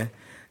out there.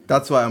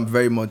 That's why I'm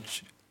very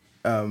much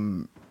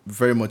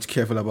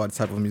careful about the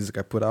type of music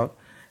I put out.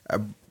 I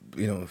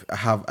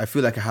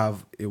feel like I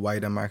have a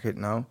wider market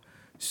now,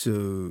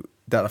 so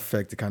that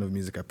affects the kind of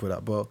music I put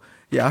out. But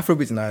yeah,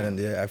 Afrobeat in Ireland,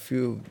 yeah, I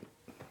feel,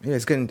 yeah,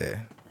 it's getting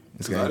there.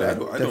 It's getting there.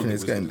 Definitely,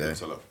 it's getting there.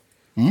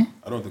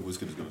 I don't think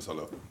Wizkid is going to sell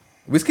out.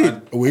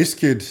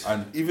 Wizkid.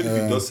 And even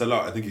if he does sell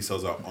out, I think he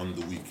sells out on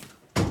the week.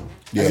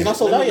 Yeah. Has he not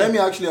sold out yet? Let me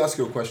actually ask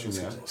you a question.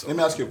 Yeah. Let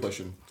me ask you a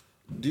question.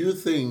 Do you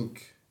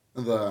think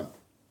that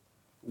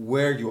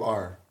where you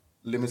are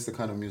limits the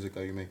kind of music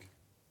that you make?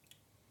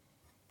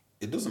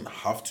 It doesn't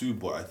have to,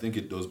 but I think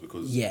it does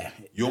because Yeah.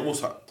 you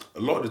almost a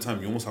lot of the time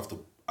you almost have to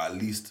at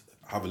least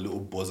have a little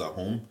buzz at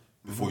home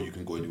before you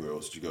can go anywhere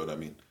else. Do you get what I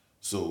mean?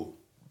 So,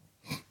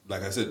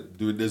 like I said,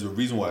 there's a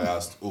reason why I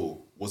asked,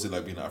 what's it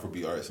like being an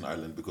Afrobeat artist in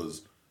Ireland?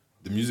 Because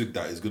the music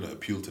that is going to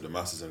appeal to the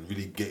masses and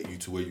really get you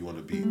to where you want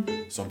to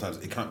be, sometimes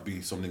it can't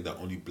be something that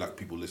only black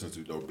people listen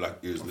to or black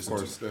ears listen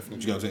to. Definitely.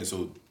 Do you get what I'm saying?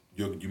 So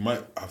you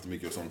might have to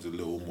make your songs a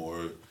little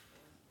more,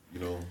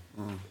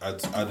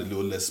 add a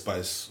little less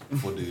spice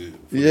for the.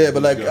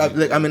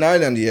 But I'm in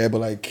Ireland, yeah, but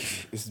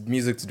like it's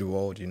music to the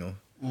world, you know.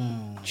 Do you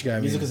get what I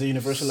Music mean? is a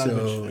universal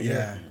language.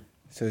 Yeah.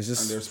 So it's And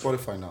just. there's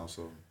Spotify now,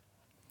 so.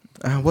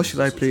 What should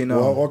I play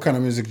now? What kind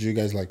of music do you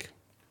guys like?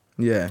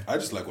 Yeah. I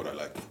just like what I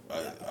like.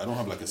 I don't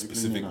have like a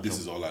specific. This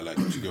is all I like.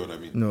 Do you get what I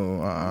mean? No.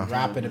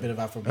 Rap and a bit of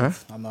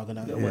Afrobeat. I'm not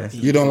gonna.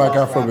 You don't like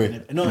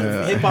Afrobeat? No,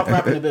 hip hop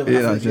rap and a bit of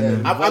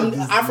Afrobeat. I'm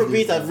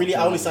Afrobeat.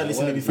 I only started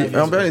listening maybe 5 years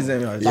I'm ago. barely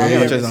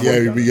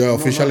saying You're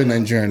officially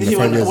Nigerian. See,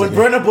 5 years when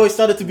ago. Burna Boy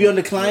started to be on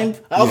the climb,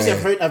 I was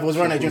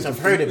around Nigerians. I've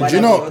heard it. But Do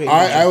you I know, never played it.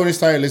 I only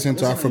started listening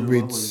to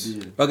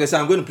Afrobeats. Okay, so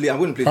I'm going to play.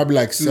 Probably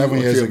like 2 7 or 3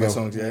 years of my ago.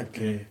 songs, yeah.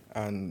 Okay.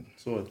 And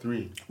So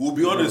 3. We'll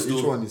be honest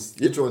Each though. one is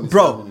 7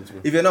 bro, minutes,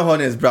 bro. if you're not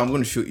honest, bro, I'm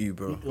going to shoot you,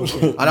 bro.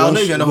 And I'll know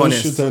if you're not Don't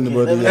honest. shoot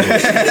anybody.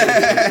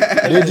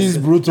 Deji's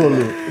brutal.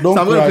 Don't So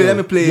I'm gonna cry. play. Let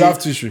me play. You have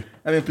tissue.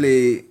 Let me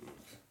play.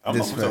 I'm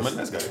This not I'm a first.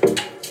 nice guy.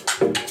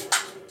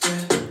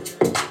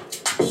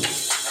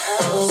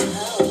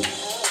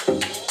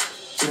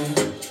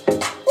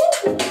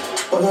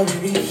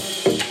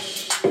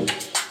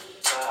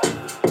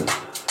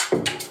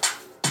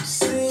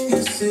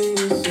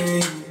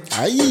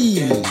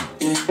 Aye.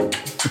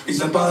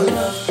 It's about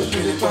love,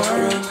 really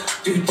power.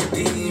 Do the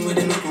thing with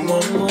the make you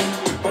want more.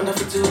 Wanna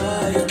fit to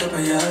high on top of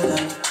your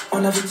life.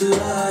 Wanna fit to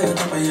high on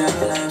top of your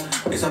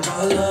life. It's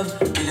about love,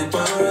 really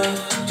power.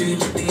 Do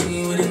the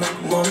thing with the make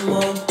you want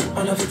more.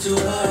 Wanna fit to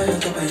high on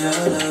top of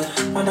your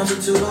life. Wanna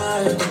fit to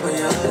high on top of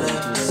your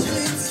life.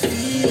 Sweet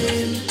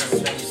feeling,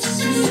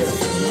 sweet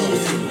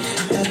feeling.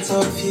 That's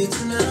all for you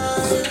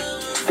tonight.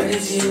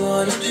 Anything you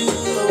wanna do, I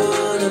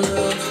wanna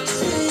know.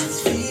 Sweet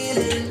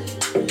feeling.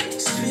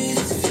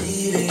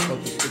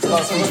 So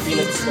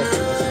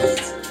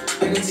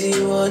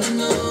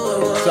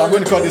I'm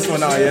going to cut this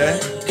one out, yeah?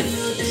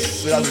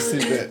 So that's the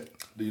secret.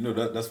 You know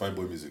that's fine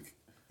boy music.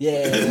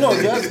 Yeah. No,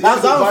 that's for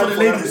the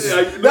ladies.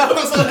 That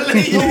was for the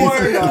ladies. Don't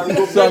worry now. You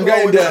go So I'm play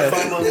getting with that there.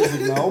 Batman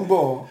music now.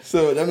 Bro.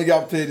 So let me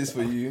play this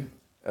for you.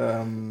 So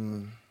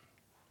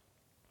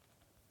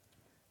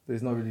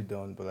it's not really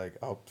done, but like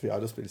I'll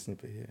just play the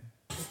snippet here.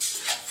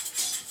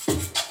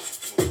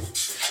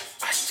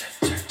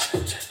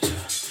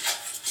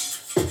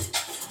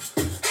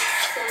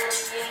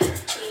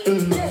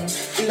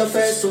 Feel a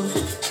face,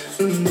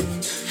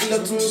 feel a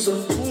tuso,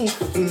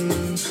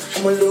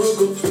 I'm a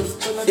logo,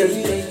 yeah,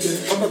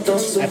 I'm a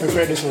dancer. I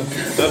prepared this one.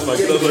 That's my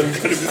kind of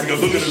music. I'm not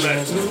gonna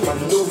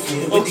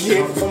lie.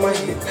 Okay, for my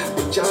head,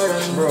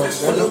 bro.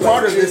 Well, the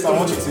part of this I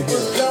want you to hear.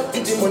 Love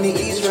the money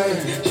is right.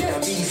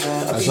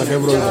 That's like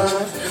everyone.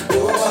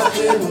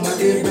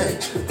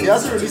 He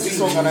hasn't released this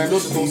song and I know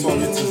the whole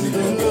song is easy.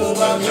 That's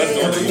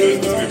the only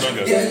thing that's to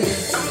be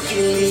I'm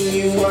feeling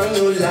you, I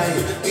no lie.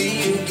 Will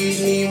you give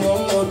me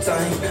one more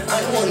time?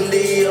 I want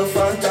day of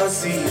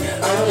fantasy.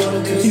 I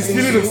want to He's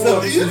feeling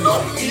himself.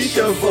 Each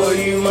for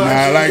you, my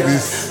I like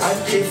this. I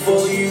did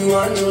for you, I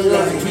no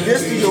lie.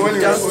 This video when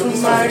he Just recorded to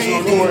this marry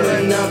song, me don't worry.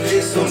 when I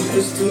play some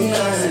close to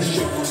night.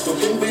 So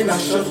when I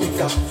shot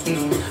nigga,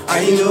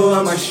 I know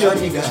I'm a shot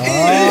nigga.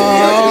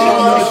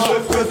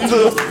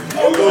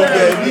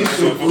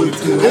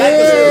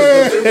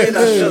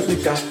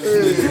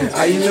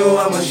 I know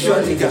I'm a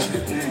shot nigga.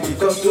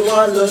 Because to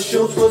all the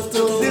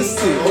shokoto.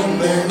 Listen, oh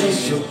man,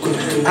 it's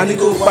shokoto. And it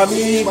go pa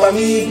me,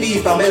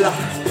 be Pamela.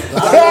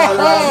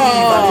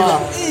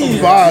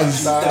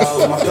 Buzz. My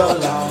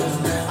dollar.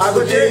 I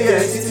go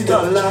there, $60.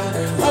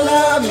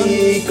 Allow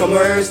me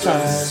commerce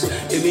class.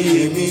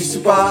 Èmi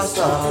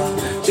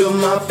superstar. You're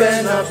my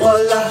pen and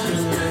Bola.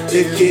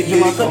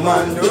 AKA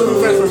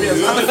Commando.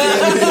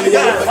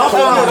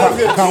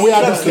 Can we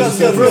add this to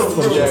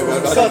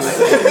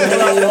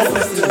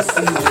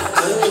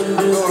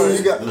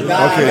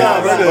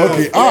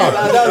Okay.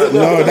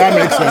 No, that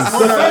makes sense.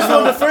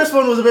 The first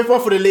one was a bit more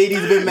for the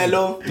ladies, a bit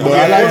mellow. But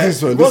I like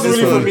this one. This Wasn't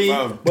is really for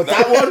fun. me, but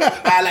that one,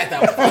 I like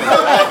that one.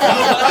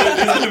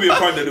 There's gonna be a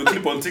part that they'll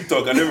clip on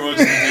TikTok and everyone's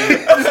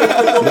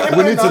gonna be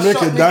We need to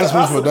make a dance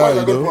move for that,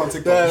 you know.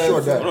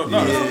 Sure,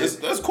 that.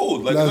 that's cool.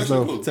 Like, That's it's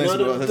actually dope.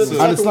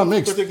 cool. And it's not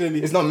mixed.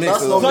 It's not mixed.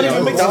 That's not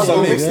even mixed. That's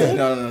not mixed. Yeah.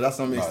 No, that's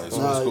not mixed. It's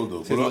cool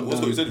though. But what's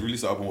cool? You said you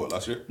released the album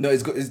last year? No,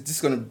 it's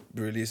just gonna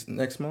be released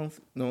next month.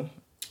 No.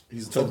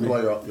 He's talking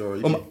about your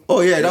EP.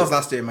 Oh yeah, that was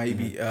last year. My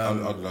EP.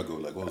 How did that go?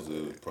 Like, what was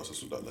the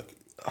process with that? Like,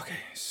 Okay,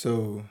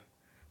 so,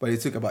 but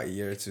it took about a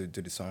year to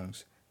do the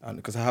songs, and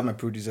because I have my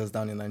producers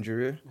down in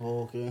Nigeria.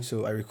 Oh, okay.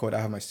 So I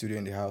have my studio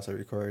in the house. I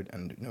record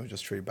and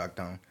just straight back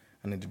down,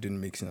 and then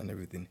doing mixing and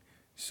everything.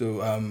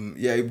 So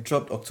yeah, it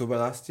dropped October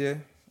last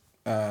year,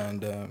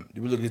 and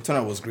the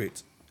turnout was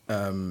great.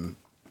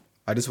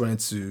 I just wanted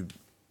to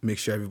make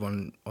sure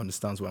everyone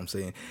understands what I'm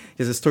saying.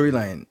 There's a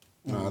storyline.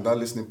 That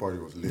listening party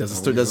was lit. There's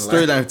a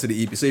storyline to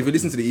the EP. So if you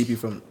listen to the EP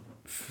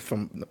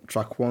from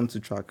track 1 to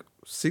track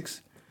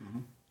 6,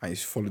 and you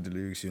follow the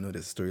lyrics, you know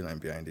there's a storyline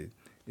behind it.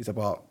 It's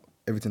about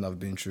everything I've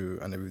been through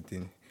and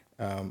everything.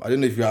 I don't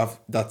know if you have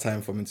that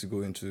time for me to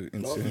go into.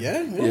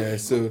 Yeah.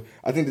 So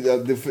I think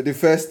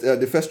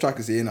the first track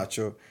is A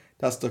Nacho.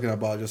 That's talking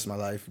about just my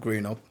life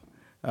growing up.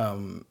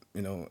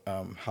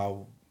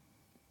 How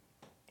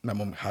my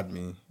mom had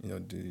me.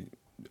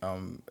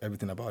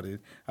 Everything about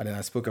it, and then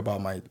I spoke about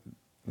my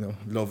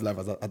love life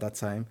at that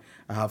time.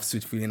 I have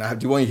Sweet Feeling. I have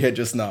the one you heard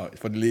just now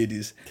for the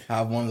ladies. I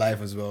have One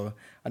Life as well,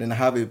 and then I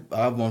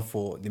have one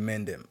for the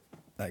men them,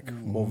 like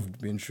what we've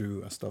been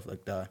through and stuff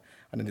like that.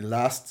 And then the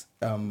last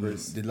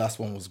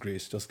one was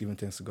Grace, just giving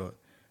thanks to God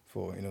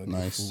for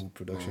Nice. the full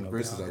production of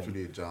Grace the is album.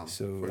 actually a jam.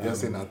 So, We're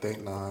just saying, I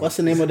think now. What's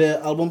the name of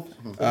the album?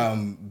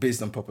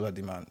 Based on popular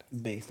demand.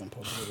 Based on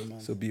popular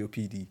demand. So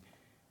BOPD.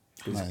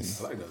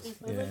 Nice. I like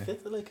that.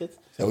 I like it.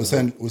 Yeah,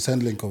 we'll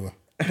send link over.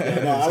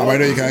 Yeah, I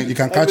know you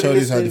can catch all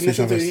these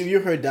listen to first. you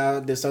heard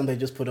that the song they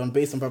just put on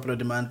Based on Popular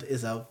Demand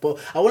is out. But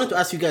I wanted to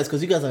ask you guys,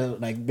 because you guys are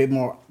like a bit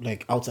more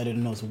like outside of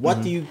the nose.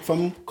 What do you,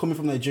 coming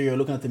from Nigeria,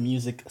 looking at the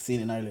music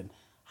scene in Ireland,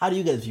 how do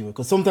you guys view it?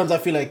 Because sometimes I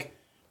feel like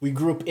we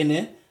grew up in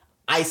it.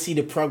 I see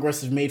the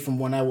progress is made from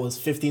when I was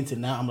 15 to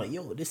now. I'm like,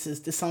 yo,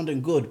 this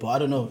sounding good, but I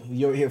don't know.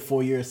 You're here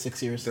 4 years,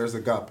 6 years. There's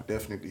a gap,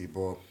 definitely,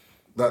 but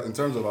that in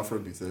terms of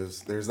Afrobeat,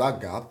 there's that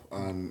gap,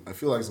 and I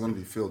feel like it's going to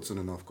be filled soon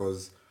enough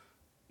because,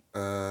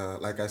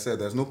 like I said,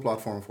 there's no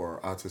platform for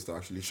artists to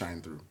actually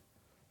shine through,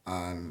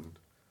 and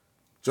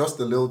just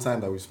the little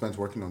time that we spent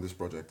working on this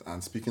project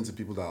and speaking to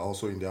people that are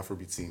also in the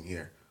Afrobeat scene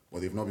here,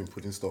 but they've not been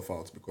putting stuff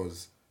out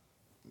because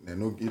they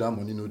no either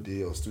money no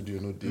day or studio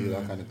no day,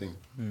 that kind of thing.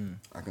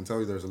 I can tell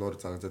you there's a lot of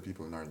talented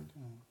people in Ireland.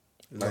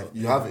 Like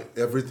you have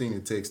everything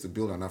it takes to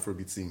build an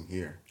Afrobeat scene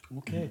here.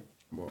 Okay.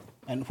 But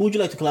And who would you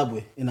like to collab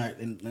with in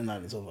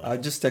Ireland so far? I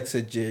just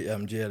texted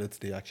JLO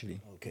today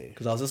actually. Okay.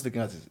 Because I was just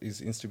looking at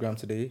his Instagram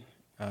today,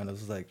 and I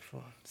was like,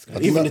 "Oh, this guy." I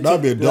think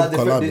that'd be a dope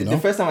collab, you know. The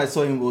first time I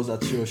saw him was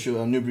at your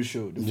show, a Newbury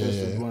show. The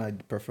first one I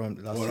performed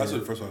last Well, year. that's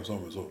the first time I saw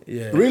him as well.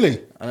 Yeah.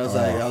 Really? And I was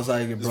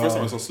like, It's the bro. first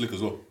time I saw Slick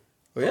as well.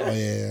 Oh, yeah? Oh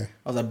yeah.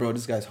 I was like, bro,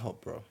 this guy's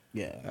hot, bro.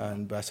 Yeah.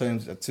 But I saw him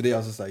today. I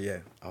was just like, yeah,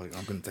 I'm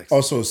gonna text.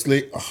 Also,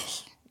 Slick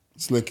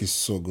is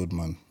so good,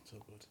 man.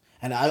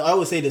 And I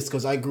always say this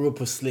because I grew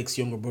up with Slick's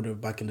younger brother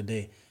back in the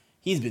day.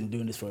 He's been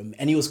doing this for him.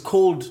 And he was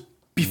cold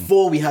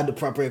before we had the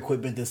proper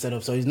equipment and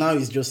setup. So now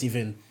he's just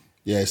even...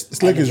 Yeah,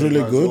 Slick is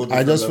really good.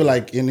 I just feel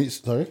like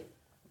sorry?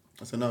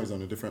 I said now he's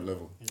on a different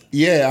level.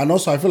 Yeah, and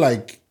also I feel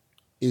like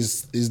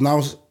he's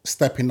now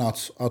stepping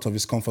out of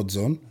his comfort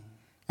zone.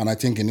 And I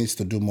think he needs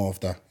to do more of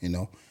that, you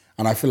know.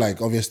 And I feel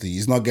like obviously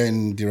he's not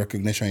getting the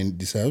recognition he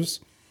deserves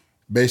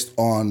based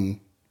on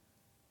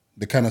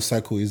the kind of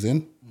cycle he's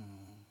in.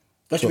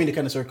 What do you mean the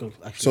kind of circle,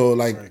 actually? So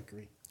like, I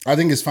agree. I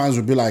think his fans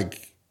would be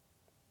like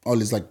all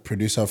his like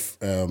producer,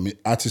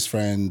 artist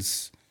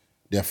friends,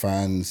 their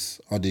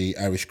fans, or the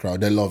Irish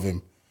crowd. They love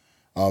him.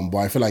 But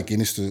I feel like he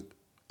needs to.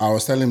 I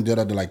was telling him the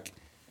other day, like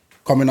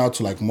coming out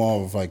to like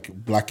more of like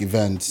black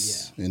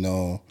events, you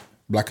know,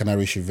 black and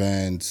Irish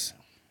events,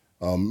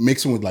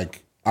 mixing with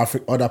like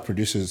other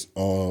producers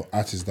or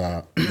artists that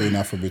are doing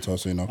Afrobeat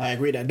also, you know. I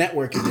agree that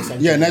networking.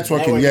 Essentially. Yeah,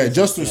 networking. Yeah, is-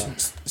 just to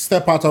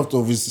step out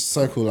of his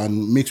circle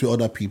and mix with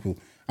other people.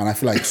 And I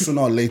feel like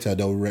sooner or later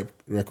they'll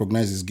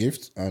recognize his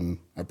gift and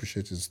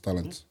appreciate his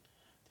talent.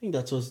 I think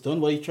that's what's done.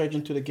 What you charge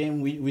into the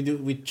game?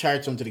 We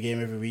charge onto the game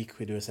every week.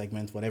 We do a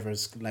segment. Whatever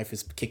life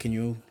is kicking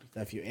you.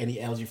 If you any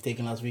L's you've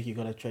taken last week, you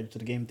gotta charge to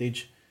the game.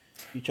 Dej,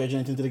 you charge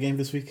anything to the game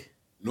this week?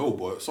 No,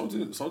 but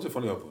something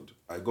funny happened.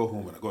 I got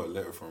home and I got a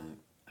letter from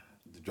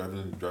the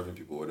driving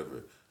people,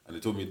 whatever, and they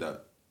told me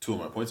that 2 of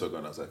my points are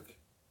gone. I was like,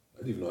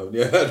 I didn't even know how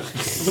many I had.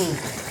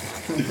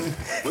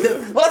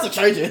 Well, that's a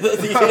charge. 2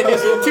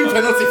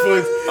 penalty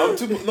points. I'm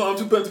two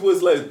penalty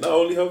points late. Now I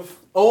only have.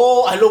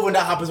 Oh, I love when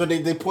that happens when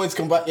the points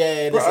come back.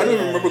 Yeah, Bro, I don't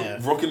yeah, remember yeah.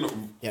 rocking.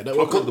 Yeah,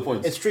 clocking up the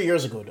points. It's 3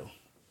 years ago though.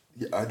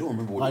 Yeah, I don't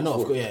remember what I it know,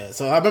 was of for. course, yeah.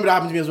 So I remember that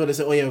happened to me as well. They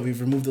said, "Oh yeah, we've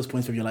removed those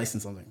points from your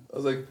license." Something. I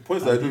was like,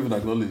 points that I don't even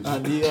acknowledge.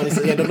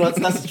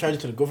 That's the charge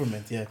to the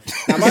government. Yeah,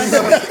 now,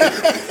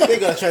 they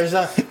got to charge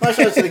that. My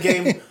charge to the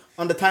game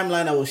on the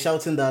timeline. I was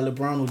shouting that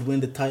LeBron would win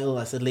the title.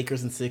 I said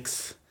Lakers in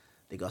 6.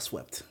 They got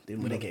swept.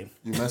 Didn't win the game.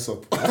 You mess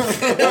up.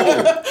 Actually,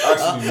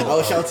 no. I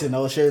was shouting. I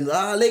was sharing.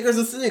 Lakers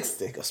in 6.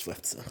 They got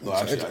swept. So No,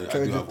 actually, I do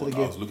charge have to the one. I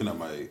game. was looking at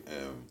my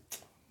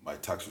my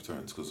tax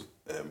returns because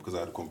I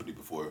had a company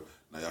before.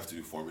 Now you have to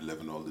do Form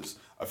 11 and all this.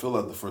 I feel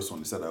like the first one,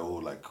 they said I owe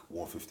like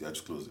 150. I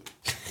just closed it.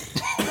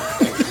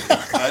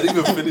 I didn't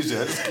even finish it.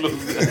 I just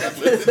closed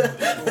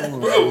it.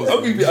 Bro, how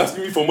can you be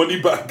asking me for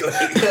money back? Like,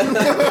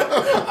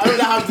 I don't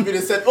know how to be. They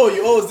said, "Oh,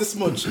 you owe us this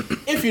much.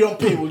 If you don't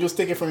pay, we'll just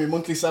take it from your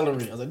monthly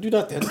salary." I was like, "Do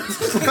that then.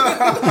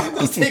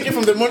 Just take it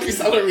from the monthly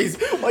salaries."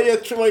 Why you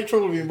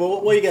troubling me?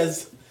 But what you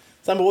guys?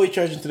 Sambo, what are you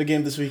charging to the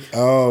game this week?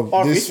 Or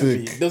This recently?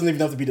 week. It doesn't even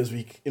have to be this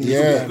week. In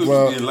Yeah, because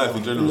well, in life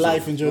in general.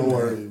 life in Don't general.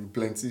 worry,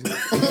 plenty.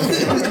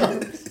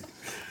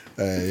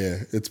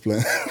 Yeah, it's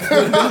plenty.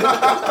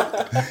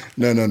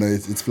 No,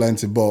 it's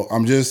plenty. But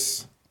I'm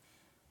just,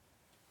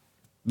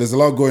 there's a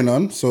lot going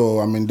on. So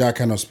I'm in that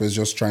kind of space,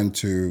 just trying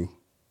to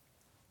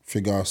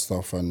figure out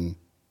stuff, and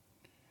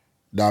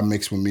that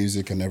mix with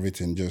music and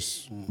everything.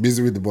 Just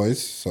busy with the boys.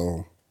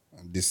 So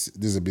this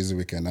is a busy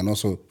weekend, and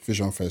also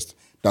Fusion Fest.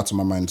 That's on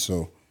my mind.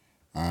 So,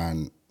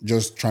 and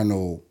just trying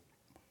to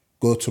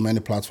go to many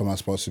platforms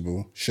as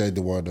possible, share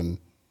the word, and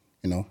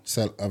have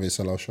a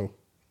sellout show.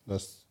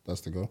 That's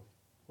the goal.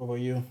 What about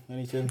you?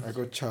 Anything? I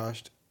got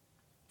charged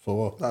For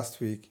what? last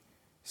week,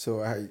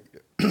 so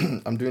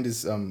I'm doing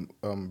this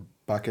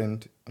back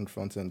end and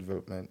front end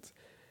development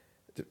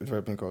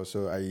course.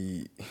 So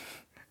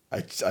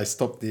I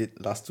stopped it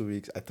last 2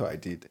 weeks. I thought I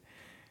did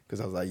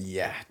because I was like,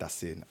 yeah,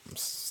 that's it. I'm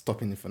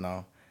stopping it for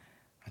now.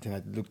 And then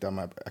I looked at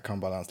my account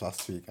balance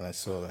last week and I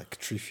saw like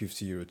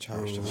 €350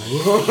 charged.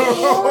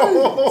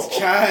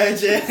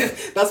 Charge.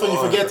 That's when you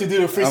forget to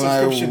do the free I'm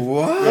like, subscription.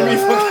 what? When you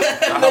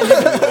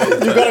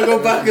forget, you gotta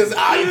go back because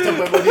you took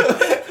my money.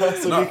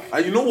 So Nah,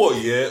 and you know what?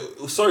 Yeah,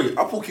 sorry,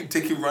 Apple keep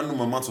taking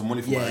random amounts of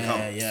money from my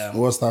account. yeah.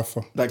 What's that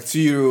for? Like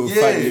 €2, Yeah,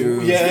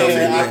 €5.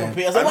 Yeah, I can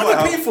pay. I was like, what know am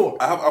I paying for?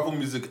 I have Apple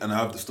Music and I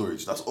have the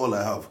storage. That's all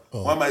I have.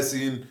 Why am I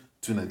seeing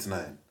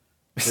 $2.99,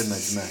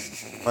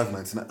 $10.99,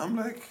 $5.99? I'm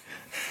like,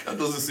 that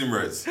doesn't seem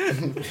right.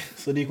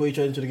 Sodique, what are you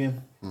charging to the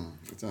game?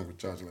 It's not a good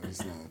charge like this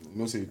now.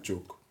 No say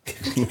joke.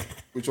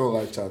 Which one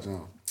like charge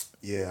now?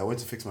 Yeah, I went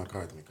to fix my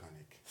car at the mechanic.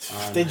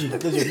 Deji,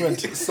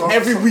 friend.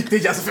 Every week they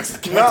just fix the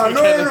game.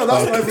 No,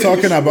 that's not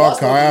Talking about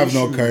car, I have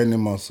no car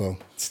anymore, so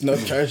It's not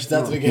charged.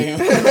 That's the game.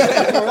 No,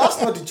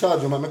 that's not the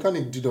charge. My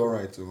mechanic did all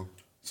right too.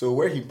 So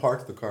where he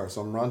parked the car,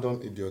 some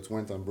random idiot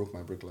went and broke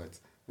my brake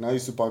lights. And I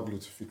used super glue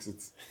to fix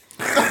it.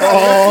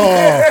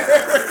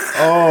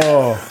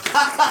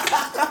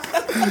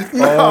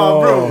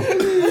 bro.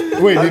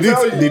 Wait,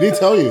 did he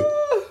tell you?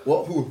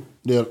 What? Who?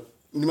 The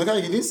The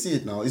mechanic, he didn't see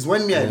it now. It's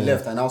when me I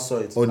left, I now saw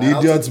it. Oh, And the I now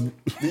idiot.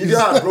 The idiot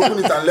had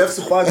broken it and left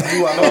super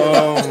glue and all.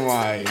 Oh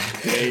my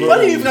God. Why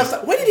did he even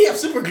have? Why did he have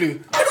super glue?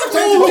 I don't have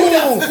time to do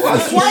that.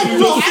 Why?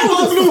 No,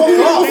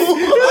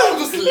 I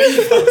was just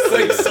leave. I was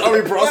like,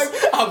 sorry, bros,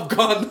 I'm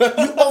gone.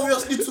 You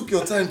obviously took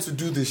your time to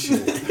do this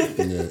shit.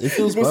 Yeah, it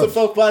feels It must have bad.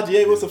 felt bad.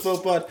 Yeah, it must have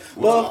felt bad.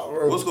 Well,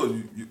 What's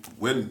called?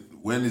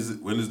 When is it?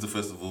 When is the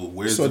festival?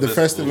 Where is So the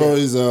festival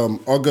is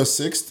August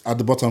 6th at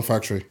the Bottom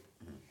Factory.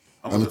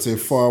 And it's a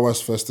 4 hours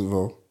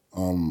festival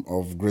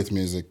of great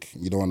music.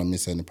 You don't want to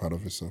miss any part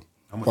of it. So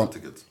How much are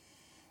tickets?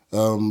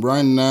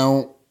 right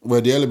now,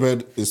 where the early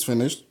bird is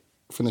finished,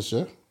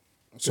 yeah.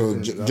 So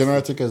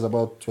general ticket is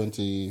about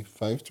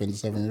 25,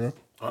 27 euro.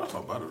 Oh, that's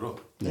not bad at all.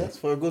 yes,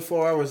 for a good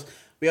 4 hours.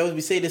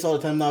 We say this all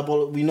the time now,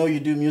 but we know you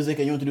do music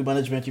and you want to do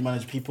management, you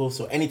manage people.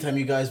 So anytime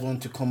you guys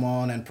want to come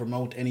on and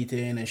promote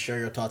anything and share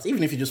your thoughts,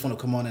 even if you just want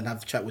to come on and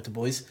have a chat with the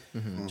boys,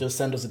 just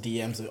send us a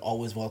DM. So we're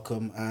always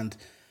welcome. And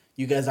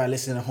you guys are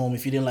listening at home.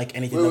 If you didn't like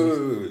anything,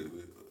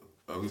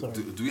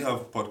 Wait. Do we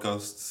have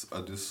podcasts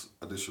at this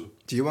show?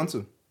 Do you want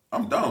to?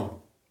 I'm down.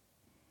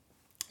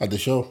 At the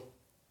show.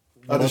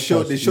 The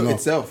show No.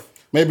 itself.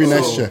 Maybe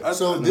next year.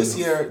 So this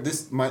year,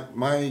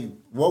 my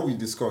what we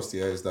discussed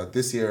here is that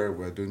this year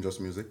we're doing just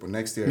music, but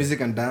next year Music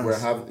and dance.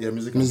 we're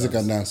music Music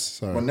and dance.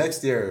 Sorry. But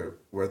next year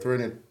we're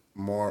throwing it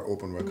more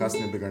open. We're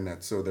casting a bigger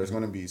net, so there's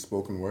gonna be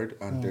spoken word,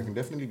 and there can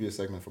definitely be a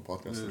segment for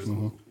podcasters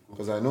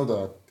because I know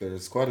that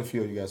there's quite a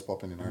few of you guys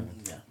popping in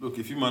Ireland. yeah. Look,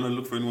 if you man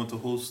look for anyone to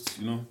host,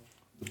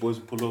 the boys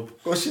will pull up.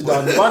 Oh shit! The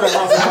man that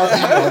has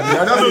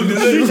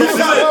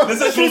They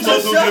said close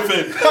doors don't get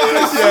paid.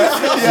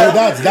 So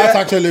that's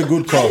actually a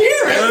good call.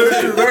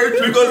 Very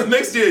true. Because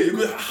next year you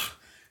go.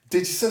 Did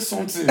you say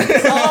something?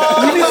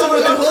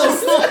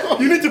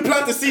 You need to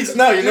plant the seeds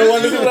now. You know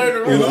what?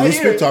 We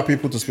speak to our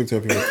people to speak to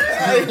our people.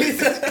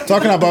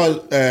 Talking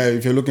about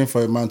if you're looking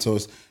for a man to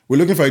host, we're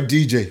looking for a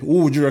DJ. Who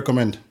would you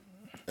recommend?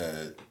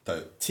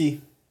 Type.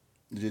 T.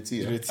 JT,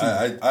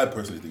 yeah. I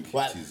personally think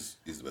What? he's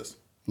the best.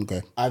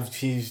 Okay.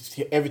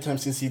 Every time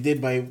since he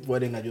did my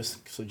wedding, I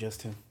just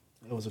suggest him.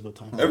 It was a good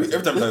time. Every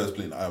time I was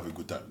playing, I have a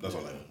good time. That's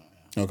all I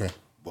know. Okay.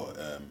 But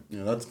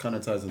Yeah, that kind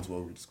of ties into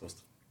what we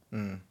discussed.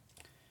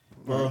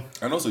 Bro,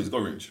 and also he's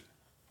got range.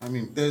 I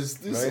mean, there's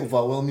this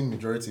overwhelming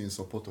majority in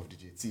support of the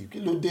JT.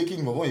 Kilo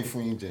taking my boy for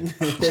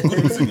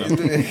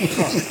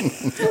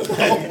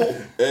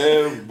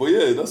But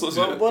yeah, that's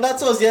also. well,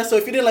 that's us, yeah. So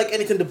if you didn't like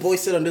anything the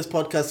boys said on this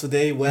podcast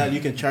today, well,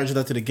 you can charge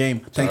that to the game.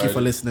 Thank you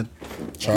for listening.